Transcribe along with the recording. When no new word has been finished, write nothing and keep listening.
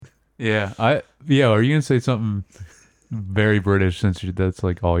Yeah. Are you gonna say something very British since that's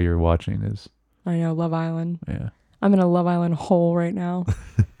like all you're watching is? I know, Love Island. Yeah. I'm in a Love Island hole right now.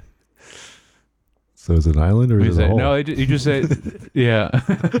 So is it an island or is it a hole? No, you just say, yeah.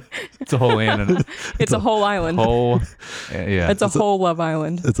 It's a whole island. It's a whole island. Whole, yeah. It's a whole Love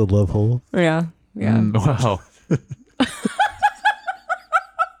Island. It's a love hole? Yeah. Yeah. Wow.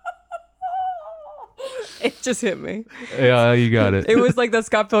 It just hit me. Yeah, you got it. It was like the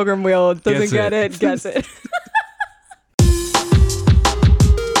Scott Pilgrim wheel. Doesn't get it. Gets it.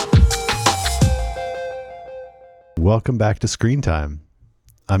 Welcome back to Screen Time.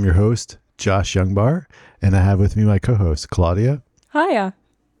 I'm your host, Josh Youngbar, and I have with me my co-hosts, Claudia Hiya.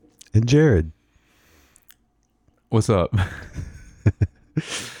 and Jared. What's up?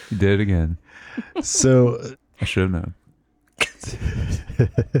 You did it again. So I should have known.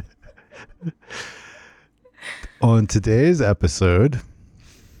 on today's episode,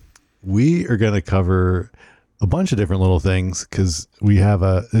 we are going to cover a bunch of different little things because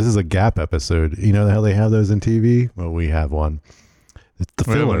this is a gap episode. You know how they have those in TV? Well, we have one. It's the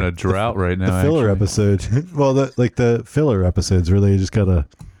filler. We're in a drought right now. The filler episode. Well, the filler episodes where they just got to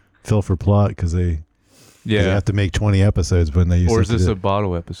fill for plot because they have to make 20 episodes when they used to. Or is this a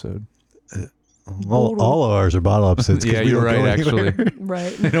bottle episode? All of ours are bottle episodes. Yeah, you're right, actually.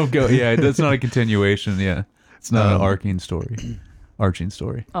 Right. They don't go. Yeah, that's not a continuation. Yeah. It's not an arcing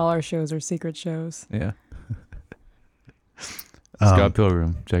story. All our shows are secret shows. Yeah. Scott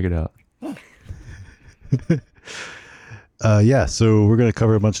Pilgrim. Check it out. So we're going to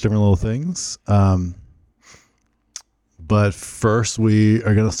cover a bunch of different little things. But first, we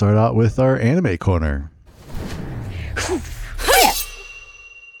are going to start out with our anime corner.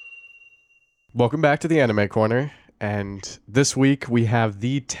 Welcome back to the Anime Corner, and this week we have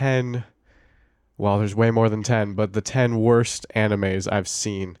the 10, well, there's way more than 10, but the 10 worst animes I've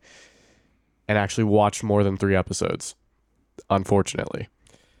seen and actually watched more than 3 episodes, unfortunately.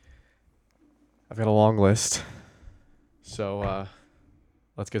 I've got a long list, so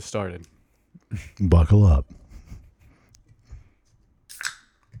let's get started. Buckle up.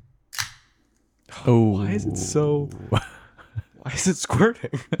 Oh. Why is it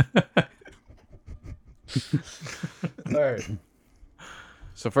squirting? All right.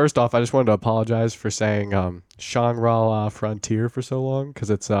 So first off, I just wanted to apologize for saying Shangri-La Frontier for so long because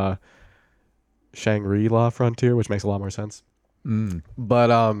it's Shangri-La Frontier, which makes a lot more sense.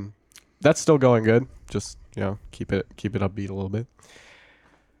 But that's still going good. Just keep it upbeat a little bit.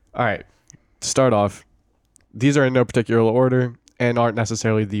 All right. To start off, these are in no particular order and aren't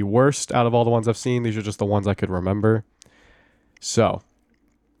necessarily the worst out of all the ones I've seen. These are just the ones I could remember. So.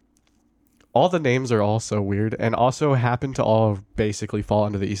 All the names are all so weird and also happen to all basically fall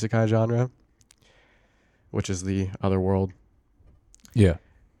under the isekai genre, which is the other world. Yeah.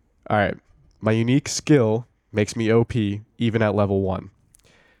 All right. My unique skill makes me OP even at level 1.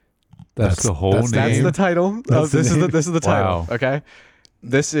 That's the whole name. That's the title. This is the title. Wow. Okay.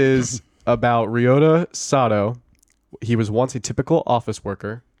 This is about Ryota Sato. He was once a typical office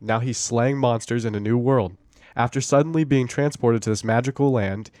worker. Now he's slaying monsters in a new world. After suddenly being transported to this magical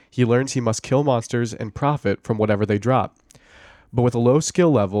land, he learns he must kill monsters and profit from whatever they drop. But with a low skill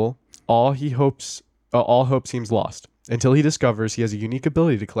level, all hope seems lost, until he discovers he has a unique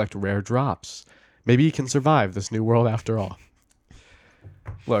ability to collect rare drops. Maybe he can survive this new world after all.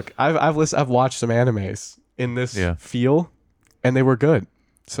 Look, I've watched some animes in this feel, and they were good.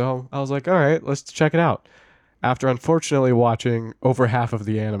 So I was like, all right, let's check it out. After unfortunately watching over half of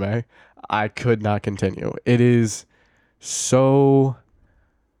the anime, I could not continue. It is so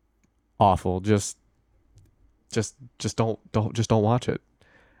awful. Just don't watch it.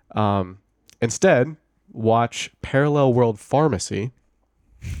 Instead, watch Parallel World Pharmacy,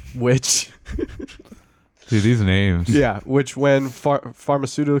 which Dude, these names. Yeah, which when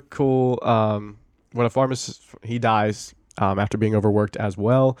pharmaceutical when a pharmacist he dies after being overworked as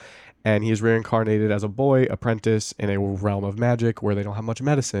well. And he is reincarnated as a boy apprentice in a realm of magic where they don't have much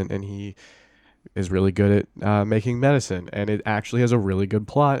medicine. And he is really good at making medicine. And it actually has a really good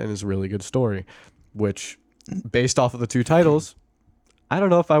plot and is a really good story. Which, based off of the 2 titles, I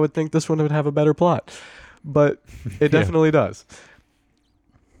don't know if I would think this one would have a better plot. But it definitely does.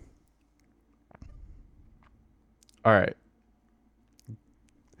 All right.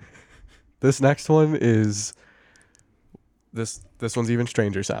 This next one is... This one's even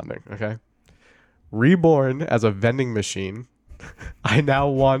stranger sounding, okay? Reborn as a vending machine, I now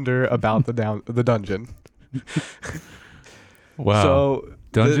wander about the dungeon. Wow. So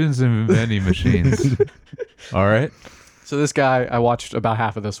Dungeons and vending machines. All right. So this guy, I watched about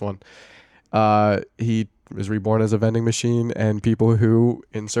half of this one. He is reborn as a vending machine, and people who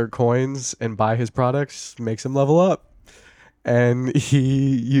insert coins and buy his products makes him level up. And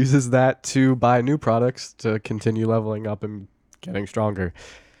he uses that to buy new products to continue leveling up and getting stronger.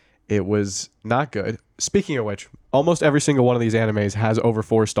 It was not good. Speaking of which, almost every single one of these animes has over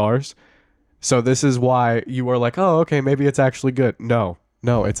 4 stars. So this is why you are like, oh, okay, maybe it's actually good. No,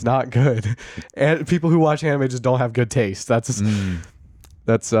 it's not good. And people who watch anime just don't have good taste. That's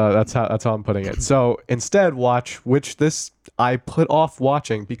how I'm putting it. So instead, watch which this I put off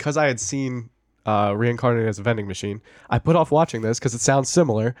watching because I had seen Reincarnated as a Vending Machine. I put off watching this because it sounds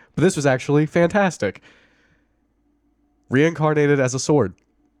similar, but this was actually fantastic. Reincarnated as a Sword.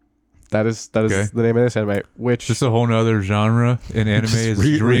 That is the name of this anime. Which just a whole nother genre in anime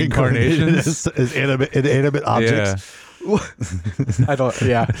is reincarnations. As inanimate objects. Yeah. I don't.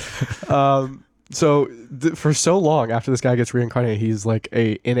 Yeah. So for so long after this guy gets reincarnated, he's like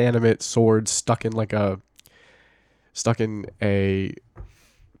a inanimate sword stuck in a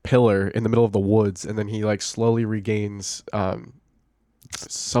pillar in the middle of the woods, and then he like slowly regains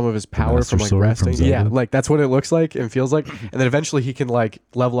some of his power from like resting. Yeah, like that's what it looks like and feels like. And then eventually he can like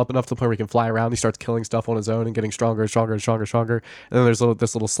level up enough to the point where he can fly around. He starts killing stuff on his own and getting stronger and stronger and stronger and stronger. And then there's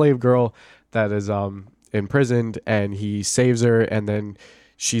this little slave girl that is imprisoned, and he saves her, and then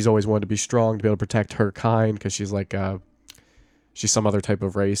she's always wanted to be strong to be able to protect her kind because she's like she's some other type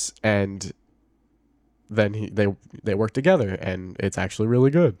of race. And then they work together, and it's actually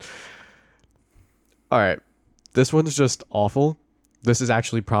really good. All right, this one's just awful. This is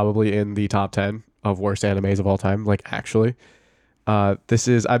actually probably in the top 10 of worst animes of all time. Like, actually, this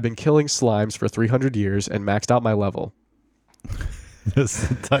is I've been killing slimes for 300 years and maxed out my level. That's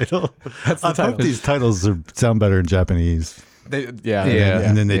the title. That's the I title. hope these titles sound better in Japanese. Yeah.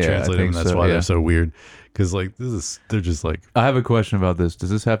 And then they translate them. And that's so, why they're so weird. Because like they're just like. I have a question about this. Does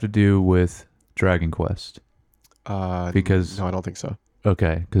this have to do with Dragon Quest? Because no, I don't think so.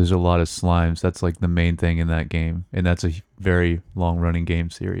 Okay, because there's a lot of slimes. That's like the main thing in that game, and that's a very long-running game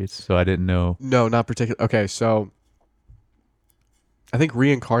series. So I didn't know. No, not particular. Okay, so I think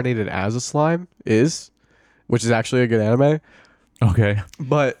Reincarnated as a Slime which is actually a good anime. Okay,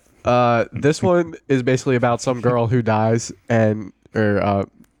 but this one is basically about some girl who dies and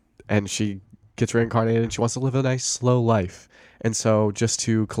she gets reincarnated and she wants to live a nice slow life. And so just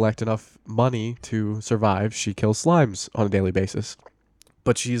to collect enough money to survive, she kills slimes on a daily basis.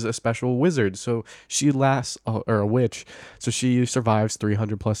 But she's a special wizard, so she lasts, or a witch, so she survives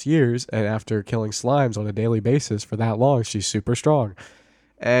 300 plus years, and after killing slimes on a daily basis for that long, she's super strong.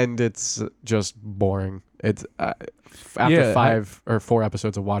 And it's just boring. It's after 5 or 4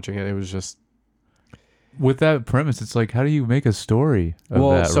 episodes of watching it, it was just... With that premise, it's like, how do you make a story of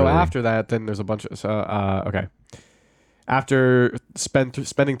that, so really? After that, then there's a bunch of... okay. After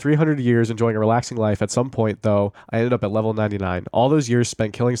spending 300 years enjoying a relaxing life, at some point, though, I ended up at level 99. All those years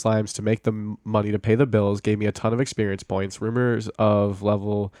spent killing slimes to make the money to pay the bills gave me a ton of experience points. Rumors of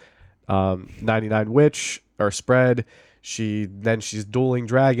level 99 witch are spread. She's dueling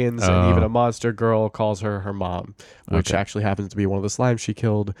dragons, and even a monster girl calls her mom, which actually happens to be one of the slimes she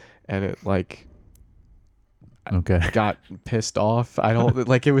killed, and it, like... got pissed off. I don't...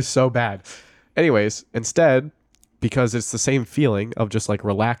 like, it was so bad. Anyways, instead... because it's the same feeling of just like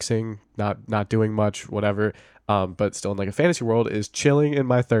relaxing, not doing much, whatever, but still in like a fantasy world, is chilling in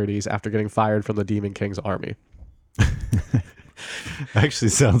my 30s after getting fired from the Demon King's army. Actually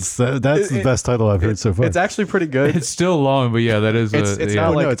sounds that's the best title I've heard so far. It's actually pretty good. It's still long, but yeah, that is it's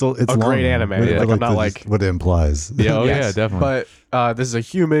not like it's a great anime. Like, I'm not like what it implies. Yeah, yes, yeah, definitely. But this is a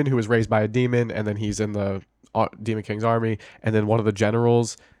human who was raised by a demon, and then he's in the Demon King's army, and then one of the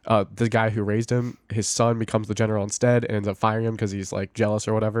generals, the guy who raised him, his son becomes the general instead and ends up firing him because he's like jealous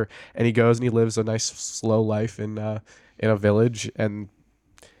or whatever, and he goes and he lives a nice slow life in a village, and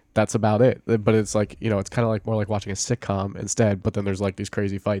that's about it. But it's like, it's kind of like more like watching a sitcom instead, but then there's like these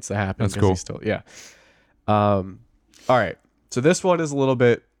crazy fights that happen. That's cool. All right, so this one's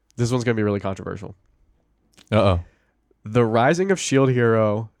gonna be really controversial. The Rising of Shield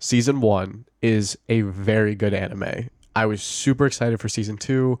Hero Season 1 is a very good anime. I was super excited for Season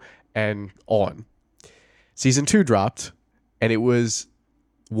 2 and on. Season 2 dropped, and it was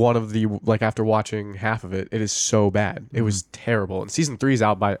one of the, like, after watching half of it, it is so bad. It was terrible. And Season 3 is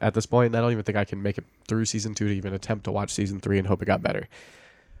out at this point, and I don't even think I can make it through Season 2 to even attempt to watch Season 3 and hope it got better.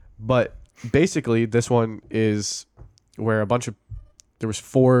 But basically, this one is where there was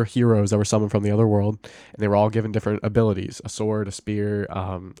 4 heroes that were summoned from the other world, and they were all given different abilities: a sword, a spear,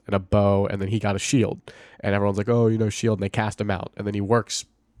 and a bow, and then he got a shield. And everyone's like, oh, shield, and they cast him out. And then he works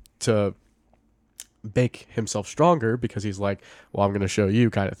to make himself stronger because he's like, well, I'm going to show you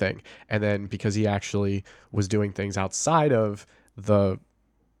kind of thing. And then because he actually was doing things outside of the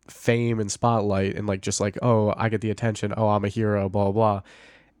fame and spotlight and like just like, oh, I get the attention, oh, I'm a hero, blah blah blah,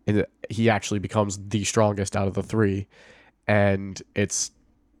 and he actually becomes the strongest out of the three, and it's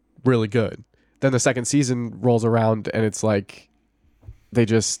really good. Then the second season rolls around and it's like they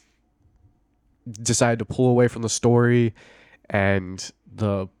just decided to pull away from the story and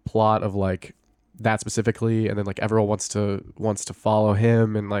the plot of like that specifically, and then like everyone wants to follow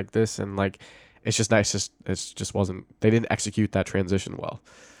him and like this, and like it's just nice. It just wasn't, they didn't execute that transition well.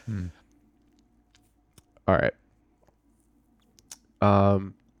 All right. I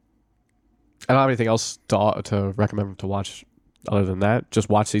don't have anything else to recommend to watch other than that. Just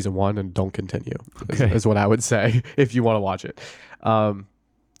watch season 1 and don't continue. Okay. Is what I would say if you want to watch it.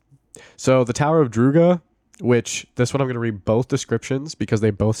 So the Tower of Druga, which this one I'm going to read both descriptions because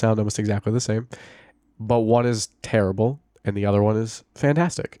they both sound almost exactly the same, but one is terrible and the other one is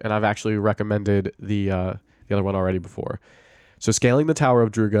fantastic. And I've actually recommended the other one already before. So scaling the Tower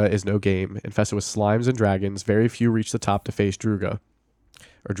of Druga is no game. Infested with slimes and dragons, very few reach the top to face Druga,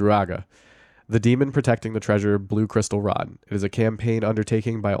 or Druaga, the demon protecting the treasure Blue Crystal Rod. It is a campaign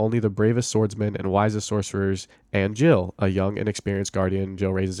undertaking by only the bravest swordsmen and wisest sorcerers, and Jill, a young and experienced guardian.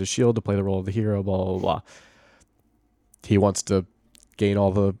 Jill raises his shield to play the role of the hero, blah, blah, blah. He wants to gain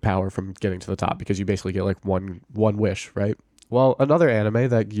all the power from getting to the top because you basically get like one wish, right? Well, another anime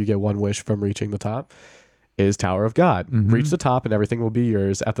that you get one wish from reaching the top is Tower of God. Mm-hmm. Reach the top and everything will be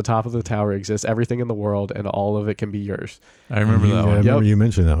yours. At the top of the tower exists everything in the world and all of it can be yours. I remember that I one. remember you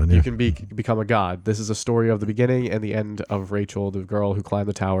mentioned that one. Yeah. You can become a god. This is a story of the beginning and the end of Rachel, the girl who climbed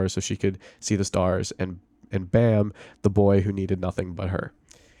the tower so she could see the stars, and Bam, the boy who needed nothing but her.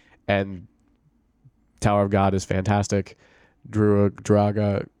 And Tower of God is fantastic.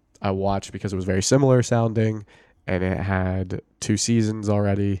 Draga I watched because it was very similar sounding, and it had 2 seasons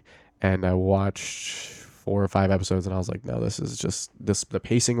already, and I watched 4 or 5 episodes and I was like, no, this is just this. The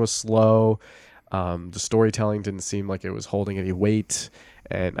pacing was slow. The storytelling didn't seem like it was holding any weight,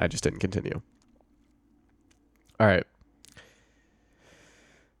 and I just didn't continue. All right.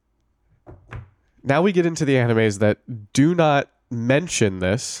 Now we get into the animes that do not mention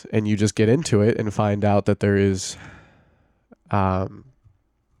this, and you just get into it and find out that there is the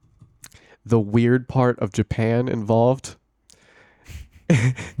weird part of Japan involved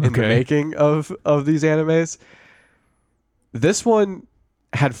in the making of these animes. This one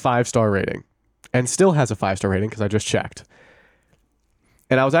had 5-star rating and still has a 5-star rating because I just checked.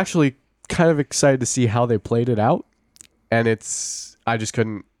 And I was actually kind of excited to see how they played it out. And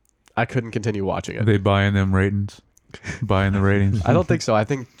I couldn't continue watching it. Are they buying them ratings? Buying the ratings? I don't think so. I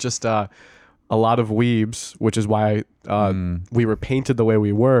think just a lot of weebs, which is why we were painted the way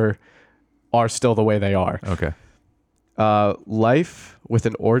we were, are still the way they are. Okay. Life with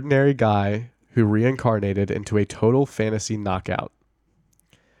an ordinary guy who reincarnated into a total fantasy knockout.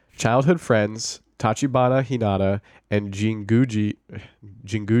 Childhood friends Tachibana Hinata and Jinguji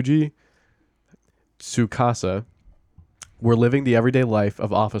Tsukasa were living the everyday life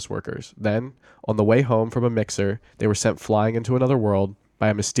of office workers. Then, on the way home from a mixer, they were sent flying into another world by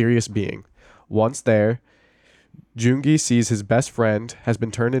a mysterious being. Once there, Jungi sees his best friend has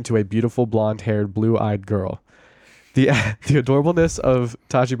been turned into a beautiful blonde-haired, blue-eyed girl. The adorableness of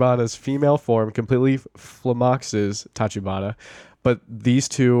Tachibana's female form completely flummoxes Tachibana, but these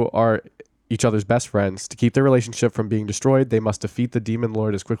two are each other's best friends. To keep their relationship from being destroyed, they must defeat the demon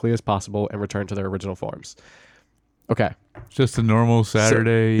lord as quickly as possible and return to their original forms. Okay. Just a normal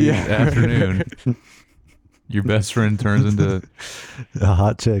Saturday afternoon. Your best friend turns into A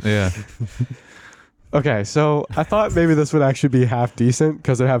hot chick. yeah. Okay, so I thought maybe this would actually be half decent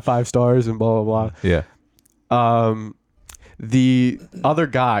because it had 5 stars and blah, blah, blah. Yeah. The other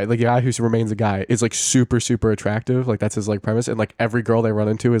guy, like the guy who remains a guy, is like super, super attractive. Like that's his like premise, and like every girl they run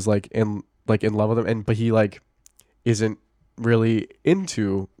into is like in love with him, but he like isn't really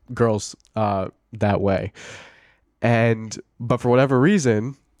into girls that way. But for whatever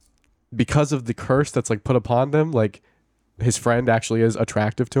reason, because of the curse that's like put upon them, like his friend actually is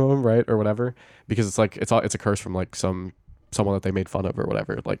attractive to him, right, or whatever, because it's like it's a curse from like someone that they made fun of or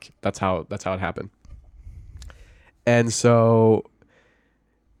whatever. Like that's how it happened. And so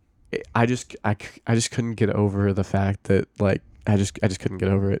I just couldn't get over the fact that like I just couldn't get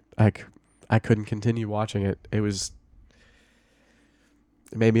over it. I couldn't continue watching it. It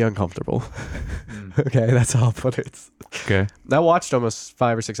made me uncomfortable. Okay, that's how I'll put it. Okay. I watched almost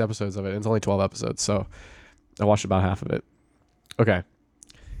 5 or 6 episodes of it. It's only 12 episodes, so I watched about half of it. Okay.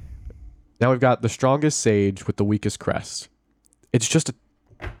 Now we've got the strongest sage with the weakest crest.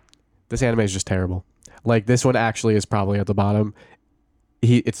 This anime is just terrible. Like this one actually is probably at the bottom.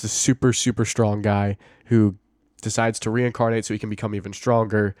 It's a super, super strong guy who decides to reincarnate so he can become even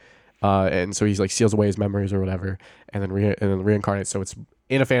stronger. And so he's like seals away his memories or whatever, and then reincarnates. So it's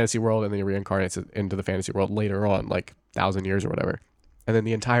in a fantasy world, and then he reincarnates it into the fantasy world later on, like 1,000 years or whatever. And then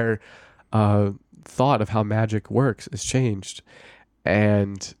the entire thought of how magic works is changed,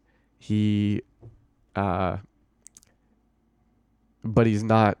 and he, but he's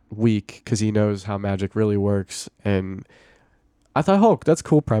not weak because he knows how magic really works. And I thought, oh, that's a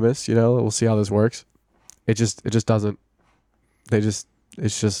cool premise. You know, we'll see how this works. It just doesn't. It's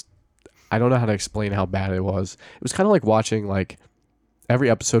just. I don't know how to explain how bad it was. It was kind of like watching, like, every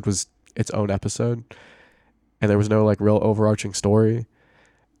episode was its own episode, and there was no like real overarching story,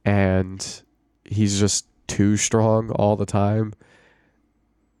 and he's just too strong all the time,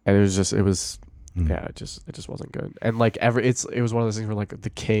 and it just wasn't good. And like it was one of those things where like the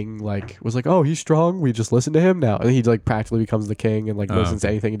king like was like, oh, he's strong, we just listen to him now, and he like practically becomes the king and like listens to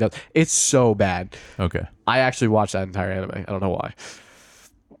anything he does. It's so bad. Okay. I actually watched that entire anime. I don't know why.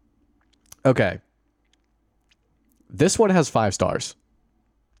 Okay. This one has 5 stars.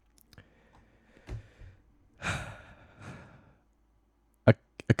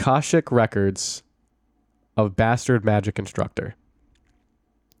 Akashic Records of Bastard Magic Instructor.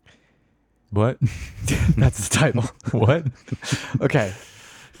 What? That's the title. What? Okay.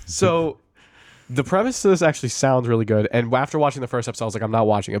 So the premise to this actually sounds really good. And after watching the first episode, I was like, I'm not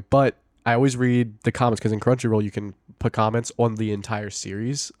watching it. But I always read the comments because in Crunchyroll, you can put comments on the entire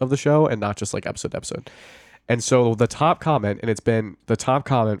series of the show and not just like episode to episode. And so the top comment, and it's been the top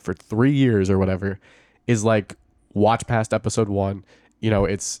comment for 3 years or whatever, is like, watch past episode 1. You know,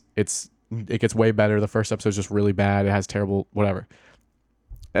 it gets way better. The first episode is just really bad. It has terrible whatever.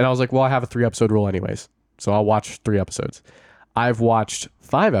 And I was like, well, I have a 3-episode rule anyways, so I'll watch 3 episodes. I've watched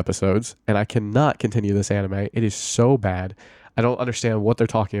 5 episodes, and I cannot continue this anime. It is so bad. I don't understand what they're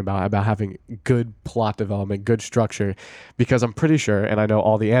talking about having good plot development, good structure, because I'm pretty sure, and I know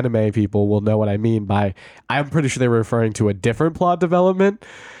all the anime people will know what I mean by, I'm pretty sure they were referring to a different plot development,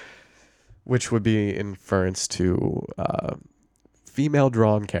 which would be inference to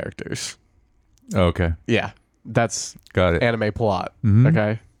female-drawn characters. Okay. Yeah, that's Got it. anime plot. Mhm.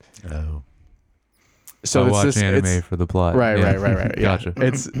 Okay. Oh. So I it's watch this anime for the plot. right. Yeah. Gotcha.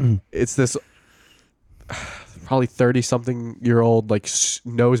 It's this probably 30-something-year-old like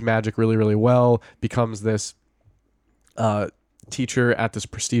knows magic really, really well, becomes this teacher at this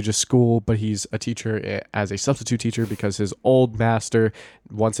prestigious school, but he's a teacher as a substitute teacher because his old master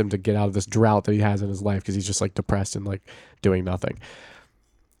wants him to get out of this drought that he has in his life because he's just like depressed and like doing nothing.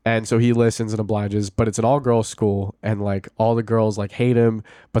 And so he listens and obliges, but it's an all-girls school, and like all the girls like hate him,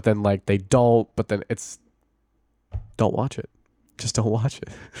 but then like they don't, but then don't watch it. Just don't watch it.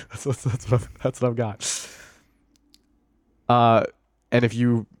 That's what I've got. And if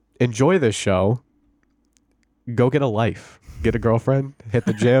you enjoy this show, go get a life. Get a girlfriend, hit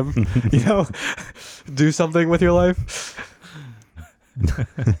the gym, you know, do something with your life.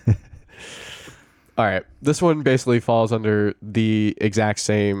 All right. This one basically falls under the exact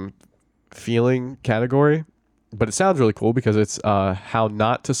same feeling category, but it sounds really cool because it's How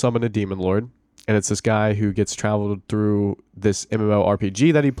Not to Summon a Demon Lord. And it's this guy who gets traveled through this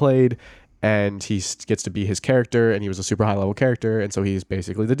MMORPG that he played, and he gets to be his character, and he was a super high level character, and so he's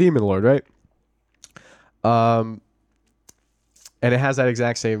basically the Demon Lord, right? And it has that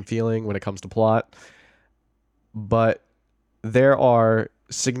exact same feeling when it comes to plot, but there are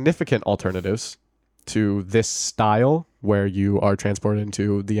significant alternatives to this style where you are transported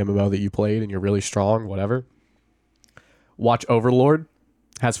into the MMO that you played and you're really strong, whatever. Watch Overlord.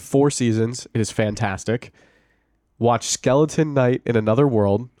 Has 4 seasons. It is fantastic. Watch Skeleton Knight in Another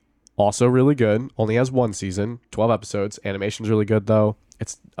World. Also really good. Only has 1 season, 12 episodes. Animation's really good though.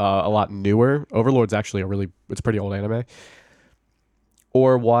 It's a lot newer. Overlord's actually it's a pretty old anime.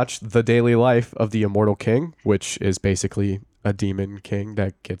 Or watch The Daily Life of the Immortal King, which is basically a demon king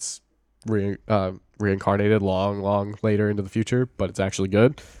that gets reincarnated long later into the future, but it's actually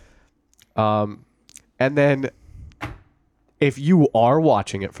good. And then if you are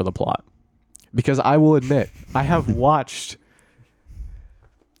watching it for the plot, because I will admit, I have watched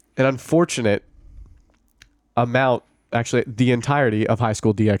an unfortunate amount, actually the entirety of High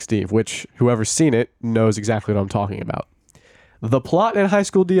School DxD, which whoever's seen it knows exactly what I'm talking about. The plot in High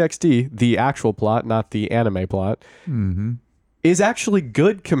School DxD, the actual plot, not the anime plot, is actually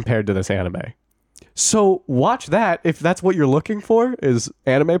good compared to this anime. So watch that. If that's what you're looking for is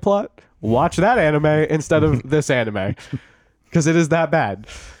anime plot, watch that anime instead of this anime. Because it is that bad.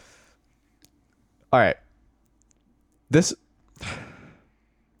 All right. This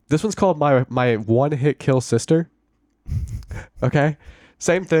This one's called my one hit kill sister. Okay.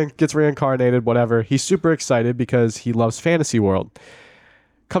 Same thing, gets reincarnated, whatever. He's super excited because he loves Fantasy World.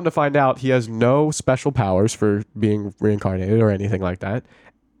 Come to find out, he has no special powers for being reincarnated or anything like that.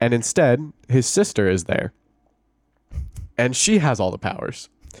 And instead, his sister is there. And she has all the powers.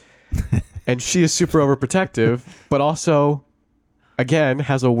 And she is super overprotective, but also, again,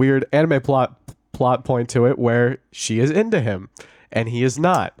 has a weird anime plot point to it where she is into him and he is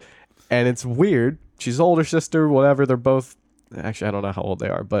not. And it's weird. She's older sister, whatever. They're both... Actually, I don't know how old they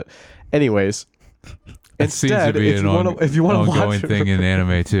are, but anyways... Instead, if you want to ongoing watch thing in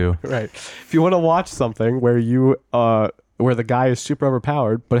anime too, right? If you want to watch something where where the guy is super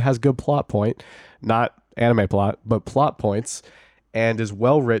overpowered but has good plot point, not anime plot, but plot points, and is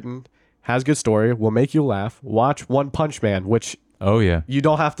well written, has good story, will make you laugh. Watch One Punch Man, which you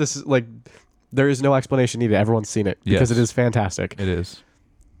don't have to like. There is no explanation needed. Everyone's seen it because it is fantastic. It is.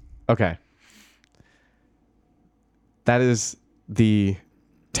 Okay, that is the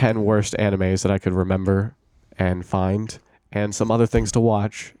 10 worst animes that I could remember and find, and some other things to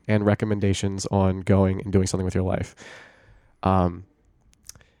watch and recommendations on going and doing something with your life.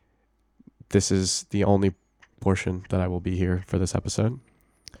 This is the only portion that I will be here for this episode.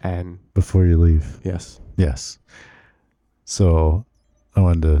 And before you leave, yes. So I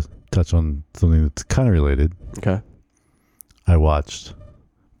wanted to touch on something that's kind of related. Okay. I watched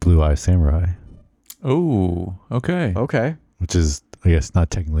Blue Eye Samurai. Oh, okay. Which is, I guess,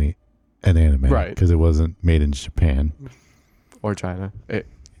 not technically an anime, right? Because it wasn't made in Japan or China.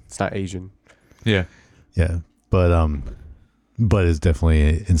 It's not Asian. Yeah, but it's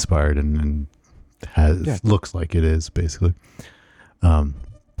definitely inspired and has looks like it is basically. But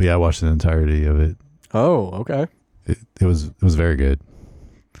yeah, I watched the entirety of it. Oh, okay. It was very good.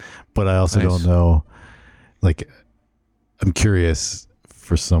 But I also don't know. Like, I'm curious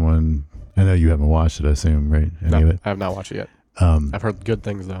for someone. I know you haven't watched it, I assume, right? Any of it? I have not watched it yet. I've heard good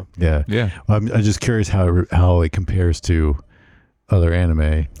things though. Yeah. Well, I'm just curious how it compares to other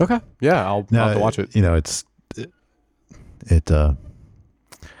anime. Okay. Yeah, I'll have to watch it. You know, it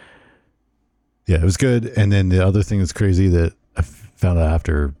was good. And then the other thing that's crazy that I found out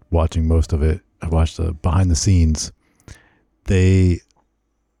after watching most of it, I watched the behind the scenes. They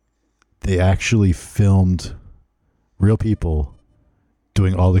actually filmed real people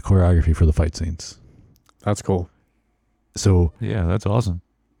doing all the choreography for the fight scenes. That's cool. So yeah, that's awesome.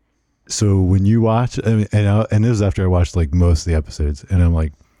 So when you watch, and it was after I watched like most of the episodes, and I'm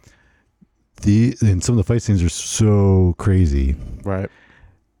like, and some of the fight scenes are so crazy, right?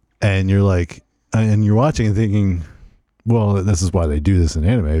 And you're like, and you're watching and thinking, well, this is why they do this in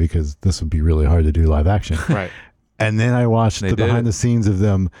anime, because this would be really hard to do live action, right? And then I watched the behind the scenes of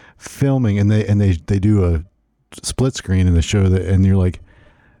them filming, and they do a split screen in the show that, and you're like,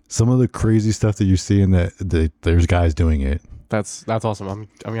 some of the crazy stuff that you see in that there's guys doing it. That's awesome. I'm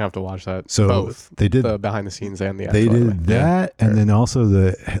gonna have to watch that. So both they did the behind the scenes and the they did anime. that, and then also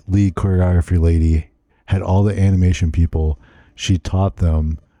the lead choreography lady had all the animation people. She taught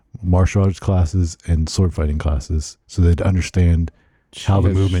them martial arts classes and sword fighting classes, so they'd understand how the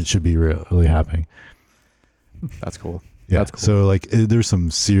movement should be really happening. That's cool. Yeah. That's cool. So like, there's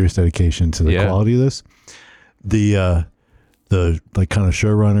some serious dedication to the quality of this. The like kind of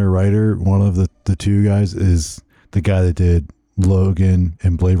showrunner writer, one of the two guys is the guy that did Logan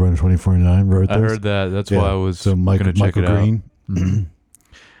and Blade Runner 2049. Wrote those. I heard that. That's why I was going to check it Green. Out. Mm-hmm.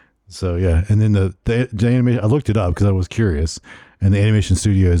 So yeah, and then the animation, I looked it up because I was curious, and the animation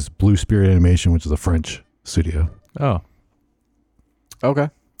studio is Blue Spirit Animation, which is a French studio. Oh, okay,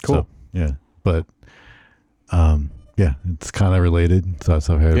 cool. So, yeah, but yeah, it's kind of related. So that's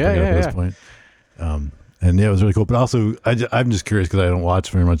how I had to bring it up at this point. And yeah, it was really cool. But also, I'm just curious because I don't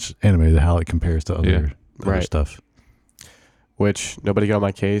watch very much anime, how it compares to other stuff. Which, nobody got on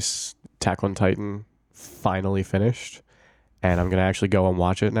my case. Attack on Titan finally finished. And I'm going to actually go and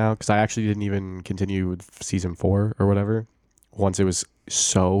watch it now because I actually didn't even continue with season 4 or whatever once it was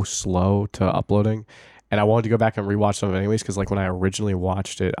so slow to uploading. And I wanted to go back and rewatch some of it anyways because like when I originally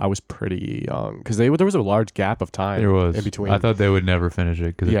watched it, I was pretty young because there was a large gap of time in between. I thought they would never finish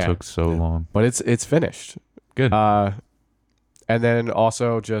it because it took so long. But it's finished. Good. And then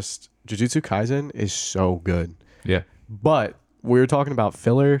also just Jujutsu Kaisen is so good. Yeah. But we were talking about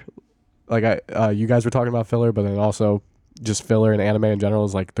filler. Like you guys were talking about filler, but then also just filler and anime in general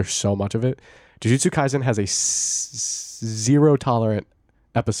is like there's so much of it. Jujutsu Kaisen has a zero tolerant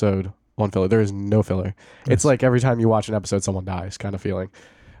episode on filler. There is no filler. Yes. It's like every time you watch an episode, someone dies kind of feeling.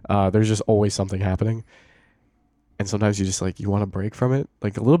 There's just always something happening. And sometimes you just like, you want to break from it.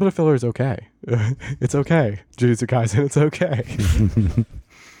 Like a little bit of filler is okay. It's okay. Jujutsu Kaisen, it's okay.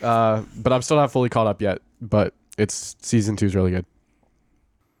 but I'm still not fully caught up yet. But it's season 2 is really good.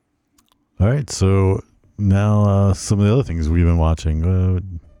 All right, so now some of the other things we've been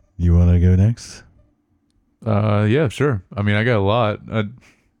watching. You want to go next? Yeah, sure. I mean, I got a lot.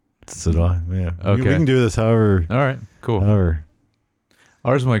 So do I. Yeah. Okay. We can do this however. All right, cool. However.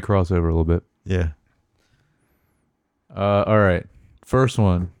 Ours might cross over a little bit. Yeah. All right. First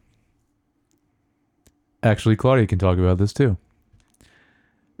one. Actually, Claudia can talk about this too.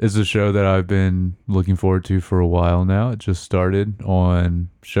 This is a show that I've been looking forward to for a while now. It just started on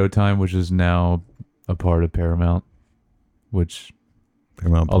Showtime, which is now a part of Paramount, which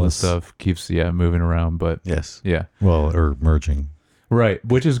Paramount all Plus. this stuff keeps moving around. But Yes. yeah, Well, or merging. right,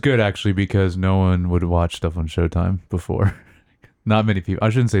 which is good actually because no one would watch stuff on Showtime before. Not many people. I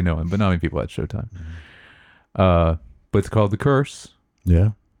shouldn't say no one, but not many people had Showtime. But it's called The Curse. Yeah.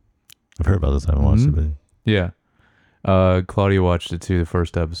 I've heard about this. I haven't watched it, but Yeah. Claudia watched it too, the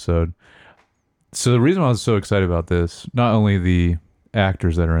first episode. So the reason why I was so excited about this, not only the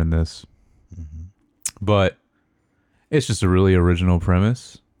actors that are in this, but it's just a really original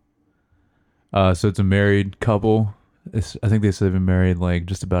premise. So it's a married couple. I think they said they've been married like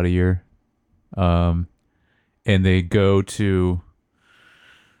just about a year. And they go to,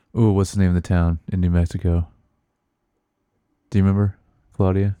 what's the name of the town in New Mexico? Do you remember,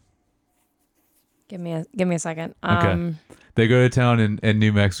 Claudia? Give me a second. Okay. They go to town in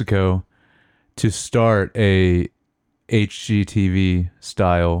New Mexico to start a HGTV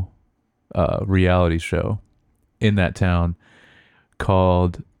style reality show in that town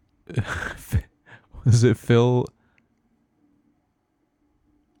called was it Phil?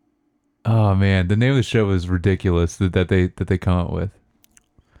 Oh man, the name of the show is ridiculous that they come up with.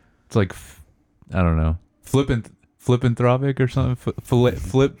 It's like I don't know, flippanthropic or something.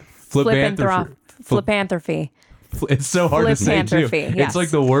 Flippanthropy. It's so hard to say too. Flippanthropy, It's like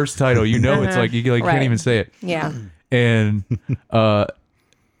the worst title. You know, it's like you like Right. can't even say it. Yeah. And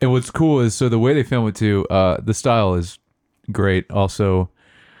what's cool is so the way they film it too. The style is great. Also,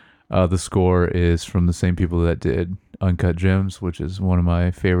 the score is from the same people that did Uncut Gems, which is one of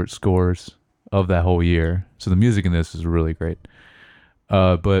my favorite scores of that whole year. So the music in this is really great.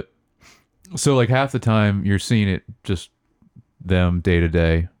 But so like half the time you're seeing it just them day to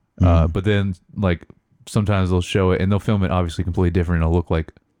day. But then like sometimes they'll show it and they'll film it obviously completely different. It'll look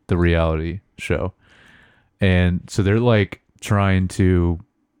like the reality show. And so they're like trying to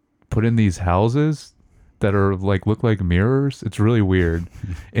put in these houses that are like look like mirrors. It's really weird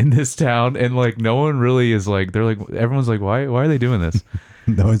in this town. And like no one really is like, they're like, everyone's like, why are they doing this?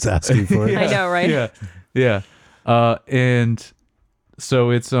 no one's asking for it. I know, right? Yeah. Yeah. And so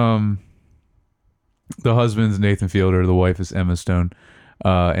it's the husband's Nathan Fielder, the wife is Emma Stone.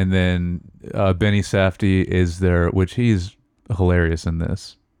 And then Benny Safdie is there, which he's hilarious in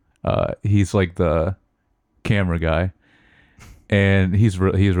this. He's like the camera guy, and he's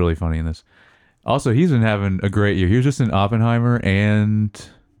really funny in this. Also, he's been having a great year. He was just in Oppenheimer and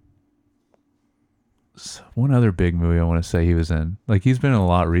one other big movie I want to say he was in. Like he's been in a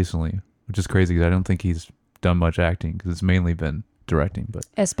lot recently, which is crazy because I don't think he's done much acting because it's mainly been directing. But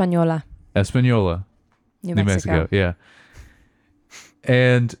Española, New Mexico, yeah.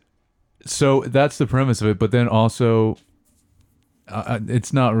 And so that's the premise of it. But then also,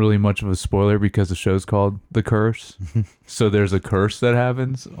 it's not really much of a spoiler because the show's called The Curse. So there's a curse that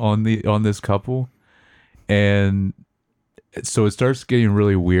happens on this couple, and so it starts getting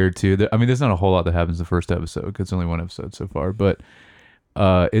really weird too. I mean, there's not a whole lot that happens in the first episode because it's only one episode so far. But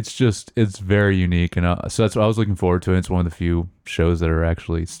it's very unique, and so that's what I was looking forward to. And it's one of the few shows that are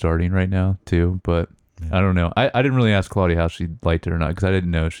actually starting right now too. But I don't know. I didn't really ask Claudia how she liked it or not because I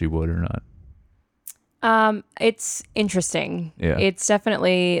didn't know if she would or not. It's interesting. Yeah. It's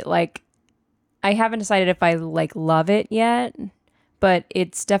definitely like I haven't decided if I like love it yet, but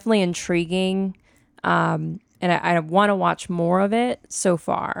it's definitely intriguing. And I want to watch more of it so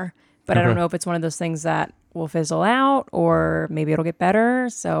far, but I don't know if it's one of those things that will fizzle out or maybe it'll get better.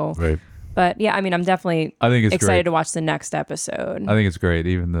 So, Right. But yeah, I mean, I'm definitely I think it's excited great. to watch the next episode. I think it's great.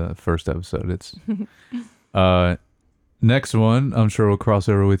 Even the first episode. It's next one. I'm sure we'll cross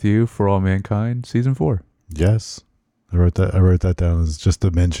over with you For All Mankind, season 4. Yes. I wrote that down as just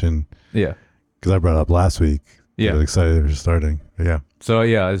to mention Yeah. because I brought it up last week. Yeah. I was excited for starting. But yeah. So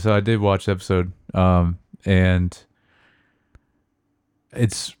I did watch the episode, and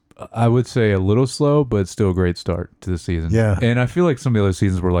it's I would say a little slow, but still a great start to the season. Yeah. And I feel like some of the other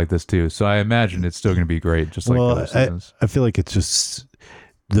seasons were like this too. So I imagine it's still going to be great, just like the other seasons. I feel like it's just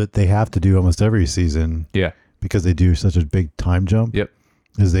that they have to do almost every season. Yeah. Because they do such a big time jump. Yep.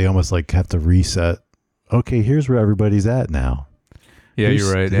 Is they almost like have to reset. Okay, here's where everybody's at now. Yeah,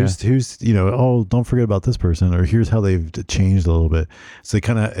 you're right. Yeah. Who's oh, don't forget about this person, or here's how they've changed a little bit. So they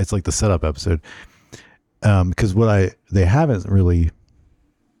kind of, it's like the setup episode. Because they haven't really,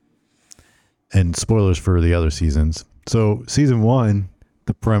 and spoilers for the other seasons. So season 1,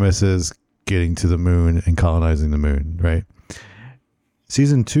 the premise is getting to the moon and colonizing the moon, right?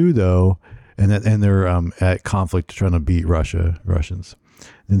 Season 2, though, and they're at conflict trying to beat Russians.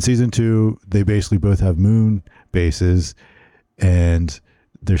 In season 2, they basically both have moon bases, and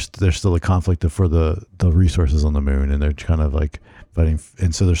there's still a conflict for the resources on the moon, and they're kind of like fighting,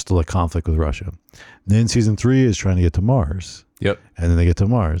 and so there's still a conflict with Russia. And then season 3 is trying to get to Mars. Yep. And then they get to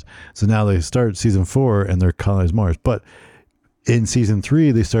Mars. So now they start season 4 and they're colonizing Mars. But in season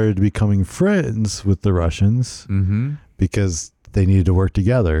 3, they started becoming friends with the Russians because they needed to work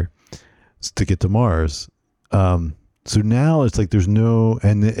together to get to Mars. So now it's like there's no,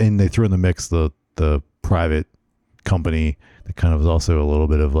 and they threw in the mix the private company that kind of was also a little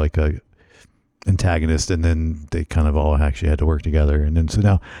bit of like a antagonist, and then they kind of all actually had to work together. And then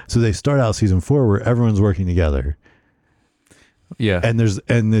so they start out season 4 where everyone's working together. Yeah. And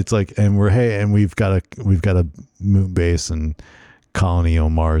it's like, and we've got a moon base and colony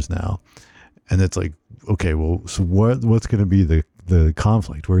on Mars now. And it's like, okay, well, so what's going to be the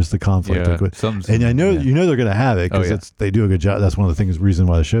conflict? Where's the conflict? Yeah, Like, and I know, they're going to have it because they do a good job. That's one of the reason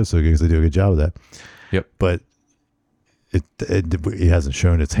why the show's so good, because they do a good job of that. Yep. But it hasn't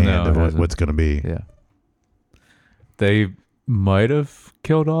shown its hand of what's going to be. Yeah. They might have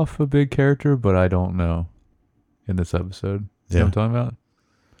killed off a big character, but I don't know in this episode. You know what I'm talking about?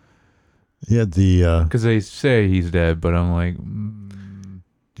 Yeah, because they say he's dead, but I'm like,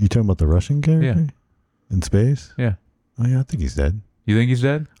 you talking about the Russian character? Yeah. In space? Yeah. Oh yeah, I think he's dead. You think he's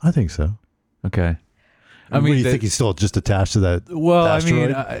dead? I think so. Okay. I mean, you think he's still just attached to that? Well,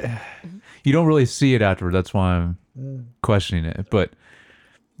 asteroid? I mean, you don't really see it afterward. That's why I'm questioning it. But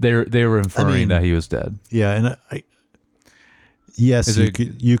they were inferring that he was dead. Yeah, and yes,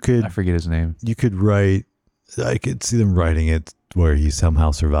 you could. I forget his name. You could write. I could see them writing it where he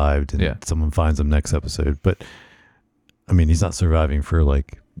somehow survived, and someone finds him next episode. But I mean, he's not surviving for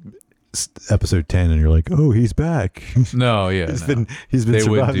like episode 10, and you're like, oh, he's back. No, yeah, he's been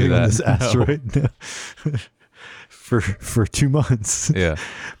surviving on this asteroid for 2 months. Yeah,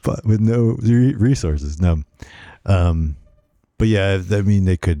 but with no resources. No, but yeah, I mean,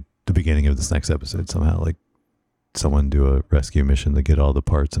 they could, the beginning of this next episode, somehow like someone do a rescue mission to get all the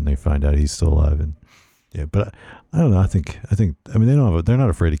parts, and they find out he's still alive. And yeah, but I don't know. I think. I mean, they're not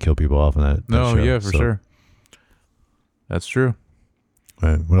afraid to kill people off in that. No, show, yeah, for sure. That's true. All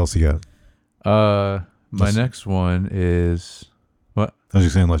right, what else you got? My next one is what? I was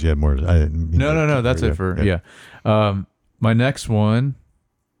just saying, unless you had more. No. That's it for my next one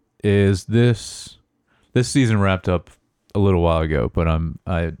is this season wrapped up a little while ago, but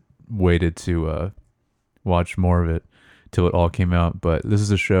I waited to watch more of it till it all came out. But this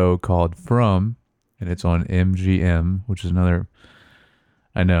is a show called From, and it's on MGM, which is another.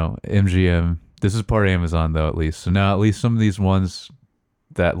 I know MGM. This is part of Amazon though, at least. So now at least some of these ones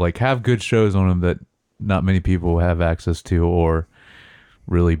that like have good shows on them that not many people have access to or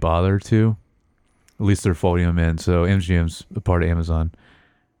really bother to, at least they're folding them in. So MGM's a part of Amazon.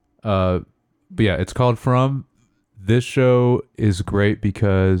 But yeah, it's called From. This show is great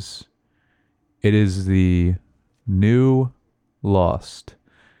because it is the new Lost.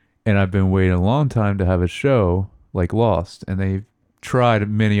 And I've been waiting a long time to have a show like Lost, and they've tried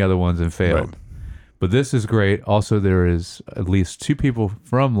many other ones and failed. Right. But this is great. Also, there is at least 2 people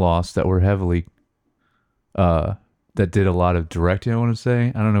from Lost that were heavily, that did a lot of directing, I want to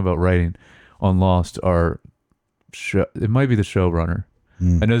say. I don't know about writing on Lost. It might be the showrunner. I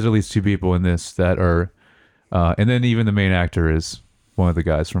know there's at least 2 people in this that are, and then even the main actor is one of the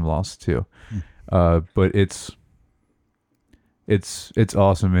guys from Lost too. But it's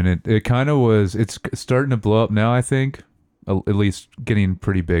awesome, and it kind of was. It's starting to blow up now, I think. At least getting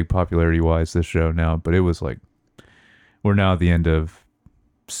pretty big popularity wise, this show now. But it was like, we're now at the end of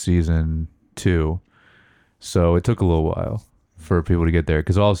season 2, so it took a little while for people to get there,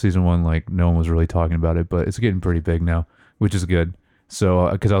 because all of season 1, like, no one was really talking about it, but it's getting pretty big now, which is good.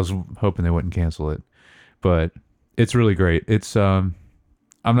 So because I was hoping they wouldn't cancel it, but it's really great. It's I'm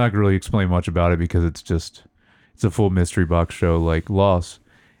not gonna really explain much about it because it's a full mystery box show like Lost,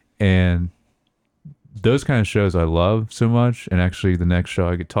 and those kind of shows I love so much. And actually the next show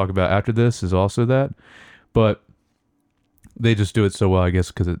I could talk about after this is also that, but they just do it so well, I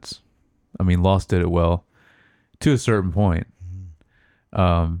guess, because Lost did it well to a certain point.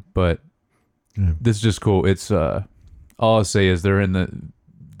 But this is just cool. It's all I'll say is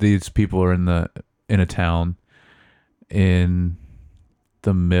these people are in a town in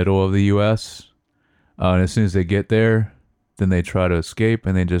the middle of the U.S. And as soon as they get there, then they try to escape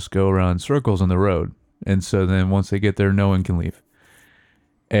and they just go around in circles on the road. And so then once they get there, no one can leave.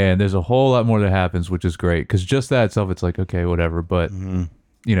 And there's a whole lot more that happens, which is great because just that itself, it's like, okay, whatever. But,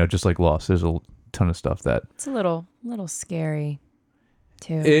 just like Lost, there's a ton of stuff that. It's a little scary,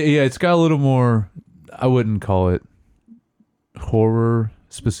 too. It's got a little more, I wouldn't call it horror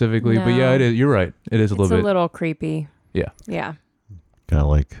specifically, but yeah, it is. You're right. It is a little bit. It's a little creepy. Yeah. Yeah. Kind of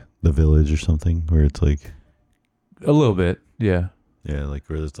like The Village or something, where it's like a little bit. Yeah. Yeah, like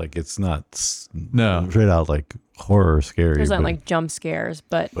where it's like it's not No. straight out like horror or scary. There's not like jump scares,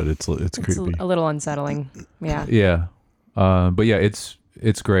 but it's creepy. A little unsettling. Yeah. Yeah. But yeah, it's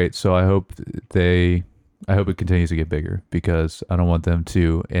great. So I hope it continues to get bigger because I don't want them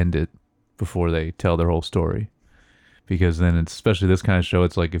to end it before they tell their whole story. Because then, especially this kind of show,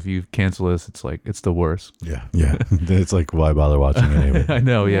 it's like if you cancel this, it's like it's the worst. Yeah. It's like why bother watching anyway? I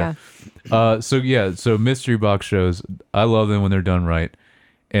know. Yeah. So mystery box shows, I love them when they're done right.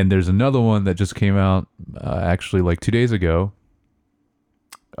 And there's another one that just came out actually like 2 days ago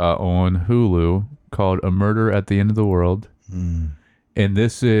on Hulu called A Murder at the End of the World. And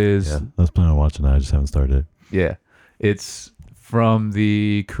this is... Yeah, I was planning on watching that. I just haven't started. Yeah. It's from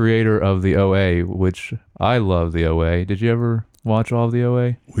the creator of the OA, which I love the OA. Did you ever watch all of the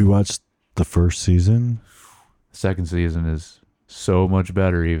OA? We watched the first season. Second season is so much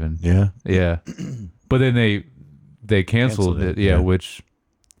better even. Yeah. Yeah. But then they canceled it. Yeah, which...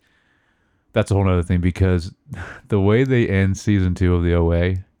 That's a whole other thing because the way they end season 2 of the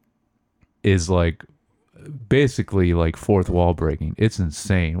OA is like basically like fourth wall breaking. It's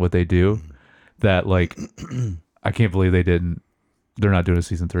insane what they do that like I can't believe they're not doing a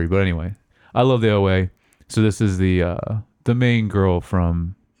season 3. But anyway, I love the OA. So this is the main girl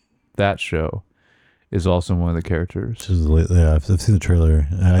from that show is also one of the characters. Yeah, I've seen the trailer.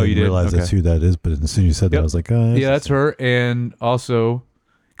 I didn't realize that's who that is, but as soon as you said that, I was like, oh, yeah, that's her. And also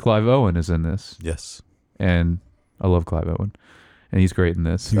Clive Owen is in this. Yes. And I love Clive Owen. And he's great in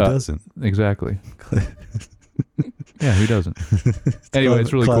this. Who doesn't? Exactly. Yeah, who doesn't? Anyway,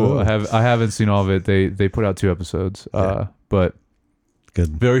 it's really cool. I haven't seen all of it. They put out 2 episodes. But good.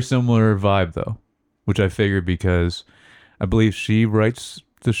 Very similar vibe though, which I figured because I believe she writes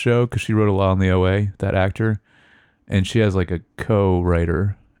the show because she wrote a lot on the OA, that actor. And she has like a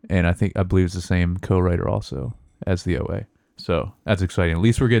co-writer. And I believe it's the same co-writer also as the OA. So that's exciting. At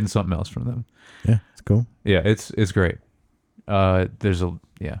least we're getting something else from them. Yeah, it's cool. Yeah, it's great. There's a lot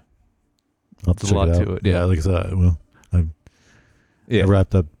to it. Yeah, like I said, I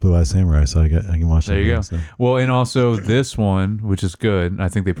wrapped up Blue Eye Samurai, so I can watch that. There you go. So. Well, and also this one, which is good. I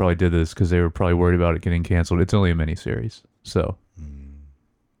think they probably did this because they were probably worried about it getting canceled. It's only a miniseries, so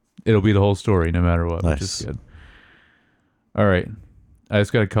it'll be the whole story no matter what, which is good. All right, I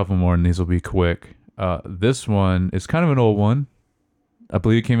just got a couple more, and these will be quick. This one is kind of an old one. I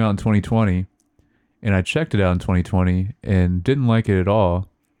believe it came out in 2020, and I checked it out in 2020 and didn't like it at all,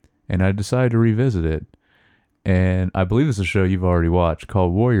 and I decided to revisit it. And I believe it's a show you've already watched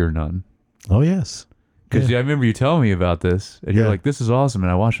called Warrior Nun. Oh, yes. Because I remember you telling me about this, and you're like, this is awesome.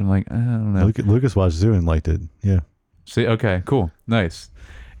 And I watched it, I'm like, I don't know. Lucas watched it too and liked it. Yeah. See, okay, cool. Nice.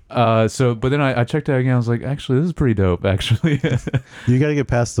 But then I checked it out again. I was like, actually, this is pretty dope, actually. You got to get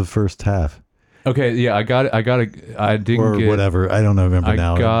past the first half. Okay, yeah, I didn't or get... whatever. I don't know. Remember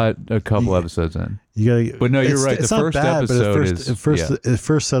now. I got a couple episodes in. You gotta, but no, you're right. The first episode the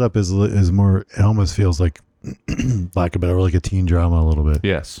first setup is more... It almost feels like, lack of better, like a teen drama a little bit.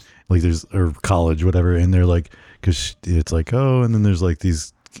 Yes. Like or college, whatever. And they're like... Because it's like, oh, and then there's like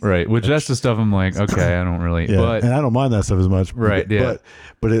these... Right, which that's the stuff I'm like, okay, I don't really... Yeah, but, and I don't mind that stuff as much. Right, yeah.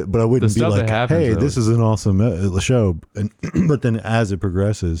 But I wouldn't be like, hey, this is an awesome show. And but then as it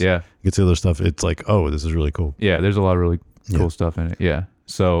progresses, gets the other stuff, it's like, oh, this is really cool. Yeah, there's a lot of really cool stuff in it. Yeah,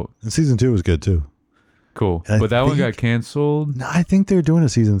 so... And season 2 was good, too. Cool. But that one got canceled? No, I think they're doing a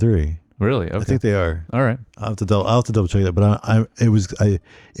season 3. Really? Okay. I think they are. All right. I'll have to double check that. But it was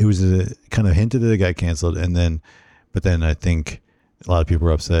kind of hinted that it got canceled, but then I think a lot of people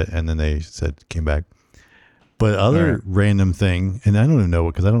were upset, and then they came back. But other random thing, and I don't even know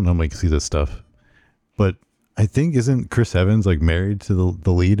because I don't normally see this stuff, but I think isn't Chris Evans like married to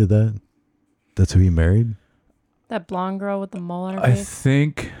the lead of that? That's who he married. That blonde girl with the mole on her I face.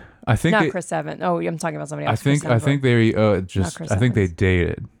 think not Chris Evans. Oh, I'm talking about somebody else. I think they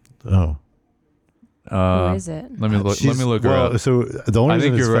dated. Oh. Who is it? Let me look her up. So the only I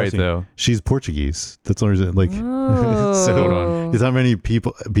think reason you're right though. She's Portuguese. That's the only reason. Like, so hold on. Because how many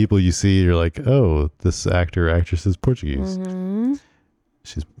people you see, you're like, oh, this actress is Portuguese. Mm-hmm.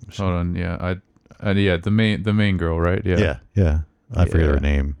 She's hold on. Yeah, the main girl, right? Yeah. Yeah. I forget Yeah. her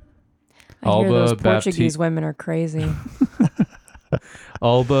name. I hear those Alba Portuguese women are crazy.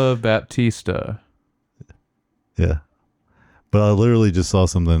 Alba Baptista. Yeah. But I literally just saw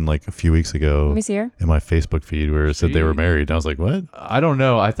something like a few weeks Let ago me see her. in my Facebook feed where it said they were She- married. And I was like, what? I don't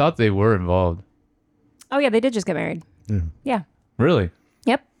know. I thought they were involved. Oh yeah, they did just get married. Yeah. Yeah. Really?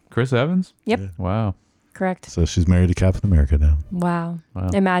 Yep. Chris Evans? Yep. Yeah. Wow. Correct. So she's married to Captain America now. Wow. Wow.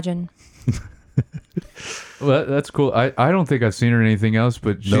 Imagine. Well, that's cool. I don't think I've seen her in anything else,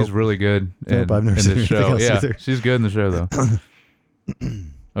 but she's Nope. really good in, Nope, I've never in seen this anything show. else Yeah, either. she's good in the show though.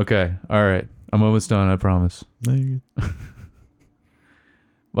 Okay, all right. I'm almost done. I promise. No, you're good.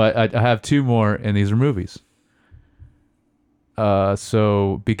 But I have two more, and these are movies.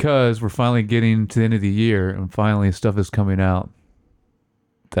 So because we're finally getting to the end of the year, and finally stuff is coming out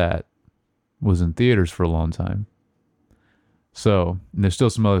that was in theaters for a long time. So and there's still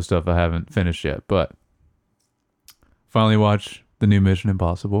some other stuff I haven't finished yet, but finally watched the new Mission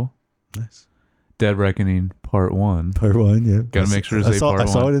Impossible, Nice. Dead Reckoning Part 1. Part 1, yeah. Gotta make sure to I say saw, part I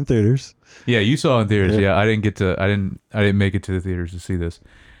saw one. it in theaters. Yeah, you saw it in theaters. Yeah. Yeah, I didn't make it to the theaters to see this.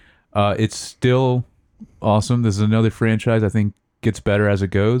 It's still awesome. This is another franchise I think gets better as it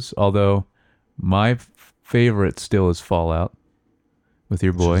goes, although my favorite still is Fallout with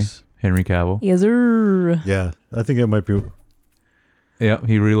your boy Jeez. Henry Cavill. Yes, sir. Yeah, I think it might be. Yeah,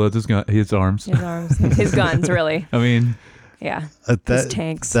 he reloads his arms. His arms, his guns, really. I mean, Yeah. His His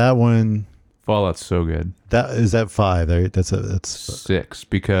tanks. That one. Fallout's so good. That is that 5. Right? That's 6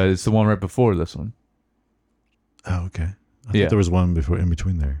 because it's the one right before this one. Oh, okay. I Yeah. thought there was one before in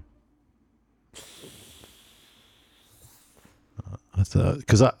between there.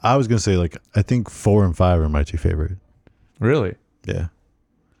 Because I was gonna say like I think 4 and 5 are my two favorite. Really, Yeah.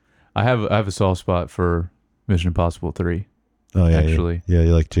 I have a soft spot for Mission Impossible 3. Oh yeah. Actually. Yeah,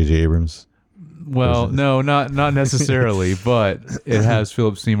 you like J.J. Abrams. Well, Versus- no, not necessarily, but it has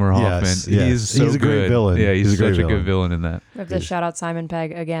Philip Seymour Hoffman. Yes, yes. He's so He's a great good. villain. Yeah, he's He's a great such a good villain. villain in that. We have to shout out Simon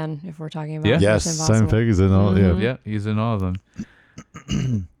Pegg again if we're talking about Yeah. Yes, Mission Simon Impossible. Pegg is in all. Mhm. Yeah, he's in all of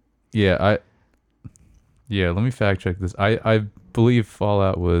them. Yeah, let me fact check this. I believe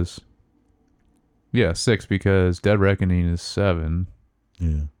Fallout was 6 because Dead Reckoning is 7.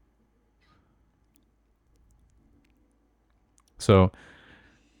 Yeah. So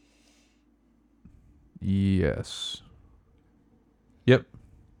yes. Yep.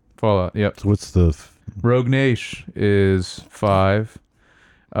 Fallout. Yep. So what's the? Rogue Nation is 5.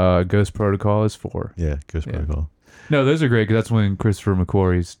 Ghost Protocol is 4. Yeah, Ghost Yeah. Protocol. No, those are great because that's when Christopher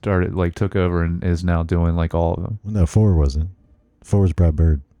McQuarrie started, took over and is now doing all of them. Well, no, 4 wasn't. 4 was Brad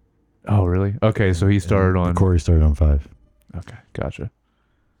Bird. Oh, really? Okay, so he started on. Corey started on 5. Okay, gotcha.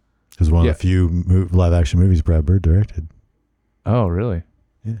 It was one Yeah. of the few live action movies Brad Bird directed. Oh, really?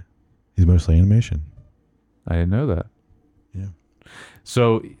 He's mostly animation. I didn't know that. Yeah.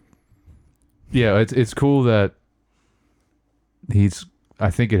 So, yeah, it's cool that he's. I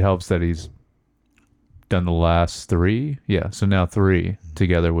think it helps that he's done the last 3. Yeah, so now 3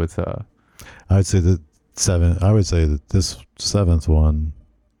 together with. I would say that 7. I would say that this 7th one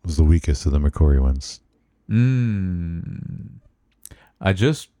was the weakest of the McCory ones. I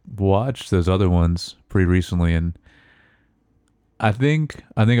just watched those other ones pretty recently, and I think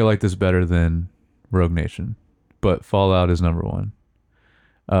I like this better than Rogue Nation, but Fallout is number 1.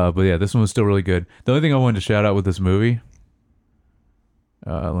 But yeah, this one was still really good. The only thing I wanted to shout out with this movie,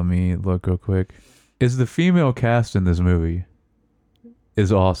 let me look real quick, is the female cast in this movie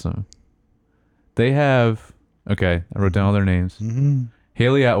is awesome. They have, okay, I wrote down all their names. Mm-hmm.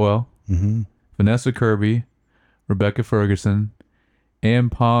 Haley Atwell, Mm-hmm. Vanessa Kirby, Rebecca Ferguson, and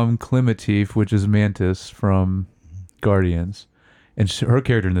Palm Clementif, which is Mantis from Guardians. And her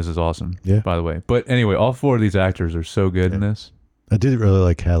character in this is awesome, Yeah. by the way. But anyway, all 4 of these actors are so good in Yeah. this. I did really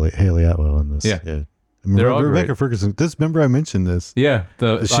like Haley Atwell in this. Yeah. Yeah. They're all Rebecca great. Ferguson. Remember I mentioned this. Yeah,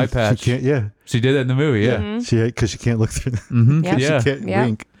 the eye patch. She can't, yeah. She did that in the movie, yeah. Mhm. Because she can't look through. Mm-hmm. Yeah. Yeah, She can't Yeah.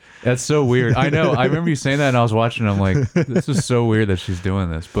 wink. that's so weird. I know. I remember you saying that, and I was watching. I'm like, this is so weird that she's doing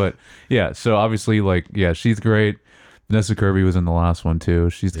this. But yeah, so obviously, she's great. Vanessa Kirby was in the last one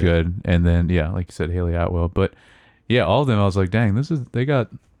too. She's Yeah. good. And then like you said, Haley Atwell. But yeah, all of them. I was like, dang, they got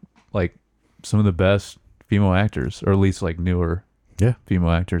some of the best female actors, or at least newer Yeah.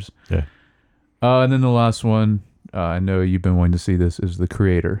 female actors. Yeah. And then the last one, I know you've been wanting to see this, is The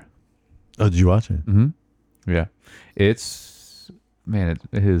Creator. Oh, did you watch it? Mm-hmm. Yeah, it's it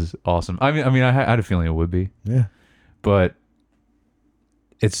is awesome. I mean, I had a feeling it would be, Yeah. but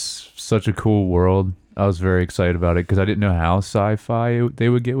it's such a cool world. I was very excited about it because I didn't know how sci-fi they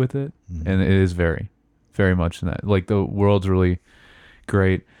would get with it, Mhm. and it is very, very much in that. The world's really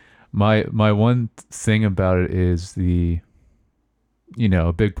great. My one thing about it is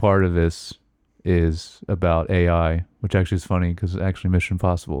a big part of this is about AI, which actually is funny because actually Mission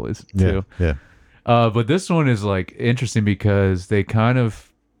Impossible is too. Yeah. But this one is like interesting because they kind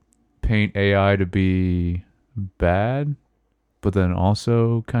of paint AI to be bad, but then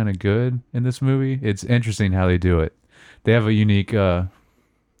also kind of good in this movie. It's interesting how they do it. They have a unique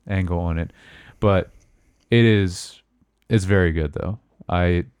angle on it, but it's very good though.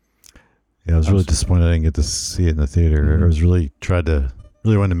 I was really disappointed I didn't get to see it in the theater. Mhm. I was really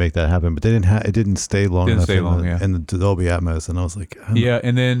wanted to make that happen, but they didn't it didn't stay long Didn't enough stay long, yeah. in the Dolby Atmos, and I was like, Yeah,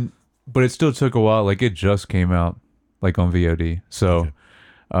 and then but it still took a while. Like it just came out like on VOD. So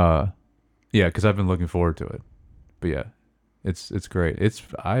yeah, because I've been looking forward to it. But yeah, it's great. It's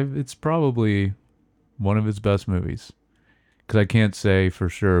probably one of his best movies. Because I can't say for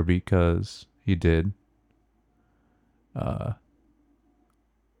sure because he did.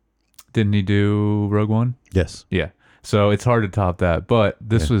 Didn't he do Rogue One? yes, Yeah. So it's hard to top that. But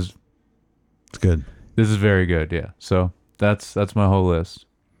this Yeah. was it's good, this is very good. Yeah. So that's my whole list.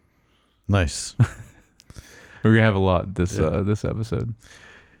 nice. We're gonna have a lot this episode.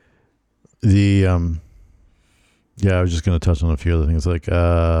 The yeah, I was just gonna touch on a few other things, like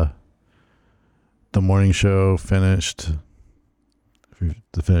the morning show finished.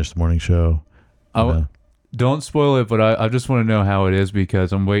 The finished morning show. Don't spoil it, but I just want to know how it is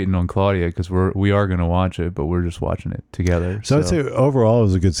because I'm waiting on Claudia because we are gonna watch it, but we're just watching it together. So I'd say overall it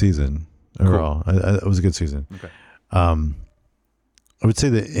was a good season. Overall, Cool. it was a good season. Okay. I would say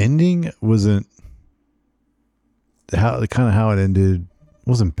the ending wasn't how it ended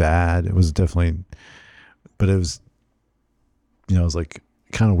wasn't bad. It was definitely, but it was, it was like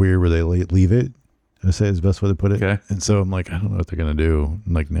kind of weird where they leave it. I say is the best way to put it. Okay. And so I'm like, I don't know what they're gonna do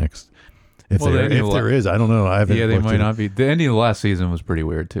like next. If Well, there is, I don't know. I haven't. Yeah, they looked might at- not be. The ending of the last season was pretty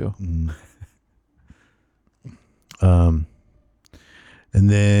weird too. Mm. And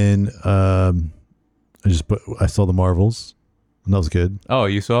then I saw the Marvels, and that was good. Oh,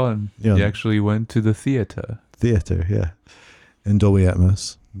 you saw it? Yeah. You actually went to the theater. Theater, yeah, in Dolby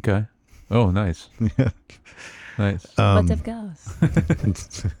Atmos. Okay. Oh, nice. Yeah. Nice. What of goes?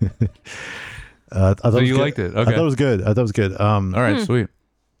 I thought So it was you good. liked it? I Okay. thought it was good. All right, sweet.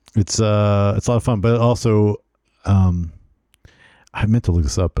 It's a lot of fun, but also, I meant to look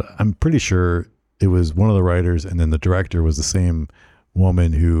this up, but I'm pretty sure it was one of the writers, and then the director was the same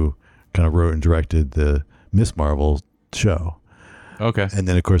woman who kind of wrote and directed the Miss Marvel show. Okay. And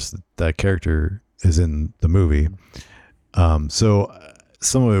then of course that character is in the movie. So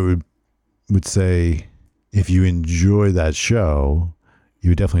some of it would say if you enjoy that show,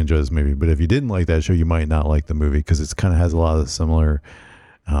 you would definitely enjoy this movie. But if you didn't like that show, you might not like the movie because it kind of has a lot of similar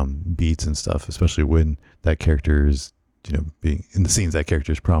beats and stuff, especially when that character is, being in the scenes that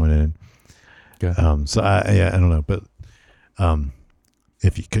character is prominent in. Okay. So I don't know, but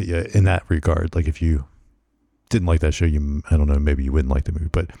if you could, in that regard, like if you didn't like that show, I don't know, maybe you wouldn't like the movie.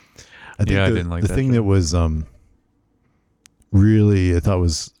 But I think I didn't like the that thing show. that was really I thought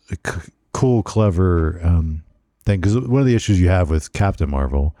was a cool, clever thing, because one of the issues you have with Captain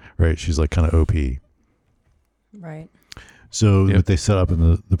Marvel, right? She's like kind of OP. Right. So Yep. what they set up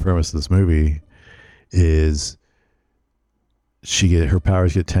in the premise of this movie is her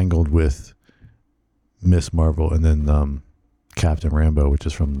powers get tangled with Miss Marvel and then Captain Rambo, which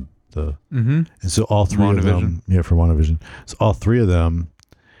is from the Mm-hmm. and so all three of WandaVision. them, for WandaVision. So all three of them,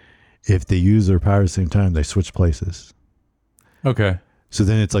 if they use their powers at the same time, they switch places. Okay. So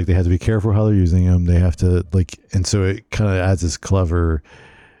then it's like they have to be careful how they're using them. They have to and so it kind of adds this clever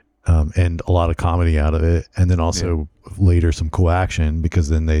and a lot of comedy out of it, and then also later some cool action, because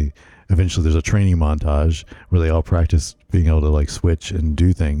then eventually there's a training montage where they all practice being able to like switch and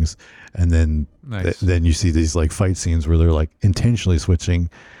do things, and then Nice. then you see these like fight scenes where they're like intentionally switching,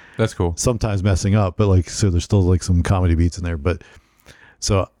 That's cool. sometimes messing up, but like so there's still like some comedy beats in there. But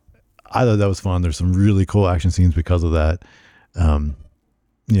so I thought that was fun. There's some really cool action scenes because of that.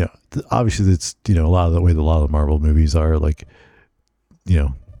 Obviously it's a lot of the way that a lot of the Marvel movies are, like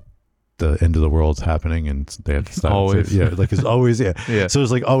the end of the world's happening and they have to stop. Always. So, like it's always Yeah. So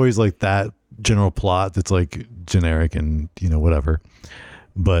it's like always like that general plot that's like generic and whatever.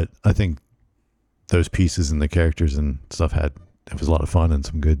 But I think those pieces and the characters and stuff it was a lot of fun and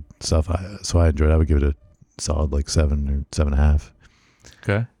some good stuff. So I enjoyed it. I would give it a solid like 7 or 7.5.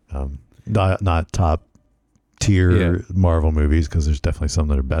 Okay. Not top tier Yeah. Marvel movies, because there's definitely some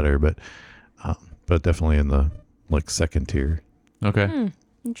that are better, but definitely in the like second tier. Okay.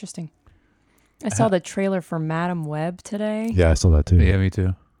 Interesting. I saw the trailer for Madam Web today. Yeah, I saw that too. Yeah, me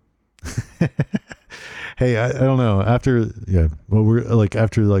too. Hey, I don't know. After we're like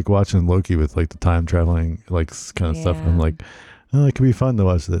after like watching Loki with like the time traveling like kind of stuff, I'm Yeah. like, Oh, it could be fun to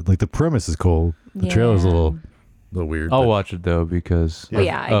watch. That like the premise is cool. The trailer's a little weird. I'll but- watch it though because Well,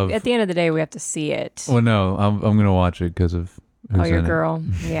 at the end of the day, we have to see it. Well, no, I'm gonna watch it because of who's Your in it. girl.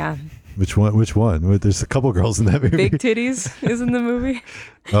 Yeah. Which one? Which one? Well, there's a couple girls in that movie. Big titties is in the movie.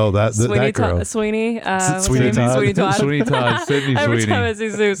 Oh, that girl. Sweeney. What's Sweeney her name? Todd? Sweeney Todd. Sweeney Todd, Sydney Every Sweeney, time I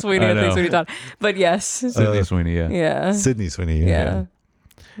see Sweeney, I think know. Sweeney Todd. But yes. Sydney Sweeney, yeah. Yeah. Sydney Sweeney. Yeah.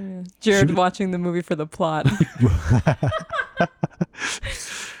 Yeah. Jared Should- watching the movie for the plot.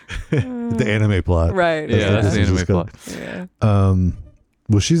 The anime plot. Right. Yeah, that's what the this anime is called. plot. Yeah.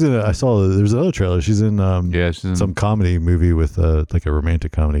 Well, she's in. I saw there's another trailer. She's in. Yeah, she's in some comedy movie with like a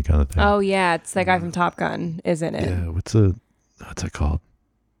romantic comedy kind of thing. Oh yeah, it's that guy from Top Gun, isn't it? Yeah. What's that called?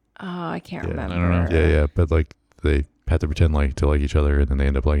 Oh, I can't Yeah, I remember. don't know. Yeah. But like they have to pretend to like each other, and then they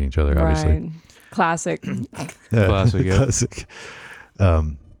end up liking each other. Obviously. Right. Classic. Yeah. Classic, yeah. Classic.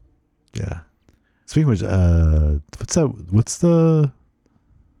 Yeah. Speaking of which, what's the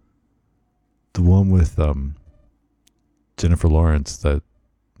one with Jennifer Lawrence that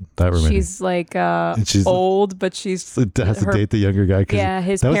romantic? She's like she's old, but she's has to her- date the younger guy. 'Cause yeah.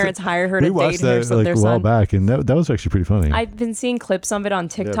 His that was parents hire her we to watched date her, that so like their a while son. back, and that was actually pretty funny. I've been seeing clips of it on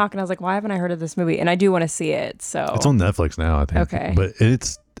TikTok, and I was like, why haven't I heard of this movie? And I do want to see it. So It's on Netflix now, I think. Okay. But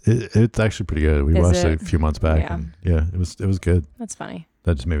it's actually pretty good. We Is watched it? it a few months back, Yeah. and yeah, it was good. that's funny.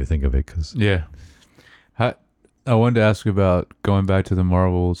 That just made me think of it because Yeah. I wanted to ask about going back to the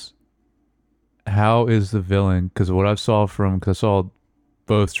Marvels. How is the villain? Because what I saw because I saw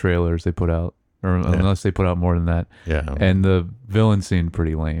both trailers they put out, or unless they put out more than that, yeah, and the villain seemed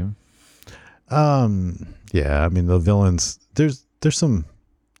pretty lame. yeah. I mean, the villains. There's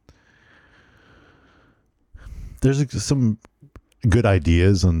some good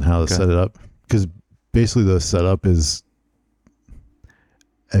ideas on how to set it up because basically the setup is,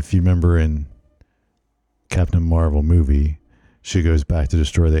 if you remember in Captain Marvel movie, she goes back to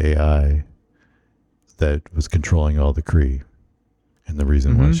destroy the AI that was controlling all the Kree, and the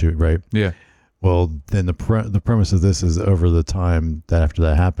reason why she right. Yeah. Well, then the premise of this is over the time that after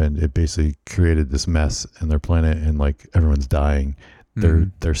that happened, it basically created this mess in their planet, and like everyone's dying.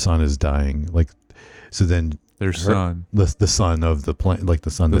 Their son is dying. Like, so then Their son. the son of the planet, like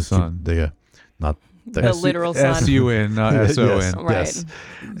the son, The son. not The literal son. S-U-N, not S-O-N. Yes. Right. Yes.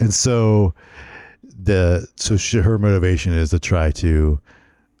 And so her motivation is to try to,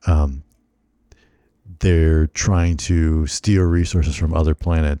 they're trying to steal resources from other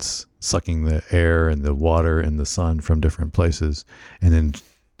planets, sucking the air and the water and the sun from different places, and then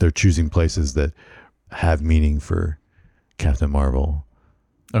they're choosing places that have meaning for Captain Marvel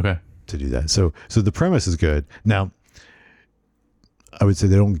Okay. to do that. So the premise is good. Now, I would say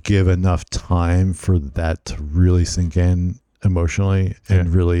they don't give enough time for that to really sink in emotionally and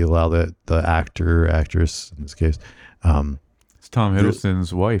really allow the actress in this case. It's Tom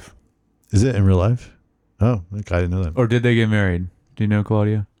Hiddleston's wife. Is it in real life? Oh, I didn't know that. Or did they get married? Do you know,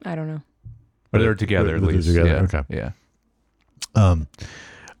 Claudia? I don't know. Or they're together at They're least. together, Yeah. okay. Yeah.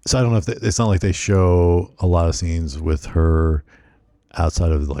 So I don't know if it's not like they show a lot of scenes with her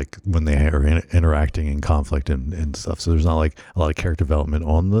outside of like when they are interacting in conflict and stuff. So there's not like a lot of character development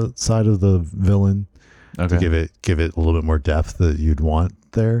on the side of the villain Okay. to give it a little bit more depth that you'd want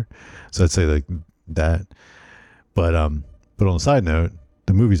there. So I'd say like that. But on a side note,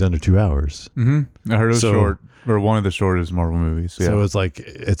 the movie's under 2 hours. Mm-hmm. I heard it was So- short, or one of the shortest Marvel movies. Yeah. So it's like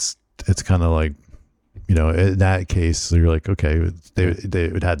it's kind of like, you know, in that case, so you're like, okay,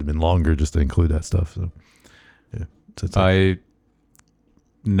 it had to been longer just to include that stuff. So yeah, so it's like, I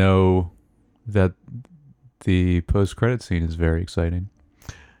know that the post-credit scene is very exciting.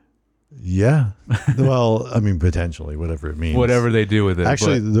 yeah. Well, I mean, potentially, whatever it means. Whatever they do with it.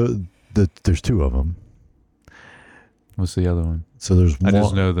 Actually, but there's two of them. what's the other one? So there's I one.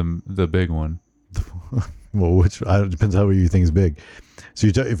 just know the big one. Well, which depends how you think is big. So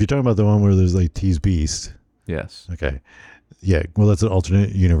if you're talking about the one where there's like T's Beast, Yes. okay, yeah. Well, that's an alternate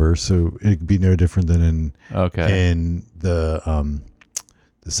universe, so it'd be no different than Okay. in the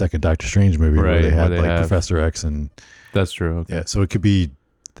second Doctor Strange movie where Right, they where had they like have- Professor X and That's true. Okay. yeah. So it could be.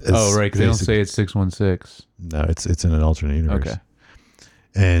 Oh, right. Because they don't basic- say it's 616. No, it's in an alternate universe. Okay.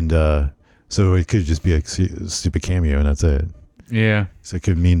 And so it could just be a stupid cameo, and that's it. Yeah. So it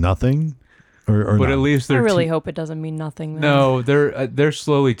could mean nothing, or But not. at least I they're really hope it doesn't mean nothing. Though. No, they're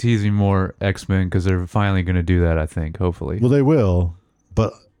slowly teasing more X-Men because they're finally going to do that. I think, hopefully. Well, they will,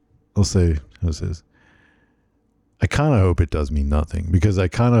 but I'll say this is. I kind of hope it does mean nothing because I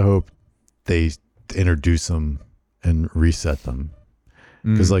kind of hope they introduce them and reset them.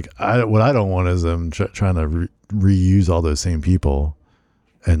 Because like what I don't want is them trying to reuse all those same people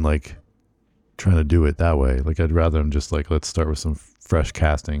and like trying to do it that way. Like I'd rather them just like, let's start with some fresh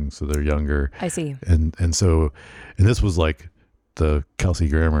casting so they're younger. I see. And this was like the Kelsey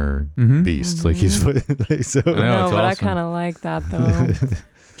Grammer beast. Like he's like, so. I know, No, it's but I awesome. kind of like that though.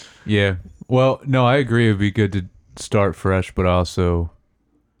 Yeah. Well, no, I agree. It'd be good to start fresh, but also,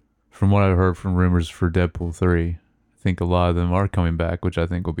 from what I've heard from rumors for Deadpool 3, I think a lot of them are coming back, which I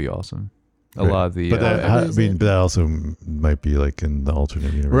think will be awesome. A lot of the but that, actors but that also might be like in the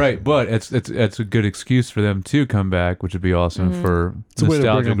alternate universe. right, but it's a good excuse for them to come back, which would be awesome for It's a way to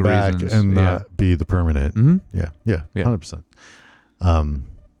bring nostalgic them back reasons. and not be the permanent. Mhm. Yeah, yeah, Yeah. 100%.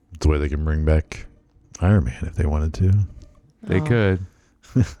 It's a way they can bring back Iron Man if they wanted to. They Oh, could.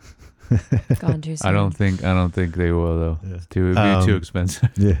 gone too soon. I don't think they will though. Yeah. It'd be too expensive.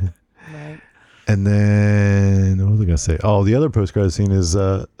 Yeah. Right. And then what was I gonna say? Oh, the other post credit scene is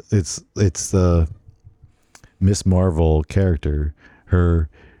it's the Miss Marvel character, and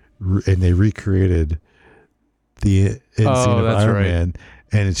they recreated the end scene of that's Iron right. Man,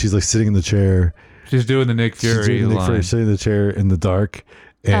 and she's like sitting in the chair. She's doing the Nick She's Fury doing Nick line. Fury sitting in the chair in the dark,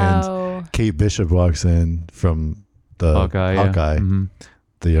 and Oh, Kate Bishop walks in from the Hawkeye. Yeah. Mhm.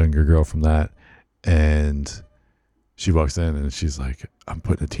 the younger girl from that, and she walks in and she's like, I'm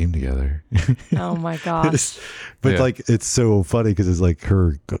putting a team together. oh my gosh. But Yeah. like it's so funny because it's like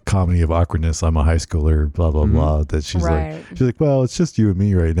her comedy of awkwardness. I'm a high schooler, blah blah Mhm. blah. That she's Right. like, well, it's just you and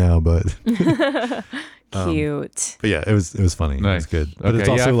me right now. But Cute. but yeah, it was funny. It Nice. was good. But Okay, it's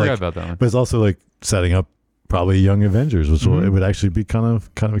yeah, I also forgot like, about that one. but it's also like setting up probably Young Avengers, which Mhm. it would actually be kind of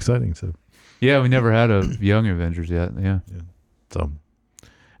exciting. So Yeah, we never had a Young Avengers yet. Yeah. so,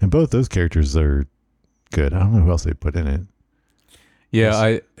 and both those characters are good. I don't know who else they put in it.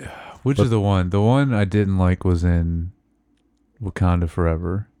 Yeah, which But- is the one? The one I didn't like was in Wakanda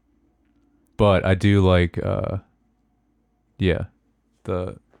Forever. But I do like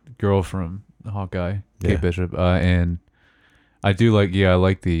the girl from Hawkeye, Kate Yeah. Bishop. And I do like I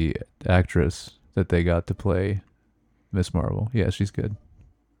like the actress that they got to play Miss Marvel. Yeah, she's good.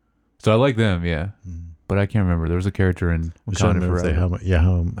 So I like them, yeah. But I can't remember. There was a character in I'm trying to Wakanda remember if they-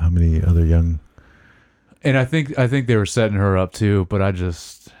 Forever. how many other young. And I think they were setting her up too, but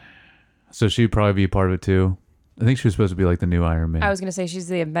so she'd probably be a part of it too. I think she was supposed to be like the new Iron Man. I was gonna say she's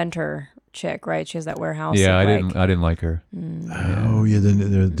the inventor chick, right? She has that warehouse. yeah, I of, like- didn't like her. Oh yeah,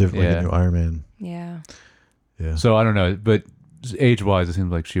 they're different. Like Yeah. a new Iron Man. Yeah. Yeah. So I don't know, but age wise, it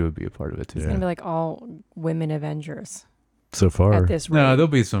seems like she would be a part of it too. It's gonna be like all women Avengers So far, at this rate. No, there'll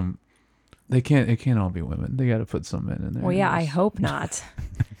be some. It can't all be women. They got to put some men in there. Well, yeah, I hope not.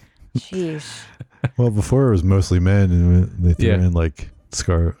 Sheesh. well, before it was mostly men, and they threw Yeah. in like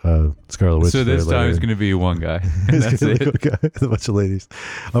Scarlet Witch. So this there time it's later. going to be one guy. And It's that's gonna be it. a bunch of ladies.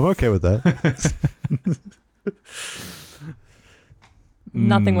 I'm okay with that.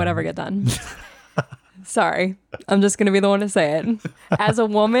 Nothing would ever get done. Sorry. I'm just gonna be the one to say it. As a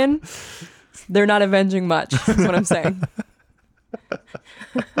woman, they're not avenging much, is what I'm saying.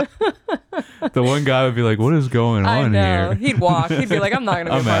 The one guy would be like, "What is going I on know. here?" He'd walk. He'd be like, I'm not gonna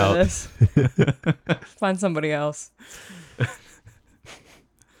be I'm a part out. of this. Find somebody else.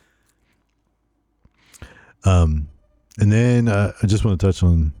 And then I just want to touch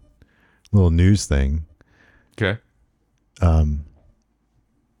on a little news thing. Okay.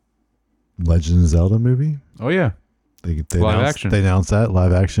 Legend of Zelda movie. Oh yeah, They Live announced, action. They announced that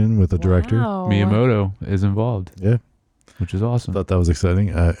live action with the director. Wow. Miyamoto is involved, Yeah, which is awesome. thought that was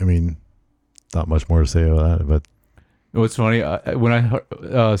exciting. I mean, not much more to say about that, but What's funny, when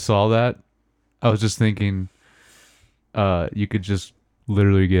I saw that, I was just thinking, you could just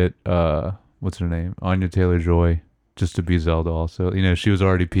literally get what's her name, Anya Taylor-Joy, just to be Zelda. Also, she was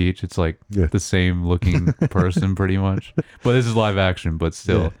already Peach. It's like yeah, the same looking person, pretty much. But this is live action. But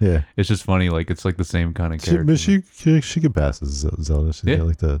still, yeah. it's just funny. Like it's like the same kind of She, character. but she could pass as Zelda. She's Yeah. got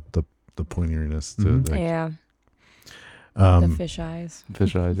like the pointeriness to Mhm. like, Yeah. um, The fish eyes.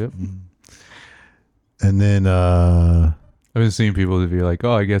 Fish eyes. Yep. and then I've been seeing people to be like,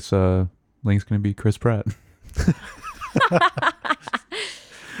 "Oh, I guess Link's gonna be Chris Pratt."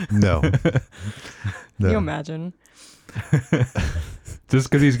 no, Can you imagine? Just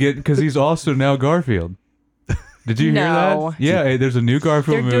because he's also now Garfield. Did you hear No. that? Yeah, hey, there's a new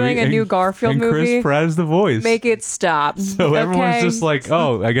Garfield They're movie. doing a new Garfield and movie. Chris Pratt is the voice. Make it stop. So everyone's okay? just like,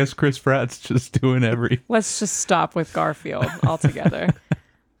 "Oh, I guess Chris Pratt's just doing every." Let's just stop with Garfield altogether.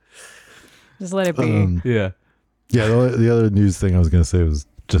 Just let it be. Yeah. Yeah, the other news thing I was going to say was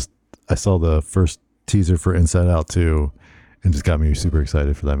just I saw the first teaser for Inside Out 2, and just got me super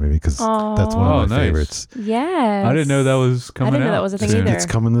excited for that movie because that's one Aw. of my nice. favorites. Yes. I didn't know that was coming out. I didn't know that was a thing soon. either. It's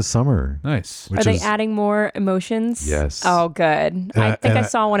coming this summer. Nice. which Are they is- adding more emotions? Yes. Oh, good. I think I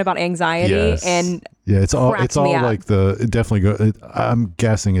saw one about anxiety, Yes. and Yeah, it's all cracked me up. like it definitely I'm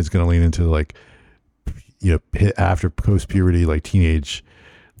guessing it's going to lean into like hit after post puberty, like teenage,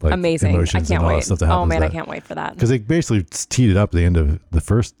 like amazing. I emotions can't and all that wait. stuff that happens. Oh man, I can't wait for that. Because they basically teed it up at the end of the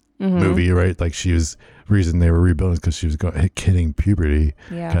first Mm-hmm. movie, right? Like reason they were rebuilding because she was hitting puberty,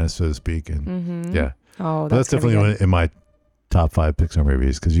 Yeah. kind of so to speak, and yeah. Oh, But that's gonna be definitely good. in my top 5 Pixar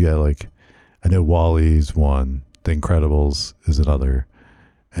movies because you got like, I know WALL-E's one, The Incredibles is another,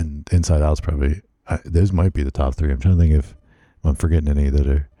 and Inside Out's probably, those might be the top 3. I'm trying to think if I'm forgetting any that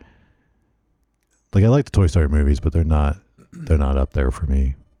are, like I like the Toy Story movies, but they're not up there for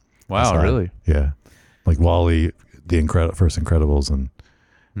me. Wow, Inside. really? Yeah. Like WALL-E, first Incredibles, and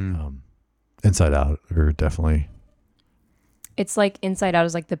Inside Out are definitely. It's like Inside Out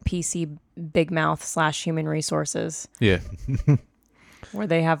is like the PC Big Mouth / Human Resources, Yeah, where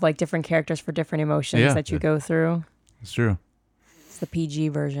they have like different characters for different emotions Yeah. that you go through. it's true. It's the PG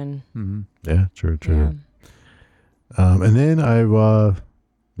version. Mm-hmm. Yeah, true. Yeah. And then I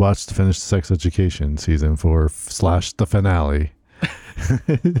finished Sex Education season 4 / the finale.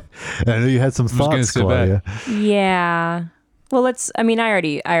 And I know you had some just gonna thoughts, sit Claudia. Yeah. Well, I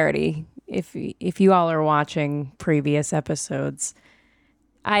already, if you all are watching previous episodes,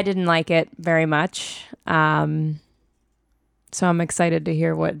 I didn't like it very much. So I'm excited to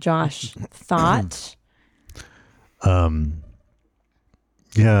hear what Josh thought.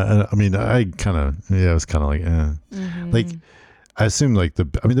 Yeah, I mean, I kind of, it was kind of like, like, I assume like the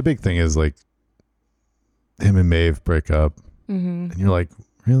big thing is like him and Maeve break up, and you're like,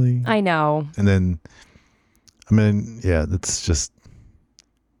 really? I know. And then, I mean, yeah, that's just,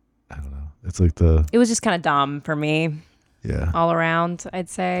 I don't know. It's like It was just kind of dumb for me yeah. all around, I'd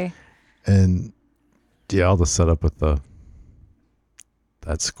say. And yeah, all the setup with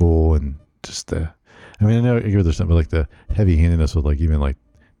that school and just I mean, I know there's something like the heavy handedness with like even like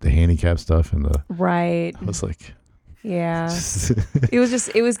the handicap stuff and Right. I was like, Yeah.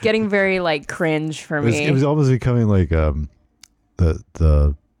 It was getting very like cringe for me. it was almost becoming like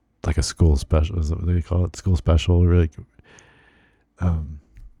the like a school special. Is that what they call it? School special, or like,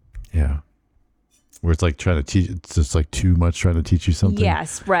 yeah, where it's like trying to teach. It's just like too much trying to teach you something.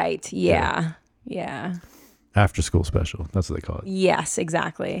 Yes, right. Yeah. Yeah. After school special. That's what they call it. Yes,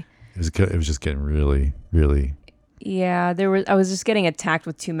 exactly. It was just getting really, really. Yeah, I was just getting attacked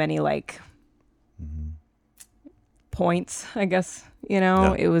with too many like points, I guess.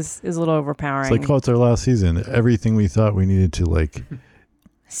 Yeah. It was a little overpowering. It's like, oh, it's our last season. Everything we thought we needed to like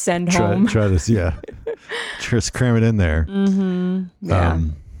Send home. try to just cram it in there. Yeah.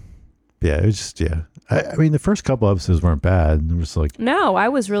 Yeah, it was just I mean, the first couple episodes weren't bad. There was like No, I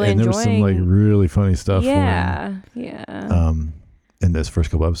was really and enjoying. there was some like really funny stuff. Yeah. In those first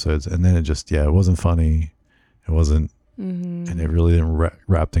couple episodes, and then it wasn't funny. It wasn't, and it really didn't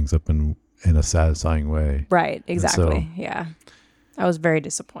wrap things up in a satisfying way. Right. Exactly. so- Yeah. I was very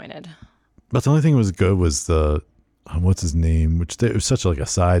disappointed. But the only thing that was good was the what's his name, which it was such like a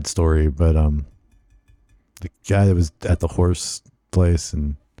side story, but the guy that was at the horse place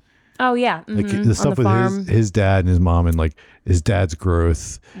and Oh yeah. like Mhm. the stuff On the with farm. his dad and his mom and like his dad's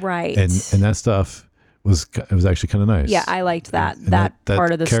growth Right. and that stuff was actually kind of nice. Yeah, I liked that. And That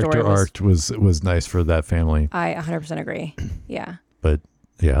part of the character story was. arc was nice for that family. I 100% agree. Yeah. But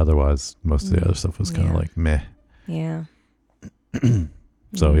yeah, otherwise most of the other stuff was kind of Yeah. like meh. Yeah.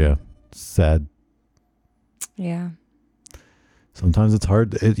 So yeah, sad. Yeah. Sometimes it's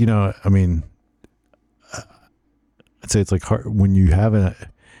hard. I mean, I'd say it's like hard when you have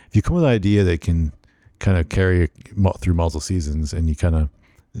if you come with an idea that can kind of carry through multiple seasons, and you kind of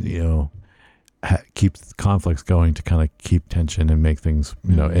keep conflicts going to kind of keep tension and make things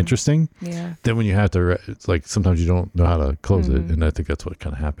interesting. Yeah. Then when you have to, it's like sometimes you don't know how to close it, and I think that's what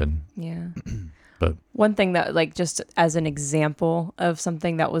kind of happened. Yeah. But one thing that like just as an example of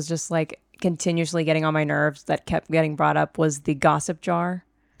something that was just like continuously getting on my nerves that kept getting brought up was the gossip jar.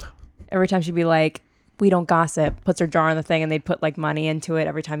 Every time she'd be like, we don't gossip, puts her jar on the thing, and they'd put like money into it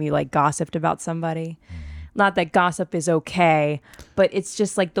every time you like gossiped about somebody. Not that gossip is okay, but it's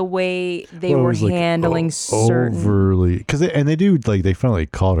just like the way they were handling certain overly, because they do like they finally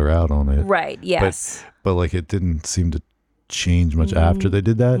called her out on it, right. Yes. but like it didn't seem to change much after they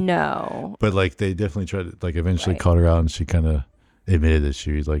did that. No. But like they definitely tried to like eventually Right. called her out, and she kind of admitted that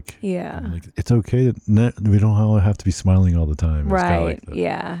she was like, Yeah. like it's okay that we don't all have to be smiling all the time. It's kinda Right. like that.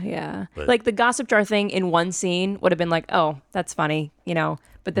 Yeah. But- Like the gossip jar thing in one scene would have been like, oh, that's funny,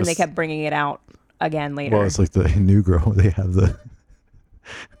 but then they This- kept bringing it out again later. Well, it's like the New Girl. They have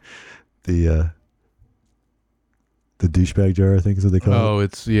the douchebag jar, I think is what they call it. Oh,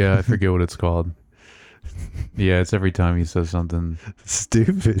 it's I forget what it's called. Yeah, it's every time he says something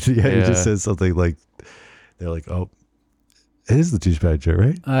Stupid. Yeah, he just says something like, they're like, oh, it is the douchebag jar,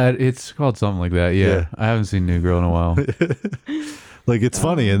 right? It's called something like that. Yeah. I haven't seen New Girl in a while. Like, it's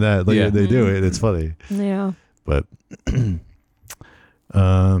funny in that. Like, they do it. It's funny. Yeah. But,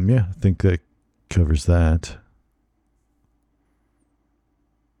 I think that covers that.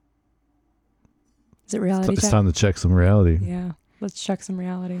 Is it reality It's check? time to check some reality. Yeah. Let's check some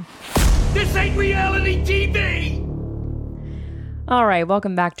reality. This ain't reality TV! All right,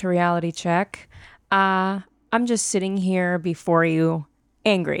 welcome back to Reality Check. I'm just sitting here before you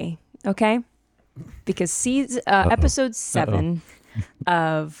angry, okay? Because episode 7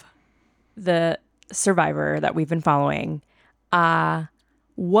 of the Survivor that we've been following,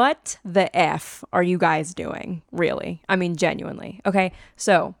 what the F are you guys doing, really? I mean, genuinely, okay?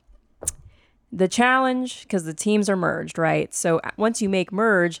 So, the challenge, because the teams are merged, right? So once you make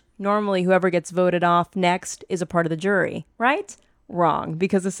merge, normally whoever gets voted off next is a part of the jury, right? Wrong,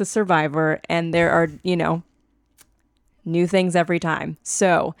 because it's a Survivor and there are, new things every time.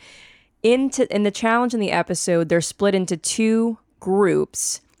 So in the challenge in the episode, they're split into 2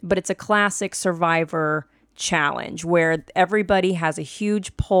 groups, but it's a classic Survivor challenge where everybody has a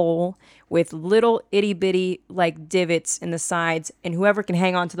huge pole with little itty bitty like divots in the sides, and whoever can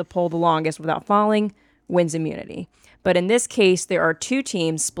hang on to the pole the longest without falling wins immunity. But in this case, there are 2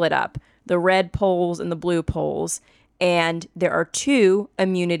 teams split up, the red poles and the blue poles, and there are 2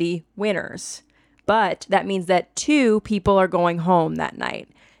 immunity winners. But that means that 2 people are going home that night.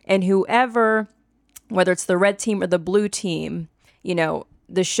 And whoever, whether it's the red team or the blue team,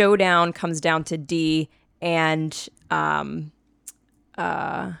 the showdown comes down to D and oh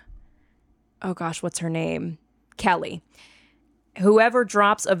gosh, what's her name? Kelly. Whoever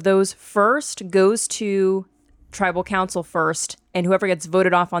drops of those first goes to tribal council first, and whoever gets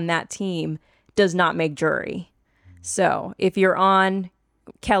voted off on that team does not make jury. So if you're on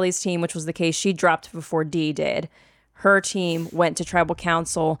Kelly's team, which was the case, she dropped before Dee did. Her team went to tribal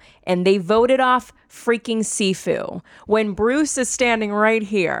council and they voted off freaking Sifu. When Bruce is standing right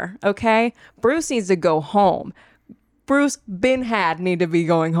here, okay? Bruce needs to go home. Bruce need to be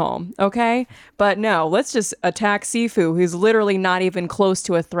going home, okay? But no, let's just attack Sifu, who's literally not even close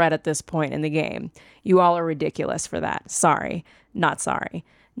to a threat at this point in the game. You all are ridiculous for that. Sorry. Not sorry.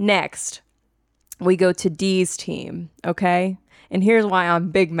 Next, we go to Dee's team, okay? And here's why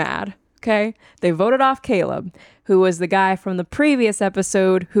I'm big mad, okay? They voted off Caleb, who was the guy from the previous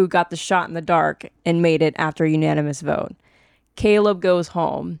episode who got the shot in the dark and made it after a unanimous vote. Caleb goes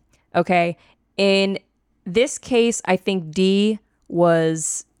home, okay? In this case, I think Dee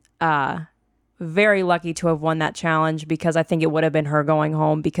was very lucky to have won that challenge, because I think it would have been her going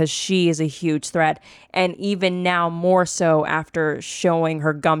home, because she is a huge threat. And even now more so after showing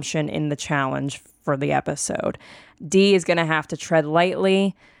her gumption in the challenge for the episode. Dee is going to have to tread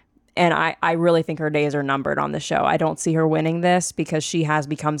lightly. And I really think her days are numbered on the show. I don't see her winning this because she has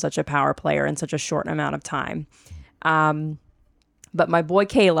become such a power player in such a short amount of time. But my boy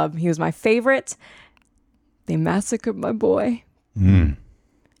Caleb, he was my favorite. They massacred my boy.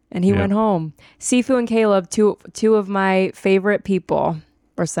 And he went home. Sifu and Caleb, two of my favorite people,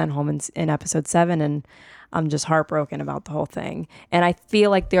 were sent home in episode 7. And I'm just heartbroken about the whole thing. And I feel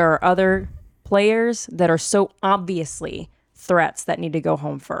like there are other players that are so obviously threats that need to go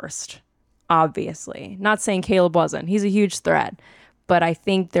home first. Obviously. Not saying Caleb wasn't. He's a huge threat. But I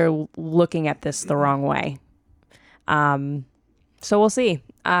think they're looking at this the wrong way. So we'll see.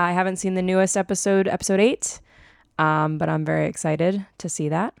 I haven't seen the newest episode 8. But I'm very excited to see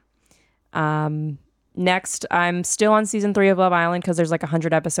that. Next, I'm still on season 3 of Love Island because there's like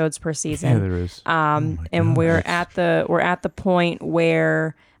 100 episodes per season. Yeah, there is. And we're at the point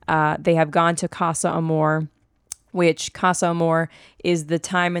where they have gone to Casa Amor, which Casa Amor is the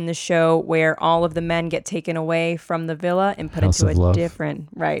time in the show where all of the men get taken away from the villa and put House into of a Love. different,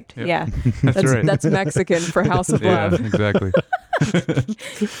 right? Yep. Yeah, That's right. That's Mexican for House of Love. Yeah, exactly.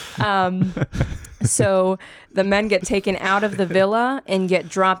 So the men get taken out of the villa and get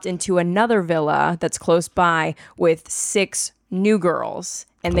dropped into another villa that's close by with 6 new girls.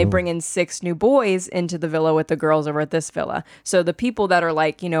 And they bring in 6 new boys into the villa with the girls over at this villa. So the people that are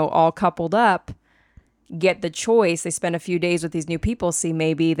like, all coupled up get the choice. They spend a few days with these new people, see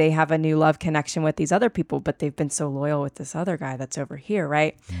maybe they have a new love connection with these other people, but they've been so loyal with this other guy that's over here,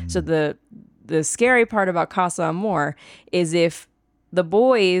 right? So the scary part about Casa Amor is if the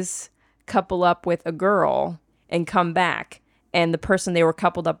boys couple up with a girl and come back and the person they were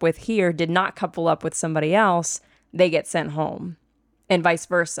coupled up with here did not couple up with somebody else, they get sent home. And vice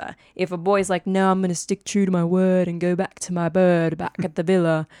versa. If a boy's like, no, I'm going to stick true to my word and go back to my bird back at the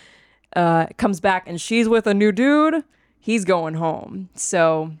villa, comes back and she's with a new dude, he's going home.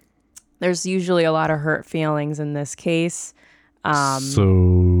 So there's usually a lot of hurt feelings in this case.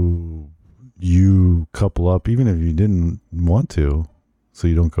 So you couple up even if you didn't want to, so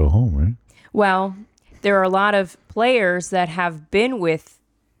you don't go home, right? Well, there are a lot of players that have been with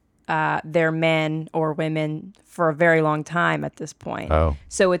their men or women for a very long time at this point. Oh.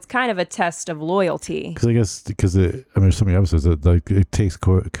 So it's kind of a test of loyalty. Because I guess there's so many episodes that like it takes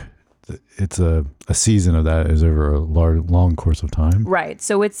it's a season of that is over a long course of time. Right.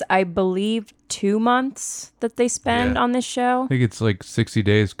 So it's, I believe, 2 months that they spend on this show. I think it's like 60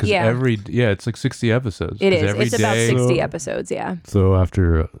 days because it's like 60 episodes. It is. Every It's about day- 60 episodes, yeah. So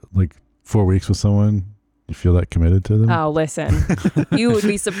after like 4 weeks with someone, you feel that committed to them? Oh, listen. You would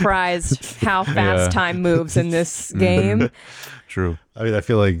be surprised how fast time moves in this game. True. I mean, I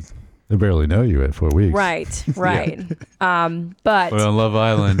feel like they barely know you at 4 weeks. Right. But Well, on Love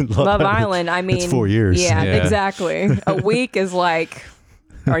Island. Love Island, I mean, It's 4 years. Yeah, Yeah. exactly. A week is like,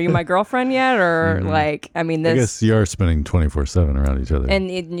 are you my girlfriend yet? Or like, I mean, I this, guess you are spending 24/7 around each other. and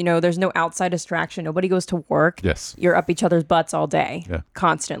there's no outside distraction. Nobody goes to work. Yes. You're up each other's butts all day, Yeah.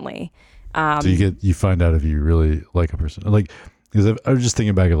 constantly. So you find out if you really like a person. Like, because I was just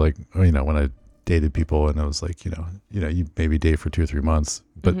thinking back of like, when I dated people and I was like, you maybe date for 2 or 3 months,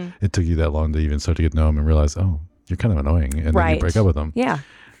 but it took you that long to even start to get to know them and realize, oh, you're kind of annoying, and then Right. you break up with them. Yeah.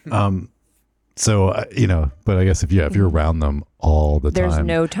 So but I guess if you're around them all the There's time,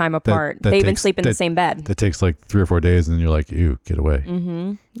 no time apart. that They even takes- sleep in the that- same bed. that takes like 3 or 4 days, and then you're like, ew, get away.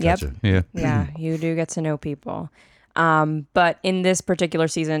 Yep. Gotcha. Yeah. Yeah, you do get to know people. But in this particular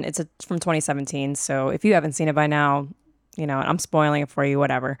season, it's from 2017. So if you haven't seen it by now, I'm spoiling it for you,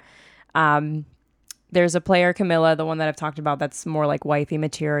 whatever. There's a player, Camilla, the one that I've talked about, that's more like wifey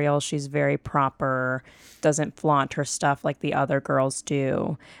material. She's very proper, doesn't flaunt her stuff like the other girls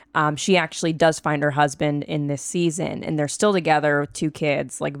do. She actually does find her husband in this season, and they're still together with 2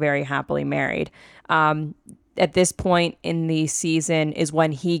 kids, like very happily married. At this point in the season is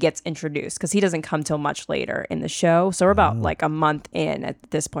when he gets introduced, because he doesn't come till much later in the show. So we're about like a month in at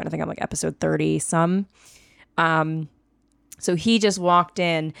this point. I think I'm like episode 30 some. So he just walked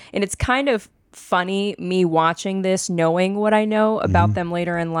in, and it's kind of funny me watching this, knowing what I know about them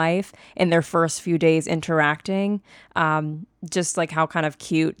later in life and their first few days interacting. Just like how kind of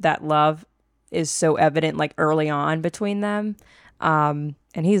cute that love is so evident like early on between them. And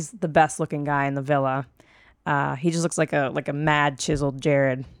he's the best looking guy in the villa. He just looks like a mad chiseled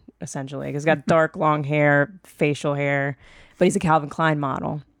Jared, essentially. He's got dark long hair, facial hair, but he's a Calvin Klein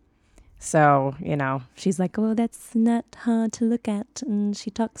model. So, she's like, oh, that's not hard to look at. And she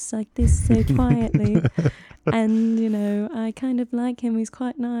talks like this so quietly. And, I kind of like him. He's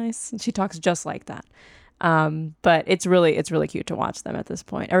quite nice. And she talks just like that. But it's really cute to watch them at this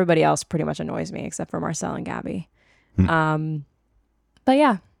point. Everybody else pretty much annoys me except for Marcel and Gabby. But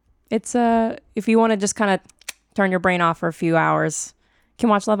yeah, it's if you want to just kind of turn your brain off for a few hours, you can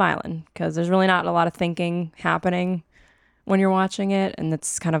watch Love Island, because there's really not a lot of thinking happening when you're watching it, and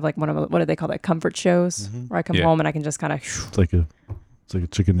it's kind of like one of what do they call that, comfort shows, where I come home and I can just kind of It's like a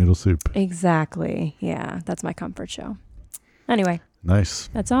chicken noodle soup. exactly, yeah, that's my comfort show. Anyway, Nice.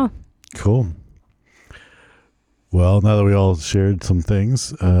 that's all. Cool. Well, now that we all shared some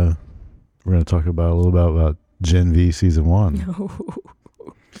things, we're going to talk about a little bit about Gen V season 1.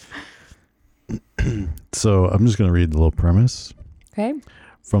 So I'm just going to read the little premise. Okay.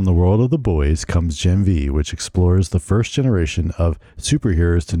 From the world of the boys comes Gen V, which explores the first generation of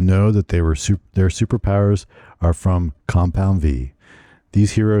superheroes to know that their superpowers are from Compound V.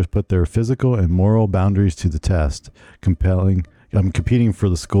 These heroes put their physical and moral boundaries to the test, competing for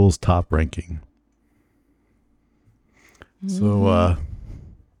the school's top ranking. So,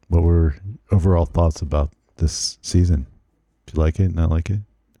 what were overall thoughts about this season? Did you like it? Not like it?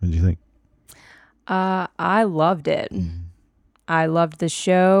 What did you think? I loved it. I loved the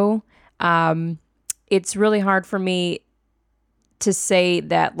show. It's really hard for me to say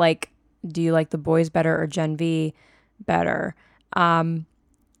that, like, do you like the boys better or Gen V better?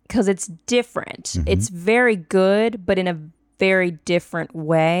 Because it's different. It's very good, but in a very different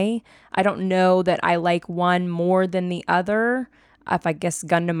way. I don't know that I like one more than the other. If I guess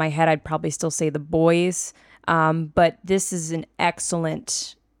gun to my head, I'd probably still say the boys. But this is an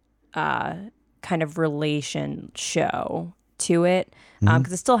excellent kind of relation show to it,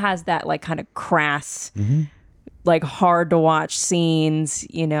 because it still has that like kind of crass, like hard to watch scenes,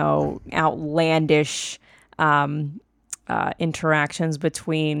 outlandish interactions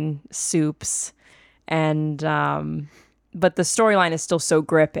between Soups, and but the storyline is still so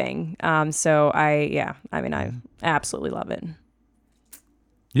gripping. So I absolutely love it.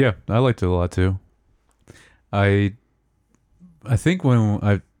 Yeah, I liked it a lot too. I think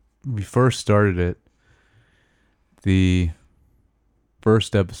when we first started it, the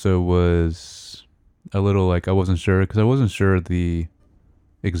first episode was a little like I wasn't sure, because I wasn't sure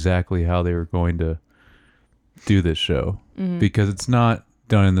exactly how they were going to do this show, because it's not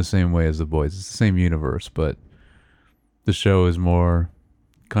done in the same way as The Boys. It's the same universe, but the show is more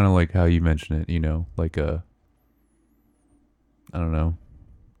kind of like how you mentioned it, like a, I don't know,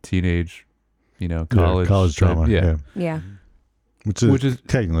 teenage, college drama. yeah. Yeah. Which is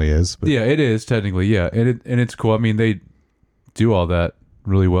technically is. But yeah, it is technically, yeah, and it's cool. I mean, they do all that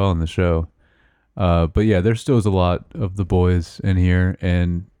really well in the show, but yeah, there still is a lot of The Boys in here,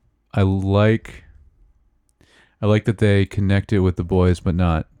 and I like that they connect it with The Boys, but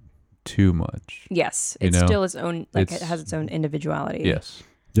not too much. Yes, You it's know? still its own. Like It's- it has its own individuality. Yes.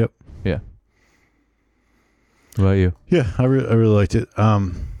 Yep. Yeah. What about you? Yeah, I really liked it.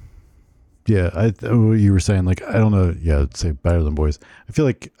 Yeah, what you were saying, like, I don't know. Yeah, I'd say better than Boys. I feel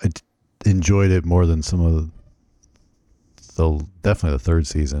like I enjoyed it more than some of definitely the third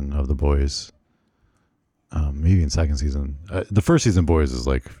season of The Boys. Maybe in second season. The first season Boys is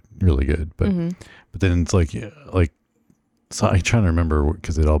like really good, but then it's like so I'm trying to remember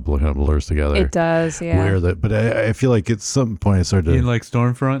because it all kind of blurs together. It does. Yeah. But I feel like at some point I started In to like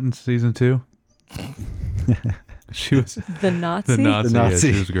Stormfront in season 2, she was The Nazi. the Nazi. The Nazi.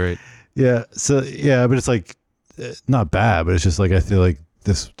 Yeah, she was great. yeah. So yeah, but it's like not bad, but it's just like I feel like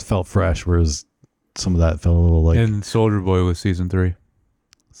this felt fresh, whereas some of that felt a little like And Soldier Boy was season 3.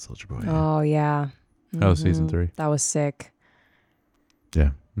 Soldier Boy. Oh yeah. That was season 3. That was sick.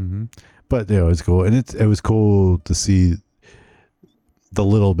 Yeah. Mm-hmm. But yeah, it was cool, and it was cool to see the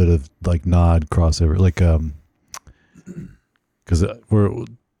little bit of like nod crossover, like because we're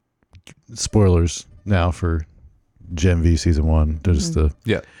spoilers now for Gen V season 1. There's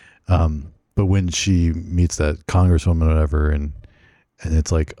Yeah. but when she meets that congresswoman or whatever, and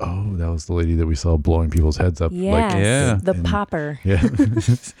it's like, oh, that was the lady that we saw blowing people's heads up, Yes. Yeah. The and- popper. yeah,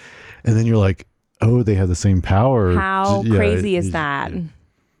 and then you're like, oh, they have the same power. How Yeah, crazy is that?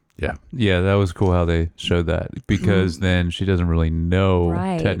 Yeah. Yeah, that was cool how they showed that, because then she doesn't really know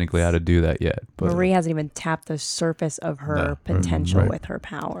Right. technically how to do that yet. But Marie hasn't even tapped the surface of her No. potential Right. with her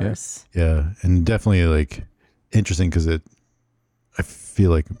powers. Yeah, and definitely like interesting because I feel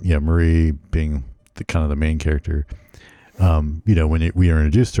like Marie being the kind of the main character. When we are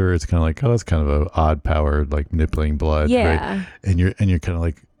introduced to her, it's kind of like, oh, that's kind of an odd power, like manipulating blood, right? Yeah. And you're kind of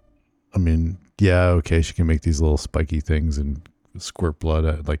like, I mean, yeah, okay, she can make these little spiky things and squirt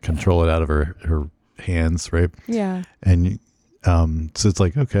blood, like control it out of her hands, right? Yeah. And so it's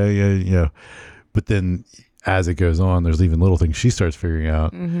like, okay, yeah. But then as it goes on, there's even little things she starts figuring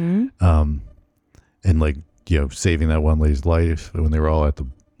out. Mm-hmm. And like, saving that one lady's life when they were all at the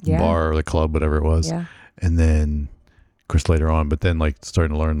Yeah. bar or the club, whatever it was. Yeah. And then, of course, later on, but then like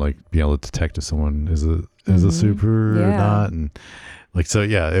starting to learn, like being able to detect if someone is a super or Yeah. not. And like, so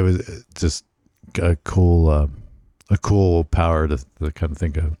yeah, it was just a cool power to kind of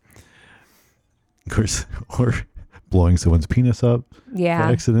think of. Of course, or blowing someone's penis up Yeah.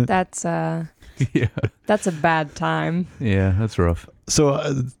 by accident. That's yeah, that's a bad time. yeah, that's rough. So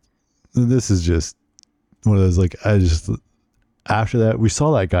this is just one of those, like, after that, we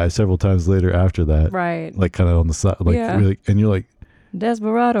saw that guy several times later after that, Right. like kind of on the side, like, Yeah. really, and you're like,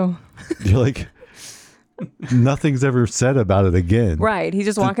 Desperado. nothing's ever said about it again. Right. He's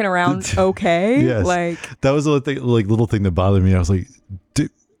just walking around okay. Yes. Like That was the thing, like little thing that bothered me. I was like, dude,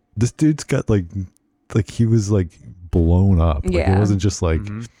 this dude's got like he was like blown up. Like, Yeah. it wasn't just like,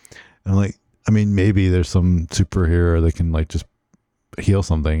 Mhm. I'm like, I mean, maybe there's some superhero that can like just heal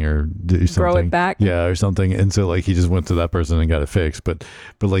something or do something. grow it back. Yeah, or something. And so like he just went to that person and got it fixed. But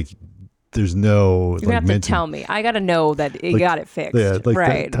like there's no You're gonna have to mention- tell me. I gotta know that you Like, got it fixed. Yeah, like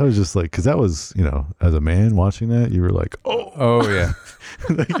right. that was just like, because that was, as a man watching that, you were like, oh, Oh yeah,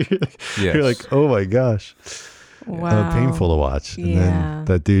 you're like, oh my gosh. Wow. Painful to watch. And Yeah. then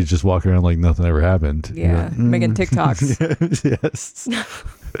that dude just walking around like nothing ever happened. You're Yeah. like, Making TikToks. yes.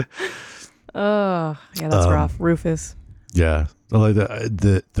 Oh, yeah, that's rough. Rufus, Yeah. I like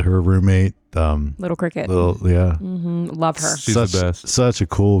that. Her roommate, Little Cricket. yeah. Love her. she's the best. Such a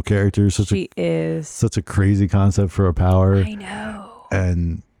cool character. She is. Such a crazy concept for a power. I know.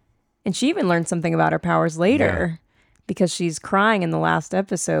 And And she even learned something about her powers later because she's crying in the last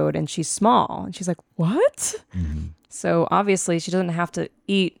episode and she's small. And she's like, what? Mm-hmm. So obviously she doesn't have to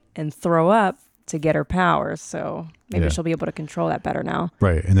eat and throw up to get her powers. So maybe Yeah. she'll be able to control that better now.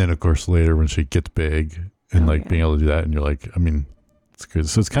 Right. And then of course later when she gets big and Oh, like yeah. being able to do that, and you're like, I mean, it's good.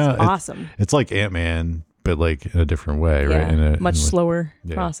 So it's kind of Awesome. it's like Ant-Man, but like in a different way, Yeah, right? In a much in a- slower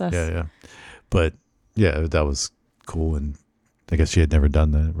yeah, process. Yeah. But yeah, that was cool, and I guess she had never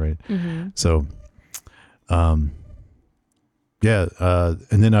done that, right? Mm-hmm. So, yeah.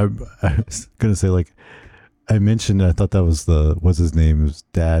 And then I was gonna say, like, I mentioned, I thought that was what's his name? It was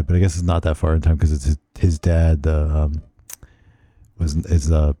dad, but I guess it's not that far in time because it's his dad.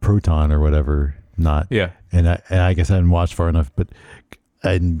 Is Proton or whatever. Not. Yeah. And I guess I hadn't watched far enough, but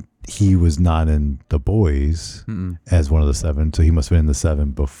and he was not in The Boys Mm-mm. as one of the 7, so he must have been in the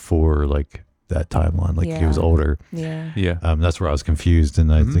 7 before like that timeline. Like he was Yeah. older. Yeah. Yeah. That's where I was confused,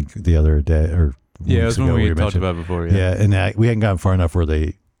 and I Mhm. think the other day or Yeah, it weeks was when ago we you had talked mentioned- about it before. Yeah, and we hadn't gotten far enough where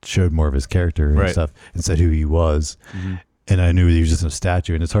they showed more of his character and Right. stuff and said who he was, Mhm. and I knew he was just a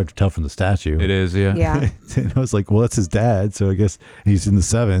statue, and it's hard to tell from the statue. It is. Yeah. Yeah. And I was like, well, that's his dad, so I guess he's in the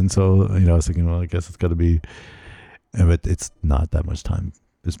 7. So I was thinking, well, I guess it's got to be, but it's not that much time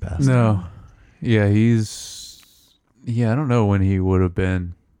has passed. No. Yeah, I don't know when he would have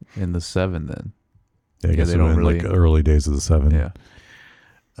been in the 7 then. Yeah, I Yeah, guess they it don't was really- like early days of the 7. Yeah.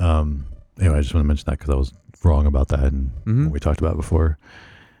 Anyway, I just want to mention that because I was wrong about that, and Mhm. what we talked about before.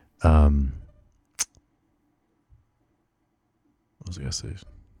 What was I gonna say?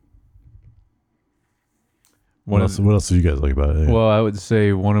 What else do you guys like about it? Well, I would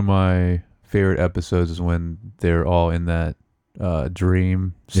say one of my favorite episodes is when they're all in that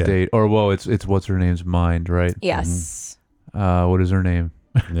dream Yeah. state, or well, it's what's her name's mind, right? Yes. What is her name?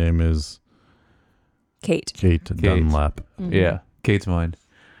 Her name is Kate. Kate Dunlap. Mhm. Yeah, Kate's mind.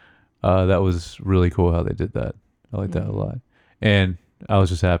 That was really cool how they did that. I like that a lot, and I was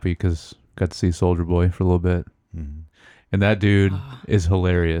just happy because got to see Soldier Boy for a little bit, Mhm. and that dude is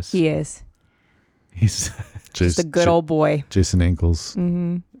hilarious. He is. He's Just a good old boy. Jason Ankles.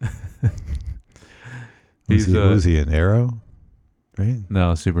 Mm-hmm. He's, What was he in Arrow? Right?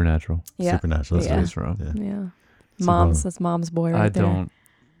 no Supernatural. Yeah. Supernatural. That's Yeah. what He's from. Yeah. Yeah. So Mom's. That's mom's boy right there.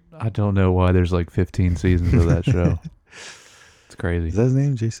 I don't know why there's like 15 seasons of that show. It's crazy. Is that his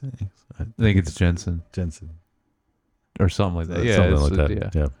name, Jason? I think it's Jensen Jensen. or something like that. Yeah, Something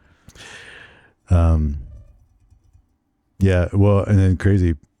like that. Yeah. Yeah. Well, and then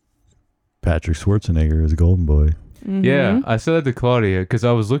crazy Patrick Schwarzenegger is a golden boy. Mhm. Yeah, I said that to Claudia because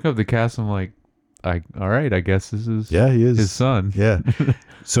I was looking up the cast. I'm like, all right, I guess this is Yeah, he is. his son. Yeah.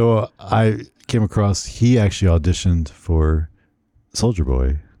 So I came across, he actually auditioned for Soldier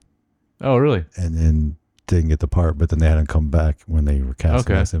Boy Oh, really? and then didn't get the part, but then they had him come back when they were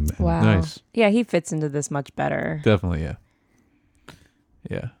casting Okay. as him. And Wow. Nice. Yeah, he fits into this much better. Definitely, yeah.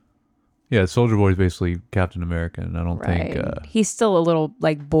 Yeah. Yeah, Soldier Boy is basically Captain America, and I don't Right. think... He's still a little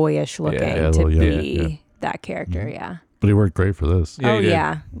like boyish looking yeah, a to little young, be yeah. that character. Mhm. Yeah. But he worked great for this. Yeah, oh he did.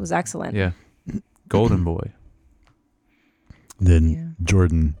 yeah, it was excellent. Yeah. Golden Boy. Then Yeah.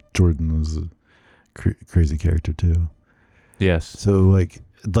 Jordan was a crazy character too. Yes. So like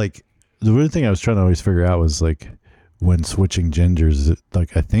the weird thing I was trying to always figure out was like when switching genders,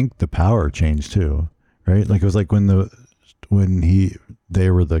 like I think the power changed too, right? Like it was like when they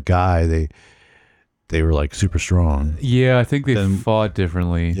were the guy, they were like super strong. Yeah, I think they Then- fought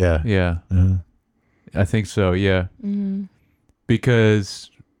differently. Yeah. Yeah. I think so, yeah. Mm-hmm. Because,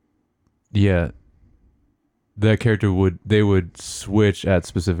 yeah, that character would switch at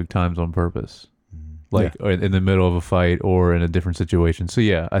specific times on purpose. Like or in the middle of a fight or in a different situation. So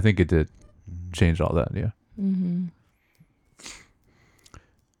yeah, I think it did change all that. Yeah, Mm-hmm.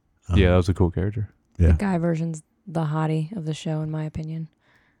 yeah, that was a cool character. Yeah. Guy version's the hottie of the show, in my opinion.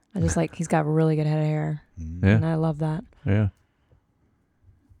 I just like he's got a really good head of hair, Yeah, and I love that. yeah.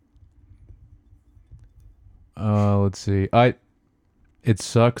 Let's see. It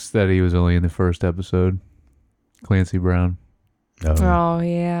sucks that he was only in the first episode, Clancy Brown, Oh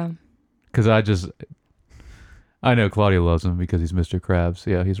yeah, because I know Claudia loves him because he's Mr. Krabs.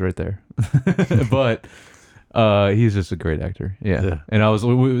 Yeah, he's right there. But he's just a great actor. Yeah. Yeah. And I was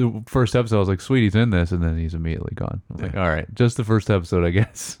first episode, I was like, sweet, he's in this, and then he's immediately gone. I'm like, all right, just the first episode, I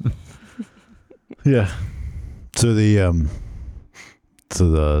guess. Yeah. So I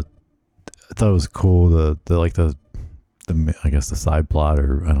thought it was cool the I guess the side plot,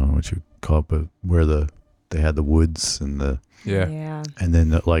 or I don't know what you call it, but where they had the woods and yeah. and then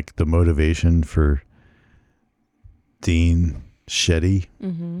the motivation for Dean Shetty,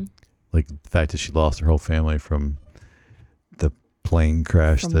 Mm-hmm. like the fact that she lost her whole family from the plane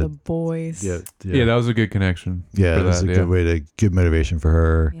crash. From that the boys. yeah, Yeah, that was a good connection. yeah, for it was that, a good way to give motivation for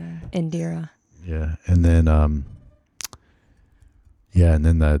her. Yeah. Indira. Yeah, and then and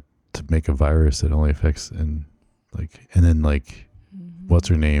then that to make a virus that only affects and then what's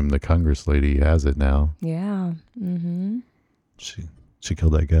her name? The Congress lady has it now. Yeah. Mm-hmm. She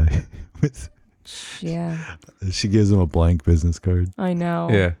killed that guy. Yeah. She gives him a blank business card. I know.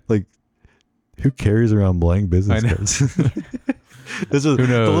 Yeah. Like, who carries around blank business cards? This is Who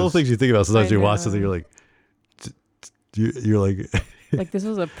knows? the little things you think about. Sometimes I you watch know. something, you're like, you're like, Like this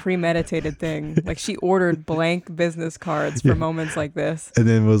was a premeditated thing. Like she ordered blank business cards for moments like this. and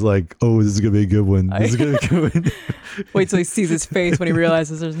then was like, oh, this is gonna be a good one. This is gonna be a good one. Wait till he sees his face when he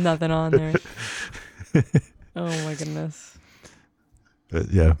realizes there's nothing on there. Oh my goodness. But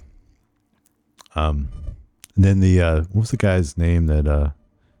yeah. And then the what was the guy's name that I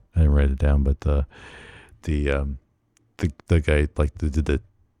didn't write it down, but the guy like did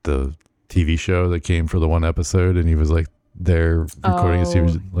the TV show that came for the one episode, and he was like there recording his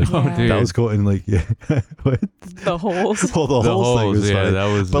TV. Like yeah. dude. that was cool, and like yeah, what? The holes. Well, the whole thing was yeah, funny. that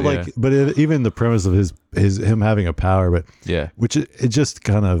was. But even the premise of him having a power, but yeah, which it just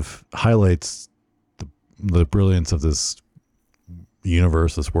kind of highlights the brilliance of this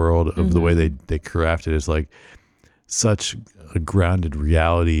universe, this world, of the way they crafted it. It's like such a grounded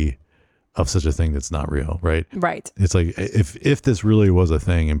reality of such a thing that's not real, right? Right. It's like if this really was a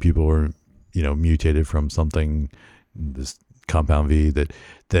thing and people were, mutated from something, this compound V that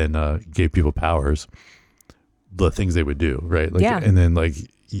then gave people powers, the things they would do, right? Like, Yeah. And then like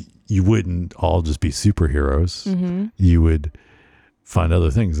you wouldn't all just be superheroes. Mm-hmm. You would find other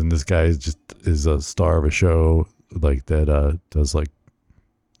things, and this guy is a star of a show like that does like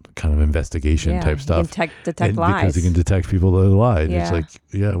kind of investigation type stuff. He can detect And lies. because he can detect people that lie. And Yeah. It's like,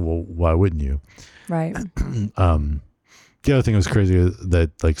 yeah, well, why wouldn't you? Right. The other thing that was crazy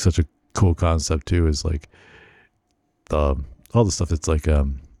that like such a cool concept too is like all the stuff that's like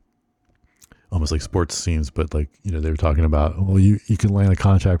almost like sports scenes, but like they were talking about, well, you can land a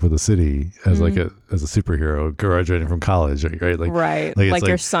contract with a city as like as a superhero graduating from college, right? Like right. it's Like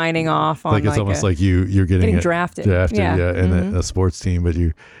you're signing off on like it's almost like you're getting drafted. yeah, and a sports team, but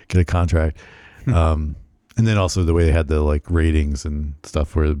you get a contract. And then also the way they had the like ratings and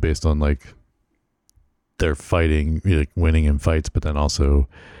stuff were based on like their fighting, like winning in fights, but then also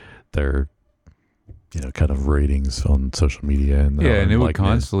their kind of ratings on social media and and it would like,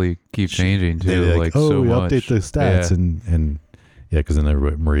 constantly keep changing they too. Like oh, so we much. update the stats and yeah, because then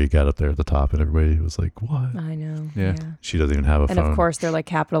Marie got up there at the top and everybody was like, what? I know. Yeah. She doesn't even have a And phone. of course, they're like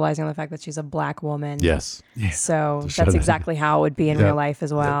capitalizing on the fact that she's a black woman. Yes. Yeah. So Just shut that's it. exactly how it would be in Yeah. real life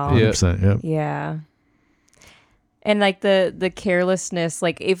as well. 100%. Yep. Yeah. And like the carelessness,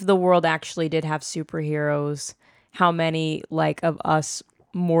 like if the world actually did have superheroes, how many like of us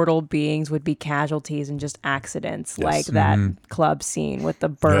mortal beings would be casualties and just accidents, like that club scene with the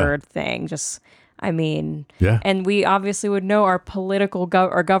bird thing. Just, I mean, and we obviously would know our political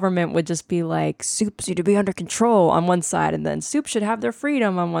our government would just be like, soups need to be under control on one side, and then soup should have their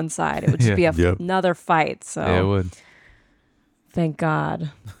freedom on one side. It would just be another fight. So Yeah, it would. thank God.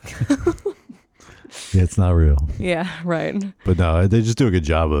 Yeah, it's not real. Yeah, right. But no, they just do a good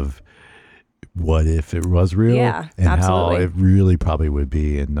job of what if it was real, Yeah, and absolutely. how it really probably would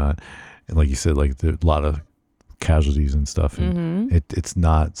be, and not, and like you said, like a lot of casualties and stuff, and it's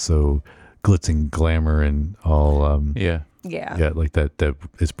not so glitz and glamour and all. Yeah. Like that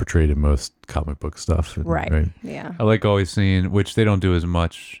is portrayed in most comic book stuff, Right. Yeah. I like always seeing, which they don't do as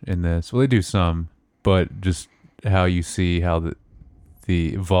much in this. Well, they do some, but just how you see how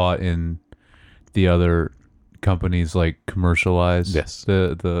the Vought and the other companies like commercialize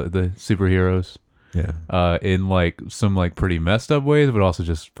the superheroes. Yeah. In like some like pretty messed up ways, but also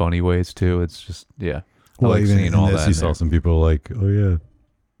just funny ways too. It's just I like even seeing in all this, that. you saw some people like, oh yeah,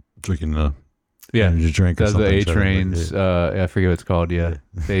 drinking a energy drink or That's something. the A so, Trains. yeah. I forget what it's called. Yeah,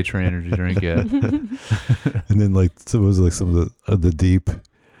 the A Train energy drink. Yeah. And then like so it was like some of the deep.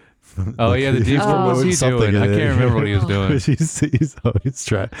 Oh yeah, the Deep. What was he something doing? I in it. can't remember what he was doing. he's always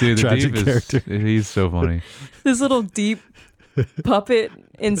Dude, the tragic Deep character. he's so funny. This little deep puppet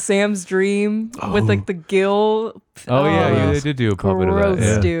in Sam's dream with like the gill. Oh yeah, they did do a puppet of Gross,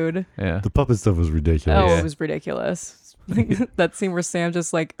 that. Yeah. dude. Yeah. The puppet stuff was ridiculous. Oh, Yeah. it was ridiculous. That scene where Sam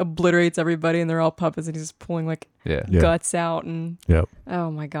just like obliterates everybody and they're all puppets and he's just pulling like Yeah. guts out and Yep.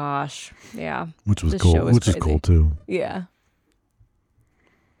 oh my gosh. Yeah. Which was This cool. show is Which is crazy. cool too. Yeah.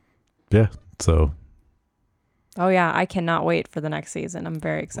 Yeah. So Oh yeah, I cannot wait for the next season. I'm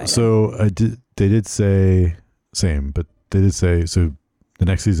very excited. So they did say same, but they did say so. The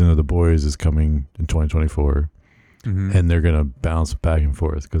next season of The Boys is coming in 2024, and they're gonna bounce back and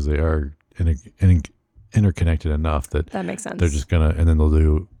forth because they are interconnected enough that makes sense. they're just gonna, and then they'll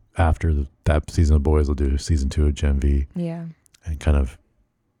do after that season of Boys, they'll do season 2 of Gen V, Yeah. and kind of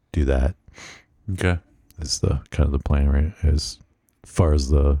do that. Okay. Is the kind of the plan, right? As far as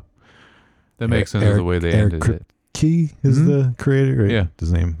the That makes sense of the way they ended it. Key is the creator, right? Yeah.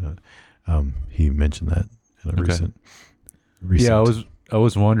 His name. He mentioned that in a recent. Yeah, I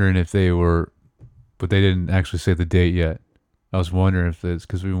was wondering if they were, but they didn't actually say the date yet. I was wondering if it's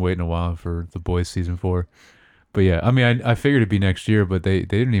because we've been waiting a while for The Boys season 4. But yeah, I mean, I figured it'd be next year, but they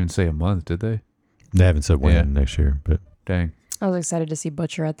didn't even say a month, did they? They haven't said when next year, but Dang. I was excited to see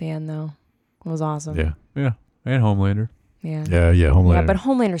Butcher at the end, though. It was awesome. yeah. Yeah, and Homelander. Yeah. Yeah, Homelander. Yeah, but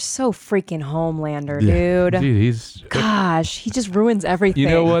Homelander's so freaking Homelander, Yeah. dude. Dude, he's. Gosh, he just ruins everything. You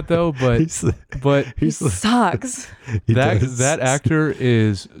know what though? But He sucks. that actor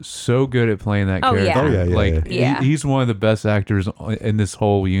is so good at playing that Oh, character. yeah. Oh, yeah, like yeah. he's one of the best actors in this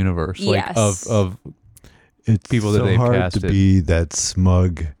whole universe. Like Yes. of it's people that so they've hard casted. to be that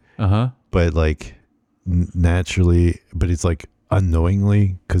smug, but like naturally, but it's like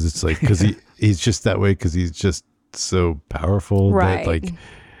unknowingly because it's like because he's just that way because he's just so powerful Right. that like,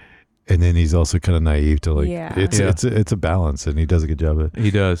 and then he's also kind of naive to like Yeah. it's a balance and he does a good job of it.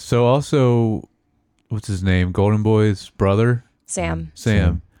 He does. So also, what's his name? Golden Boy's brother, Sam.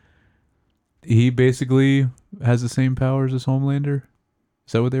 Sam. He basically has the same powers as Homelander.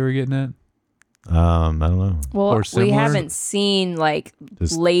 Is that what they were getting at? I don't know. Well, Or we similar? haven't seen like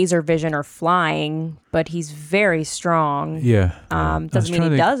Just- laser vision or flying, but he's very strong. Yeah. Doesn't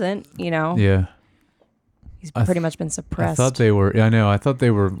mean he doesn't, you know. Yeah. He's I pretty much been suppressed. I thought they were. I know. I thought they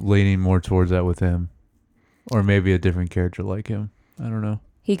were leaning more towards that with him, or maybe a different character like him. I don't know.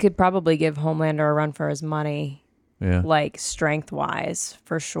 He could probably give Homelander a run for his money, Yeah. like strength wise,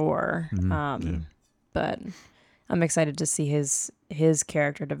 for sure. But I'm excited to see his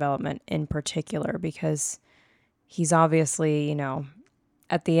character development in particular because he's obviously, you know,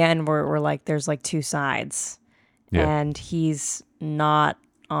 at the end we're like there's like two sides, and he's not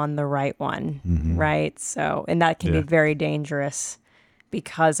on the right one, right? So, and that can be very dangerous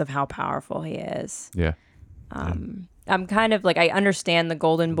because of how powerful he is. Yeah. I'm kind of like I understand the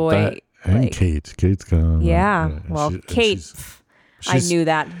Golden Boy. That, and like, Kate's kind of well, Kate, I knew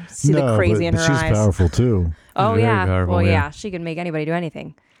that. See the crazy in her she's eyes. powerful too. Oh Very yeah. powerful, Well, yeah. yeah, she can make anybody do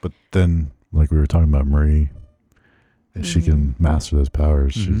anything. But then, like we were talking about Marie, if she can master those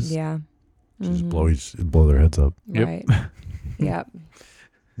powers, she's Yeah. just blow their heads up. Yep. Right. Yep.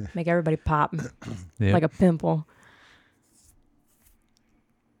 Make everybody pop Yeah. like a pimple.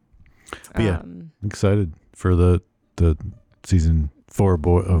 But yeah, I'm excited for the season 4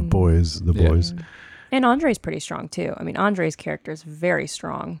 of Boys, the Yeah. Boys. And Andre's pretty strong too. I mean, Andre's character is very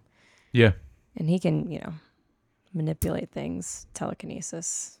strong, Yeah. and he can, you know, manipulate things,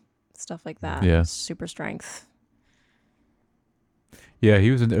 telekinesis, stuff like that. Yeah. Super strength. Yeah.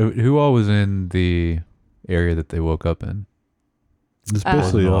 He was in. Who all was in the area that they woke up in? It's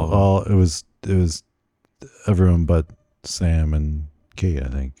basically all it was everyone but Sam and Kate, I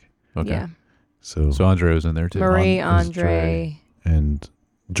think. Okay. Yeah. So Andre was in there too. Marie, Andre. Andre. and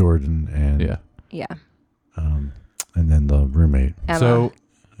Jordan and Yeah. Yeah. and then the roommate. Emma. So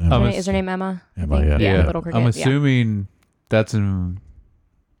Emma. Is her name Emma? I Emma, think. yeah. yeah, Little Cricket. I'm yeah. assuming that's in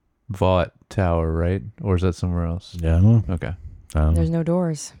Vought Tower, right? Or is that somewhere else? Yeah, I don't know. Okay. I don't know. There's no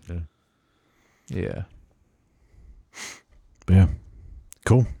doors. Yeah. But yeah,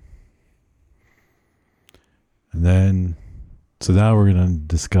 cool. And then, so now we're gonna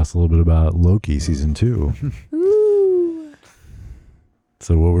discuss a little bit about Loki season 2. Ooh.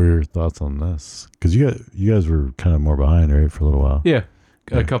 So, what were your thoughts on this? Because you guys were kind of more behind, right, for a little while. Yeah.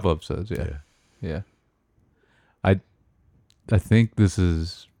 Yeah. A couple episodes. Yeah. Yeah. I think this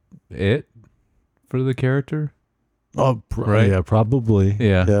is it for the character. Oh, Right? Yeah, probably.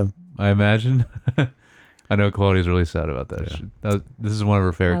 Yeah. Yeah. I imagine. I know Claudia's really sad about that. Yeah. This is one of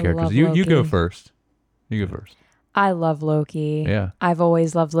her favorite I characters. love You go Loki. first. You go first. I love Loki. Yeah. I've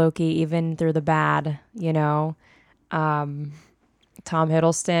always loved Loki, even through the bad, you know. Tom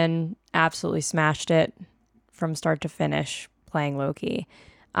Hiddleston absolutely smashed it from start to finish playing Loki.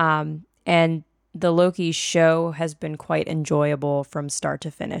 And the Loki show has been quite enjoyable from start to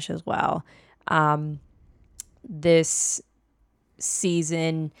finish as well. This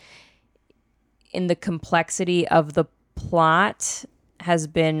season, in the complexity of the plot, has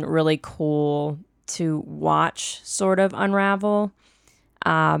been really cool to watch sort of unravel.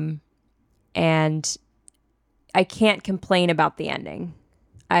 And I can't complain about the ending.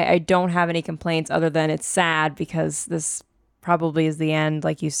 I don't have any complaints other than it's sad because this probably is the end,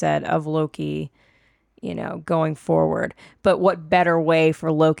 like you said, of Loki, you know, going forward. But what better way for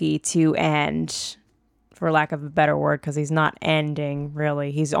Loki to end, for lack of a better word, because he's not ending,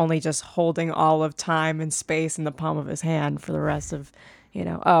 really. He's only just holding all of time and space in the palm of his hand for the rest of, You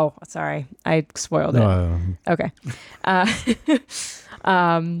know. Oh, sorry, I spoiled it. No, Okay. Uh,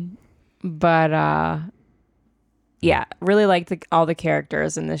 but yeah, really liked all the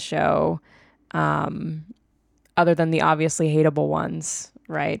characters in this show, other than the obviously hateable ones,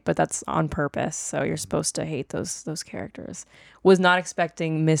 right? But that's on purpose, so you're supposed to hate those characters. Was not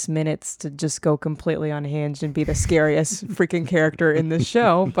expecting Miss Minutes to just go completely unhinged and be the scariest freaking character in this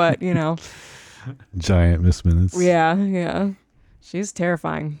show, but you know, giant Miss Minutes. yeah, she's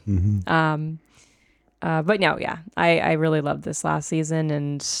terrifying. Mm-hmm. But no, yeah, I really loved this last season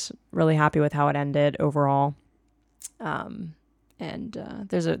and really happy with how it ended overall. And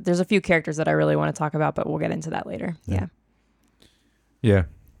there's a few characters that I really want to talk about, but we'll get into that later. Yeah. Yeah.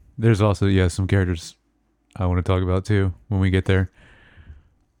 There's also some characters I want to talk about too when we get there.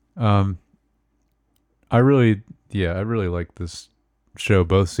 I really like this show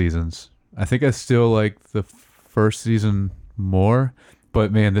both seasons. I think I still like the first season more,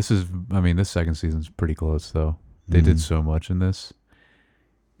 but man, this second season's pretty close though. They did so much in this.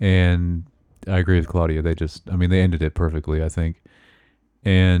 And I agree with Claudia. They ended it perfectly, I think.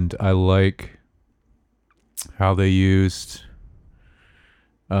 And I like how they used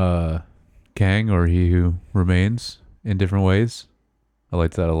Kang, or He Who Remains, in different ways. I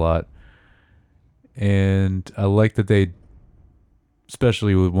liked that a lot. And I like that they,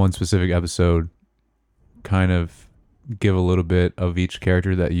 especially with one specific episode, kind of give a little bit of each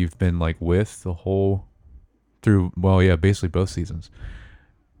character that you've been like with the whole through, basically both seasons,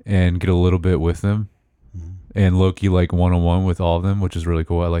 and get a little bit with them. And Loki like one-on-one with all of them, which is really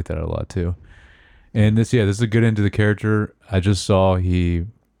cool. I like that a lot too. And this is a good end to the character. I just saw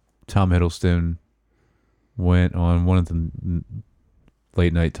Tom Hiddleston went on one of the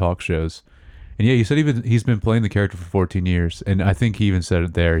late night talk shows, and he said he's been playing the character for 14 years, and I think he even said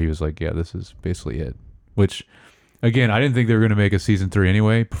it there. He was like, "Yeah, this is basically it." Which, again, I didn't think they were going to make a season 3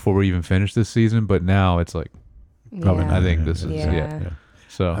 anyway before we even finished this season, but now it's like, Probably Yeah. I think this is Yeah.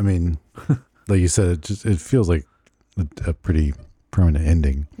 So I mean, like you said, it feels like a pretty permanent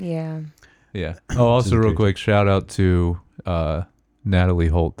ending. Yeah. yeah. Oh, also real great. quick, shout out to Natalie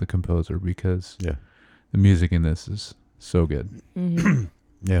Holt, the composer, because Yeah. the music in this is so good. Mm-hmm.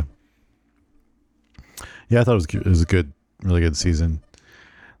 Yeah. Yeah, I thought it was a good, really good season.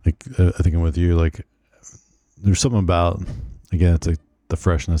 Like, I think I'm with you. Like, there's something about, again, it's like the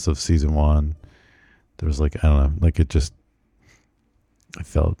freshness of season 1. There was like, I don't know, like I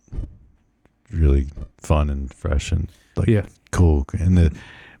felt really fun and fresh and like cool.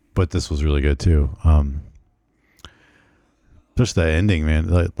 But this was really good too. Just that ending, man,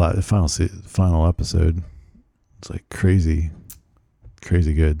 like the final episode. It's like crazy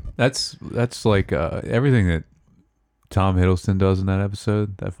good. That's like everything that Tom Hiddleston does in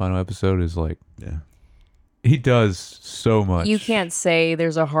that final episode is like, Yeah. he does so much. You can't say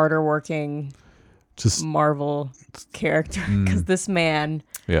there's a harder working Just Marvel character because this man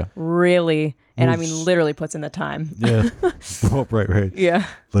really, and I mean literally, puts in the time. yeah. Oh, right. Yeah.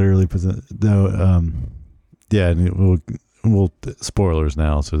 Literally present. No. Yeah. And we'll spoilers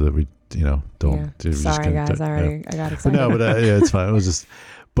now so that we don't. Yeah. we're just Sorry, gonna guys. ta- I got But excited. no, but yeah, it's fine. It was just,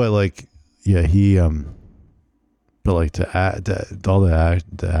 but like, yeah, he but like to act all the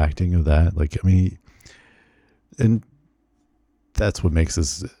acting of that, like, I mean, and that's what makes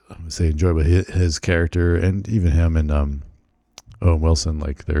this, I would say, enjoyable. His character, and even him and Owen Wilson,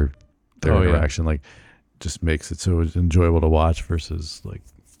 like their interaction, like, just makes it so enjoyable to watch versus like,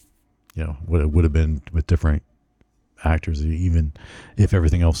 what it would have been with different actors, even if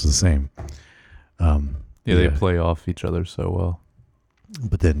everything else is the same. They play off each other so well.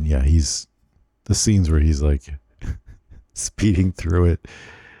 But then, he's the scenes where he's like speeding through it,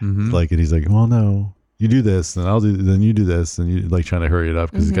 like, and he's like, "Well, no, you do this, and then you do this," and you like trying to hurry it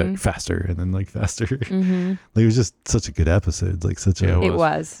up because it got faster and then like faster. Like, it was just such a good episode, like such a. It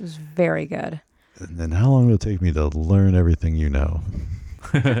was very good. And then how long will it take me to learn everything you know?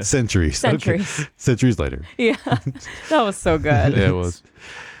 Centuries. Okay. Centuries later. Yeah, that was so good. Yeah, it was.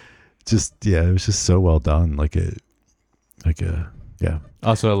 Just it was just so well done.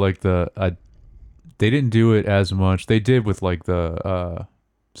 Also, I like they didn't do it as much. They did with like the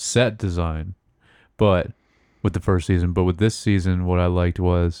set design, but with the first season. But with this season, what I liked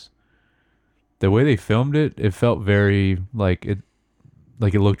was the way they filmed it. It felt very like it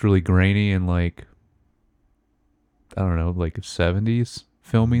looked really grainy and like, I don't know, like 70s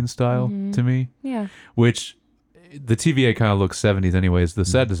filming style to me. Yeah. Which the TVA kind of looks 70s anyways, the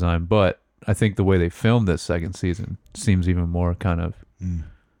set design, but I think the way they filmed this second season seems even more kind of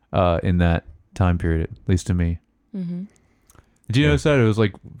in that time period, at least to me. Did you notice that it was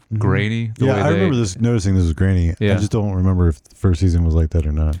like grainy? The way I remember noticing this was grainy. Yeah. I just don't remember if the first season was like that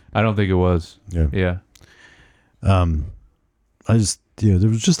or not. I don't think it was. Yeah. Yeah. I just there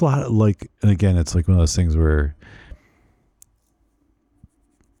was just a lot of like, and again, it's like one of those things where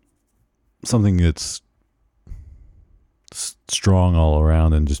something that's strong all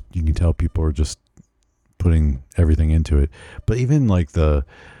around, and just you can tell people are just putting everything into it. But even like the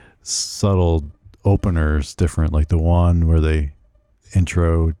subtle openers different, like the one where they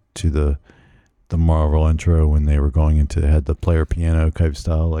intro to the Marvel intro when they were going into, had the player piano type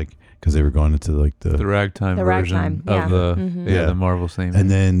style, like because they were going into like the ragtime version of the Marvel theme.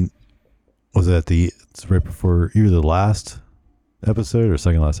 And then was it it's right before either the last episode or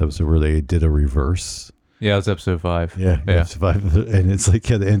second last episode where they did a reverse. Yeah, it's episode 5. Yeah. Episode 5, and it's like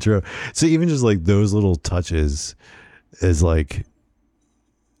the intro. So even just like those little touches is like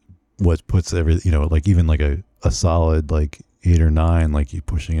what puts everything, like even like a solid like 8 or 9, like you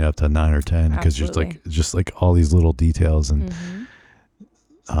pushing it up to 9 or 10 because just like all these little details and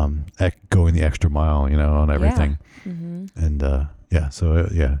going the extra mile, on everything. Yeah. Mm-hmm. And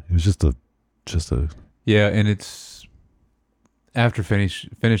it was just a yeah. And it's after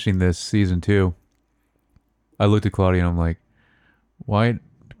finishing this season 2, I looked at Claudia and I'm like, why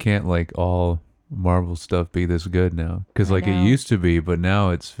can't like all Marvel stuff be this good now? Because like it used to be, but now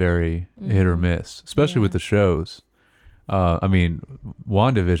it's very hit or miss, especially with the shows. I mean,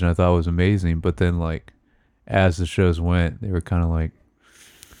 WandaVision I thought was amazing, but then like as the shows went, they were kind of like,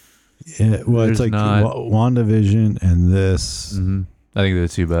 yeah. Well, it's like WandaVision and this. Mm-hmm. I think they're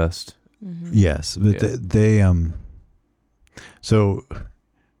the 2 best. Mm-hmm. Yes, but they so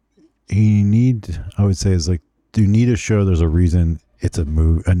you need, I would say, is like, you need a show. There's a reason it's a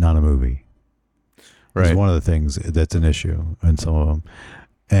movie, not a movie. Right. It's one of the things that's an issue in some of them.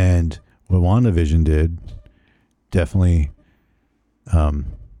 And what WandaVision did definitely, had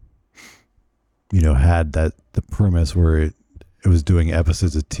the premise where it was doing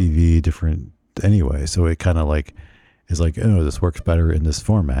episodes of TV different anyway. So it kind of like is like, oh, this works better in this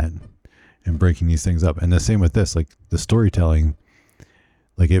format and breaking these things up. And the same with this, like the storytelling,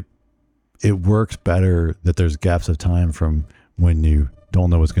 like it works better that there's gaps of time from when you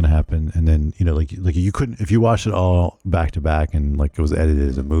don't know what's going to happen. And then, like you couldn't, if you watched it all back to back and like it was edited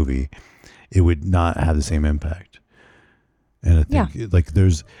as a movie, it would not have the same impact. And I think like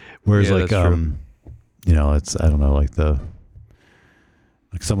there's, whereas like, it's, I don't know, like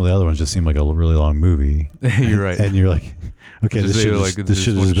some of the other ones just seem like a really long movie. You're right. And you're like, okay, this should have just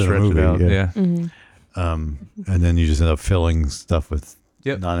been a movie. Yeah. Mm-hmm. And then you just end up filling stuff with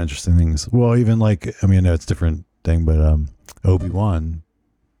non-interesting things. Well, even like, I mean, I know it's a different thing, but Obi-Wan,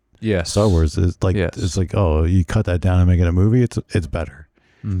 Star Wars is like, it's like, oh, you cut that down and make it a movie. It's better.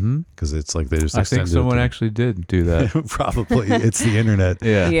 Mm-hmm. Because it's like they just. I think someone actually did do that. Probably, it's the internet.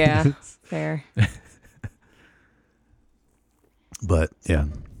 Yeah. Yeah. Fair. But yeah,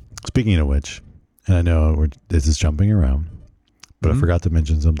 speaking of which, and I know this is jumping around, but I forgot to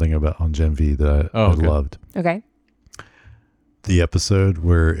mention something about on Gen V that I loved. Okay. The episode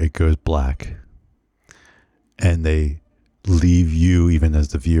where it goes black and they leave you, even as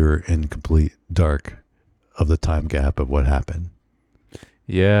the viewer, in complete dark of the time gap of what happened.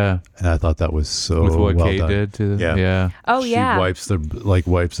 Yeah. And I thought that was so with what well Kate done. did to them. Yeah. Oh, she yeah. wipes them, but like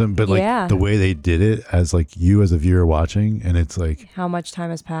the way they did it, as like you as a viewer watching, and it's like how much time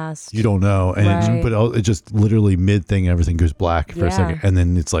has passed. You don't know, and it just literally mid thing, everything goes black for a second, and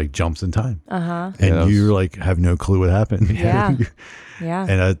then it's like jumps in time. And you're like have no clue what happened. Yeah. Yeah.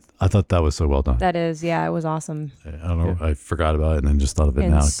 And I thought that was so well done. That is, it was awesome. I don't know. I forgot about it and then just thought of it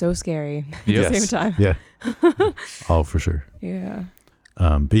and now. So scary at the same time. Yeah. Oh, for sure. Yeah.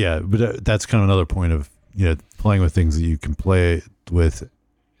 But that's kind of another point of, playing with things that you can play with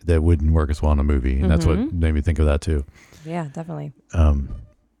that wouldn't work as well in a movie. And that's what made me think of that too. Yeah, definitely.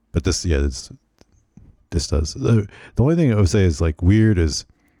 But this does. The only thing I would say is like weird is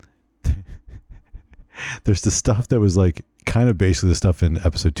there's the stuff that was like kind of basically the stuff in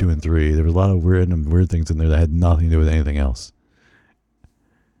episode 2 and 3. There was a lot of weird things in there that had nothing to do with anything else.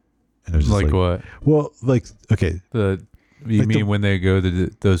 And it was just like what? Well, like, okay. You mean when they go to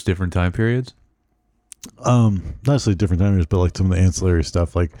those different time periods? Not necessarily different time periods, but like some of the ancillary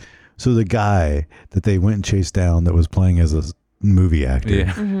stuff. Like, so the guy that they went and chased down that was playing as a movie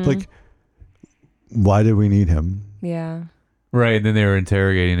actor, like, why did we need him? Yeah. Right, and then they were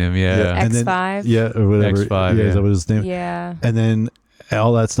interrogating him. Yeah. X5. Or whatever. X5. Yeah, is that what his name? Yeah. And then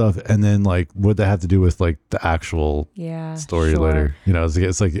all that stuff, and then like what they have to do with like the actual story later.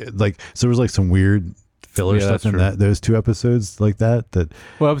 It's like so there was like some weird filler Yeah, that's stuff in true. those 2 episodes like that. That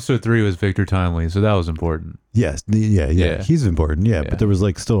Well, episode 3 was Victor Timely, so that was important. yes, Yeah. he's important. Yeah, Yeah. but there was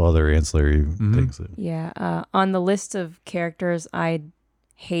like still other ancillary things. That, Yeah. On the list of characters I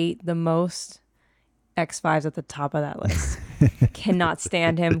hate the most, X5's at the top of that list. Cannot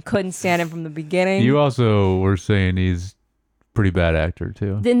stand him. Couldn't stand him from the beginning. You also were saying he's pretty bad actor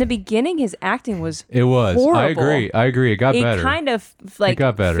too. In the beginning, his acting was It was. horrible. I agree. It got it better. kind of like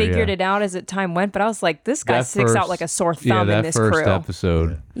got better, figured yeah. it out as time went, but I was like, this guy That sticks out first- like a sore yeah, thumb that in this first crew.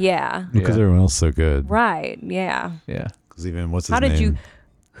 episode. Yeah. because everyone else is so good. Right. Yeah. Yeah. Because even what's his How name? did you?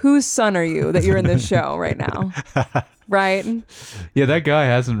 Whose son are you that you're in this show right now? Right. Yeah, that guy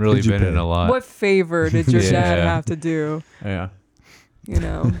hasn't really Who'd you been in pick? a lot. What favor did your Yeah. dad have to do? Yeah. You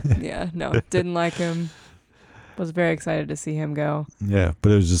know. Yeah. No. Didn't like him. Was very excited to see him go. Yeah,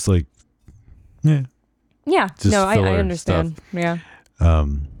 but it was just like, yeah. Yeah. Just No. I filler understand. Yeah.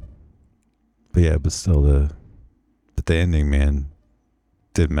 But yeah, but still but the ending, man,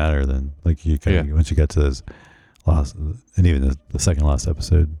 didn't matter then. Like you kind of Yeah. once you got to this last, and even the second last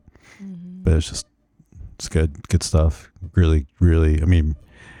episode, but it's good stuff. Really, really. I mean,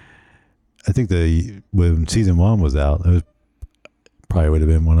 I think when season 1 was out, it was probably would have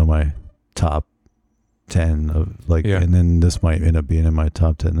been one of my top 10 of like, Yeah. and then this might end up being in my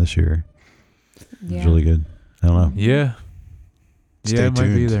top 10 this year. Yeah. It's really good. I don't know. Yeah. Stay Yeah, it might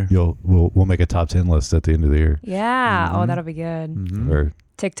be tuned. there. We'll make a top 10 list at the end of the year. Yeah. Oh, Mhm. that'll be good. Mhm. Or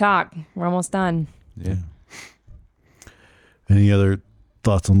TikTok. We're almost done. Yeah. any other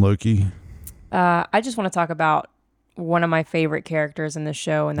thoughts on Loki? I just want to talk about one of my favorite characters in the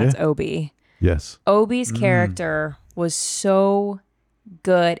show, and that's Obi. Yes. Obi's character was so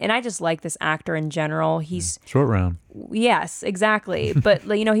good, and I just like this actor in general. He's Short round. yes, exactly. But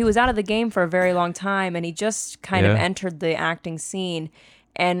you know, he was out of the game for a very long time, and he just kind of Yeah. entered the acting scene.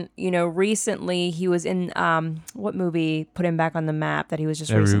 And you know, recently he was in what movie put him back on the map that he was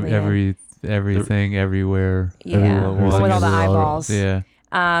just recently in? Everything, everywhere. Yeah, everywhere, the one with all the everywhere. eyeballs. Yeah.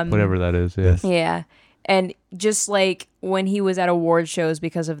 Whatever that is. Yeah. Yeah. And just like when he was at award shows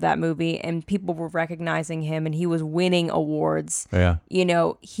because of that movie and people were recognizing him and he was winning awards, Yeah. you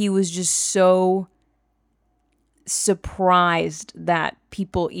know, he was just so surprised that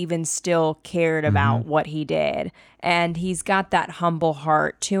people even still cared about what he did. And he's got that humble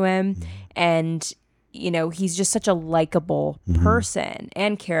heart to him. And, you know, he's just such a likable person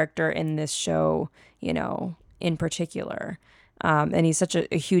and character in this show, you know, in particular. And he's such a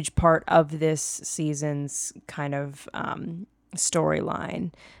huge part of this season's kind of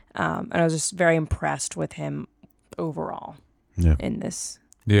storyline. And I was just very impressed with him overall Yeah. in this.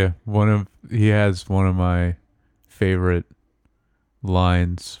 Yeah. He has one of my favorite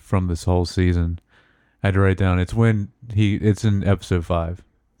lines from this whole season. I had to write down. It's in episode 5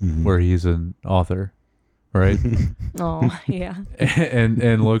 Mhm. where he's an author, right? Oh, yeah.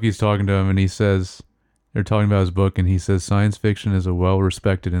 and Loki's talking to him and he says, they're talking about his book and he says, science fiction is a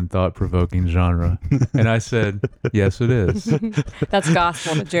well-respected and thought-provoking genre. And I said, yes, it is. That's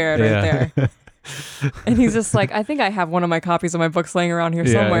gospel to Jared Yeah. right there. And he's just like, I think I have one of my copies of my books laying around here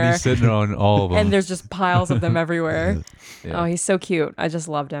Yeah, somewhere. and he's sitting on all of them. And there's just piles of them everywhere. Yeah. Oh, he's so cute. I just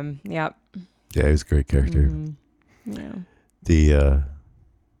loved him. Yep. Yeah, he was a great character. Mhm. Yeah.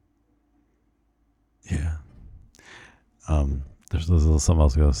 Yeah. There's something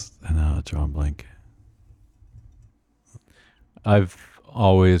else goes, and now it's drawing blank. I've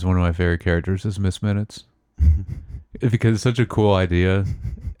always, one of my favorite characters is Miss Minutes. Because it's such a cool idea.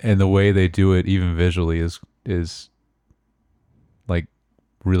 And the way they do it, even visually, is like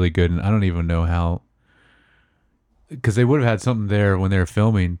really good. And I don't even know how, because they would have had something there when they were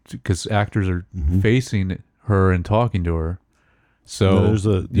filming, because actors are facing her and talking to her. So, No, there's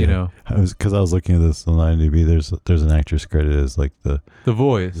you know, I was looking at this on IMDb. There's an actress credited as like the the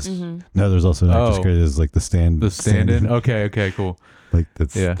voice, no. There's also an actress Oh. credited as like the stand stand-in. Okay, cool. like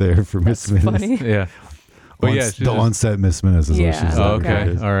that's Yeah. there for Miss That's Minutes. funny. Yeah. But yeah, she's the just- on-set Miss Minutes is Yeah. what she's. Oh, Okay.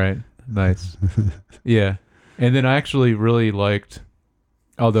 okay. All right. Nice. Yeah. And then I actually really liked,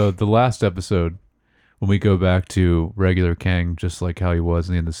 although the last episode, when we go back to regular Kang, just like how he was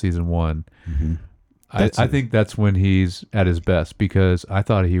in the end of season 1, I think that's when he's at his best, because I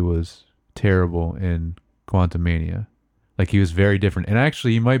thought he was terrible in Quantumania. Like, he was very different. And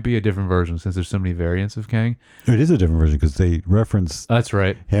actually, he might be a different version since there's so many variants of Kang. It is a different version because they reference That's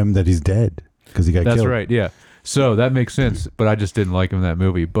right. him that he's dead because he got That's killed. right. Yeah. So that makes sense. But I just didn't like him in that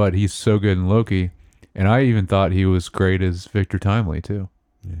movie. But he's so good in Loki. And I even thought he was great as Victor Timely, too.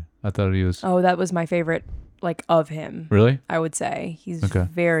 Yeah. I thought he was. Oh, that was my favorite, like, of him. Really? I would say he's Okay.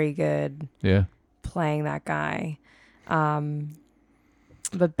 very good Yeah. playing that guy.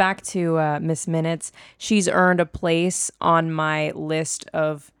 But back to Miss Minutes. She's earned a place on my list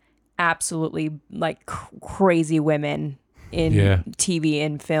of absolutely like crazy women in TV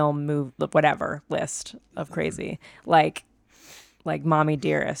and film, whatever list of crazy. Like Mommy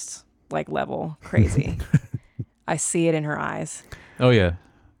Dearest, like level crazy. I see it in her eyes. Oh yeah.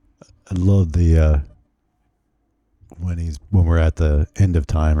 I love the when we're at the end of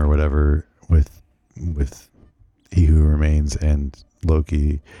time or whatever with He Who Remains and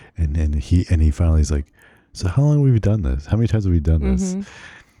Loki, and he finally is like, so how long have we done this? How many times have we done this?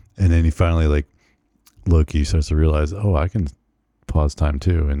 And then he finally, like, Loki starts to realize, oh, I can pause time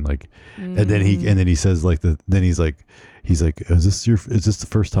too, and like, and then he says like he's like, is this the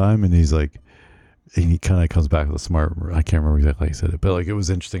first time? And he's like, and he kind of comes back with a smart, I can't remember exactly how he said it, but like it was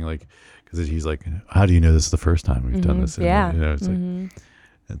interesting, like, because he's like, how do you know this is the first time we've done this? And, yeah, you know,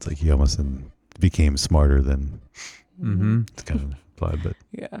 it's like he almost became smarter than it's kind of implied, but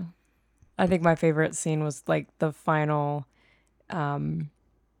yeah. I think my favorite scene was like the final,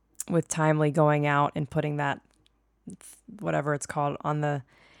 with Timely going out and putting that, whatever it's called, on the,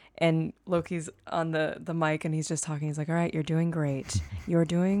 and Loki's on the mic and he's just talking. He's like, all right, you're doing great. You're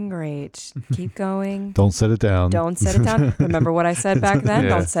doing great. Keep going. Don't set it down. Don't set it down. Remember what I said back then?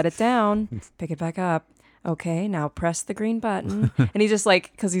 Don't set it down. Pick it back up. Okay, now press the green button. And he's just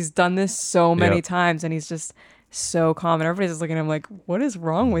like, because he's done this so many times and he's just so calm. And everybody's just looking at him like, what is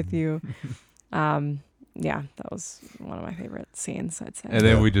wrong with you? Yeah, that was one of my favorite scenes, I'd say. And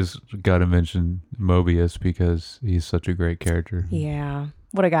then we just got to mention Mobius because he's such a great character. Yeah.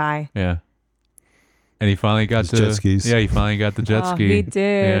 What a guy. Yeah. And he finally got His jet skis. Yeah, he finally got the jet ski. He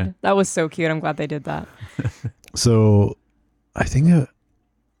did. Yeah. That was so cute. I'm glad they did that. So I think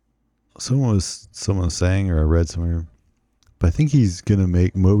someone was saying, or I read somewhere, but I think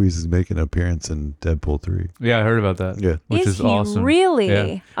Mobius is making an appearance in Deadpool 3. Yeah, I heard about that. Yeah. Which is he awesome. Really?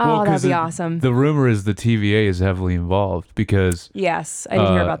 Yeah. Oh, that'd be awesome. The rumor is the TVA is heavily involved because yes, I did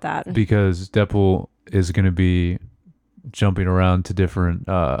hear about that. Because Deadpool is going to be jumping around to different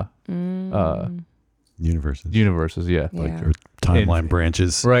universes, yeah. Like or timeline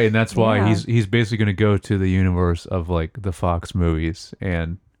branches. Right, and that's why he's basically going to go to the universe of like the Fox movies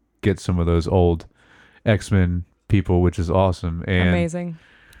and get some of those old X-Men people, which is awesome. And amazing.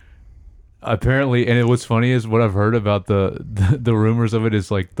 Apparently, and what's funny is what I've heard about the rumors of it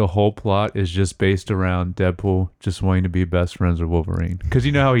is like the whole plot is just based around Deadpool just wanting to be best friends with Wolverine, because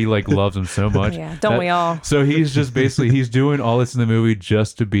you know how he like loves him so much. Yeah, don't we all? So he's just basically he's doing all this in the movie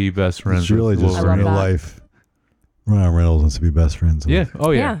just to be best friends. It's really with just Wolverine. real life. Ryan Reynolds wants to be best friends with. Yeah. Oh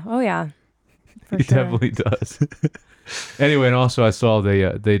yeah. Yeah. Oh yeah. For He sure. definitely does. Anyway, and also I saw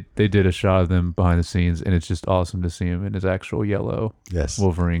they did a shot of them behind the scenes, and it's just awesome to see him in his actual yellow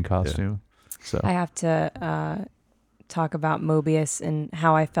Wolverine costume. So I have to talk about Mobius and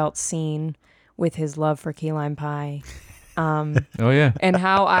how I felt seen with his love for key lime pie. oh yeah. And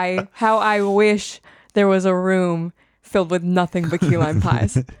how I wish there was a room filled with nothing but key lime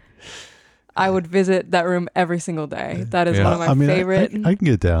pies. I would visit that room every single day. That is one of my favorite. I can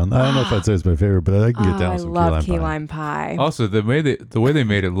get down. I don't know if I'd say it's my favorite, but I can get down with some I love key lime pie. Also, the way they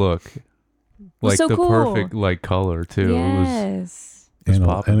made it look like so the cool. perfect like color too. Yes. And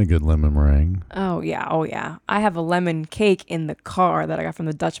a good lemon meringue. Oh yeah. I have a lemon cake in the car that I got from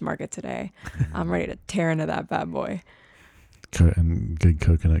the Dutch market today. I'm ready to tear into that bad boy. And good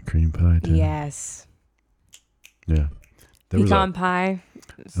coconut cream pie too. Yes. Yeah. Pecan pie.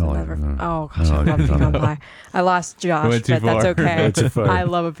 Oh, Gosh, I love pecan pie. I lost Josh, Went too but that's far. okay. Went too far. I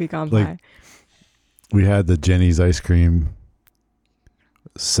love a pecan Like, pie. We had the Jenny's ice cream,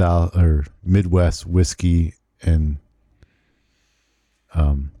 Midwest whiskey, and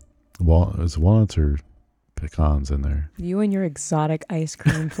was walnuts or pecans in there. You and your exotic ice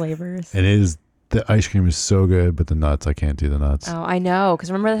cream flavors. And the ice cream is so good, but the nuts, I can't do the nuts. Oh, I know. Because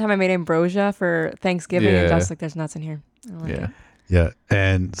remember the time I made ambrosia for Thanksgiving and Yeah. Josh's like, there's nuts in here. I don't like it. Yeah.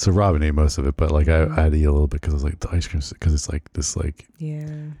 And so Robin ate most of it, but like I had to eat a little bit because I was like, the ice cream, because it's like this, like,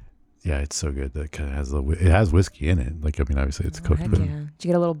 Yeah. it's so good. That kind of has it has whiskey in it. Like, I mean, obviously it's cooked, Heck but yeah. Did you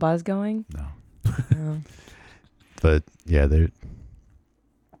get a little buzz going? no. Oh, But yeah,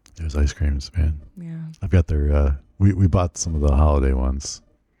 there's ice creams, man. yeah. I've got their, we bought some of the holiday ones.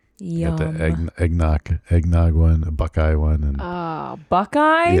 Yum. Got the eggnog one, a Buckeye one, and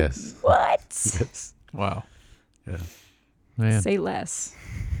Buckeye? yes. What? Yes. Wow. Yeah. Man. Say less.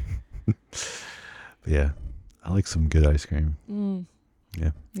 But yeah, I like some good ice cream.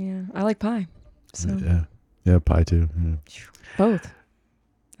 Yeah. Yeah. I like pie. So Yeah, pie too. Yeah. both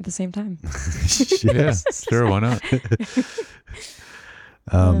at the same time. Yeah, sure, why not?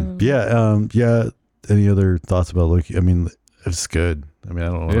 Yeah. Any other thoughts about Loki? I mean, It's good. I mean, I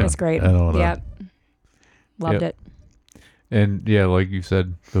don't know. Yeah. It's great. I don't know. Yep. Loved Yep. it. And yeah, like you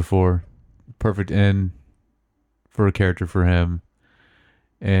said before, perfect end for a character for him.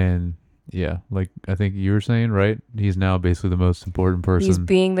 And yeah, like I think you were saying, right? He's now basically the most important person. He's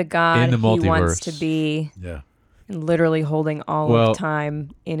being the god in the he wants multiverse. to be, Yeah. and literally holding all Well- of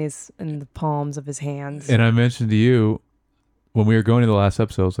time in the palms of his hands. And I mentioned to you when we were going to the last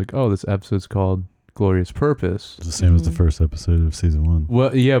episode, I was like, oh, this episode's called Glorious Purpose. It's the same as the first episode of season 1.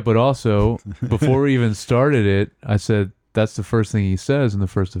 Well, yeah, but also before we even started it, I said that's the first thing he says in the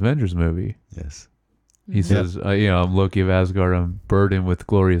first Avengers movie. Yes. He says, I'm Loki of Asgard. I'm burdened with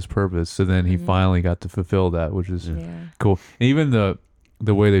glorious purpose. So then he finally got to fulfill that, which is Yeah. cool. And even the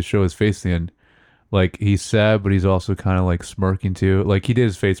way they show his face at the end, like he's sad, but he's also kind of like smirking too. Like he did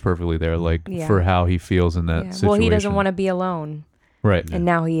his face perfectly there, like Yeah. for how he feels in that Yeah. situation. Well, he doesn't want to be alone, Right. and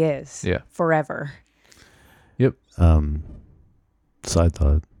now he is. Yeah. Forever. Yep. Side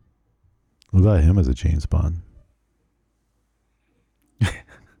thought. What about him as a James Bond?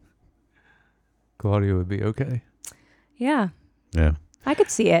 Claudia would be okay. Yeah. Yeah. I could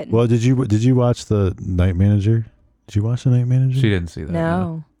see it. Well, did you watch the Night Manager? Did you watch the Night Manager? She didn't see that.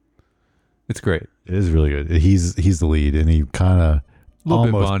 no. It's great. It is really good. He's the lead, and he kind of Little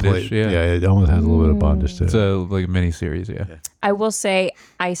bit almost Bondish, played. yeah. It almost has a little bit of Bondish to It's it. a like mini series, yeah. I will say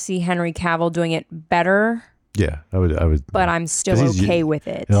I see Henry Cavill doing it better, Yeah, I would. but I'm still 'Cause he's- okay with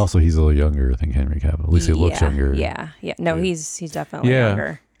it. And also, he's a little younger than Henry Cavill. At least he looks Yeah, younger. Yeah. No, Yeah. he's definitely Yeah.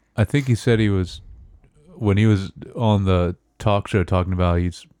 younger. I think he said he was when he was on the talk show talking about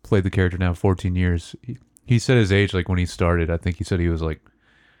he's played the character now 14 years. He said his age like when he started. I think he said he was like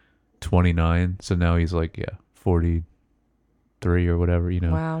 29. So now he's like 43 or whatever. You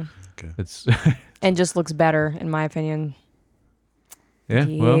know, Wow. it's And just looks better, in my opinion. yeah.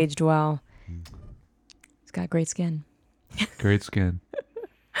 He Well, aged well. He's got great skin. great skin.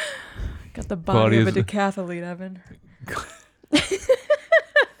 Got the body of a Claudia's- decathlete, Evan.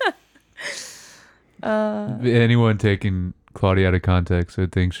 Anyone taking Claudia out of context, I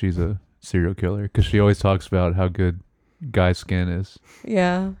think she's a serial killer because she always talks about how good guy skin is.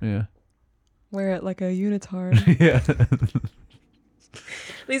 Yeah. Yeah. Wear it like a unitard. Yeah.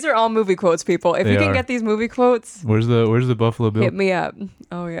 These are all movie quotes, people. If They you can are. get these movie quotes, Where's the Buffalo Bill hit me up.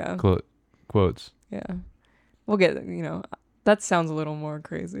 Oh, yeah. quotes? Yeah. We'll get, that sounds a little more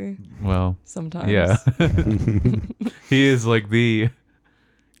crazy Well, sometimes. yeah. He is like the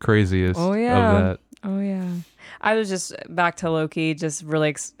craziest Oh, yeah. of that. Oh, yeah. I was just back to Loki, just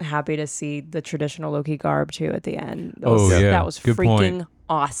really happy to see the traditional Loki garb too at the end. That was Good freaking point.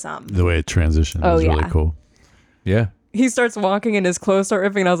 awesome. The way it transitioned Oh, was really yeah. cool. Yeah. He starts walking and his clothes start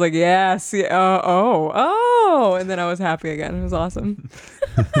ripping, and I was like, yes, yeah, oh. And then I was happy again. It was awesome.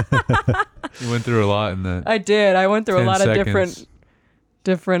 You went through a lot in that. I did. I went through 10 a lot seconds. of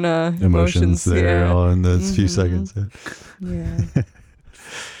different Emotions there Yeah. all in those few Mhm. seconds. Yeah.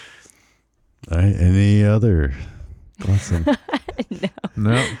 All right. Any other thoughts?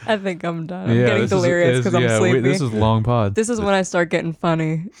 No. I think I'm done. I'm Yeah, getting this delirious because I'm sleepy. This is long pod. This is when I start getting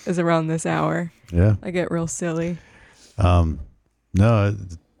funny, is around this hour. Yeah. I get real silly. No,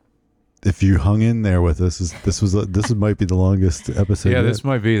 if you hung in there with us, this might be the longest episode. Yeah, yet. this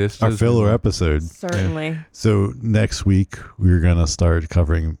might be this. our is- filler episode. Certainly. So next week we're gonna start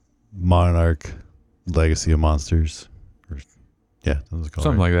covering Monarch: Legacy of Monsters. Yeah, that was called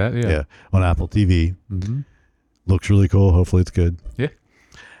Something right? like that. Yeah. on Apple TV. Mm-hmm. Looks really cool. Hopefully it's good.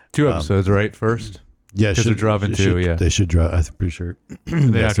 2 episodes, right? First. Yeah, 'Cause they're dropping two, yeah. They should drop. I'm pretty sure.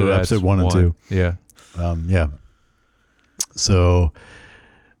 And then Yeah, after so that, episode 1 and 2. Yeah. Yeah. So,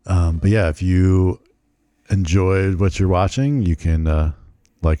 but yeah, if you enjoyed what you're watching, you can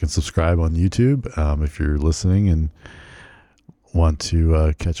like and subscribe on YouTube. If you're listening and want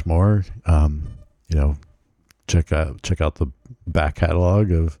to catch more, check out the back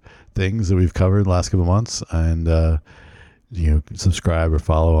catalog of things that we've covered the last couple of months, and subscribe or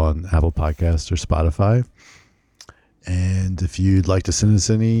follow on Apple Podcasts or Spotify. And if you'd like to send us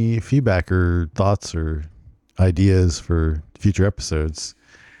any feedback or thoughts or ideas for future episodes,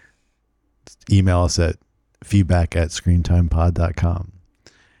 email us at feedback@screentimepod.com.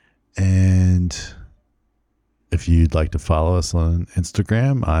 And if you'd like to follow us on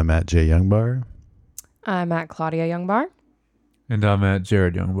Instagram, I'm at jyoungbar. I'm at Claudia Youngbar. And I'm at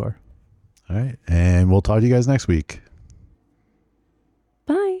Jared Youngbar. All right. And we'll talk to you guys next week.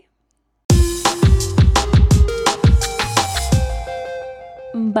 Bye.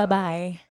 Bye-bye.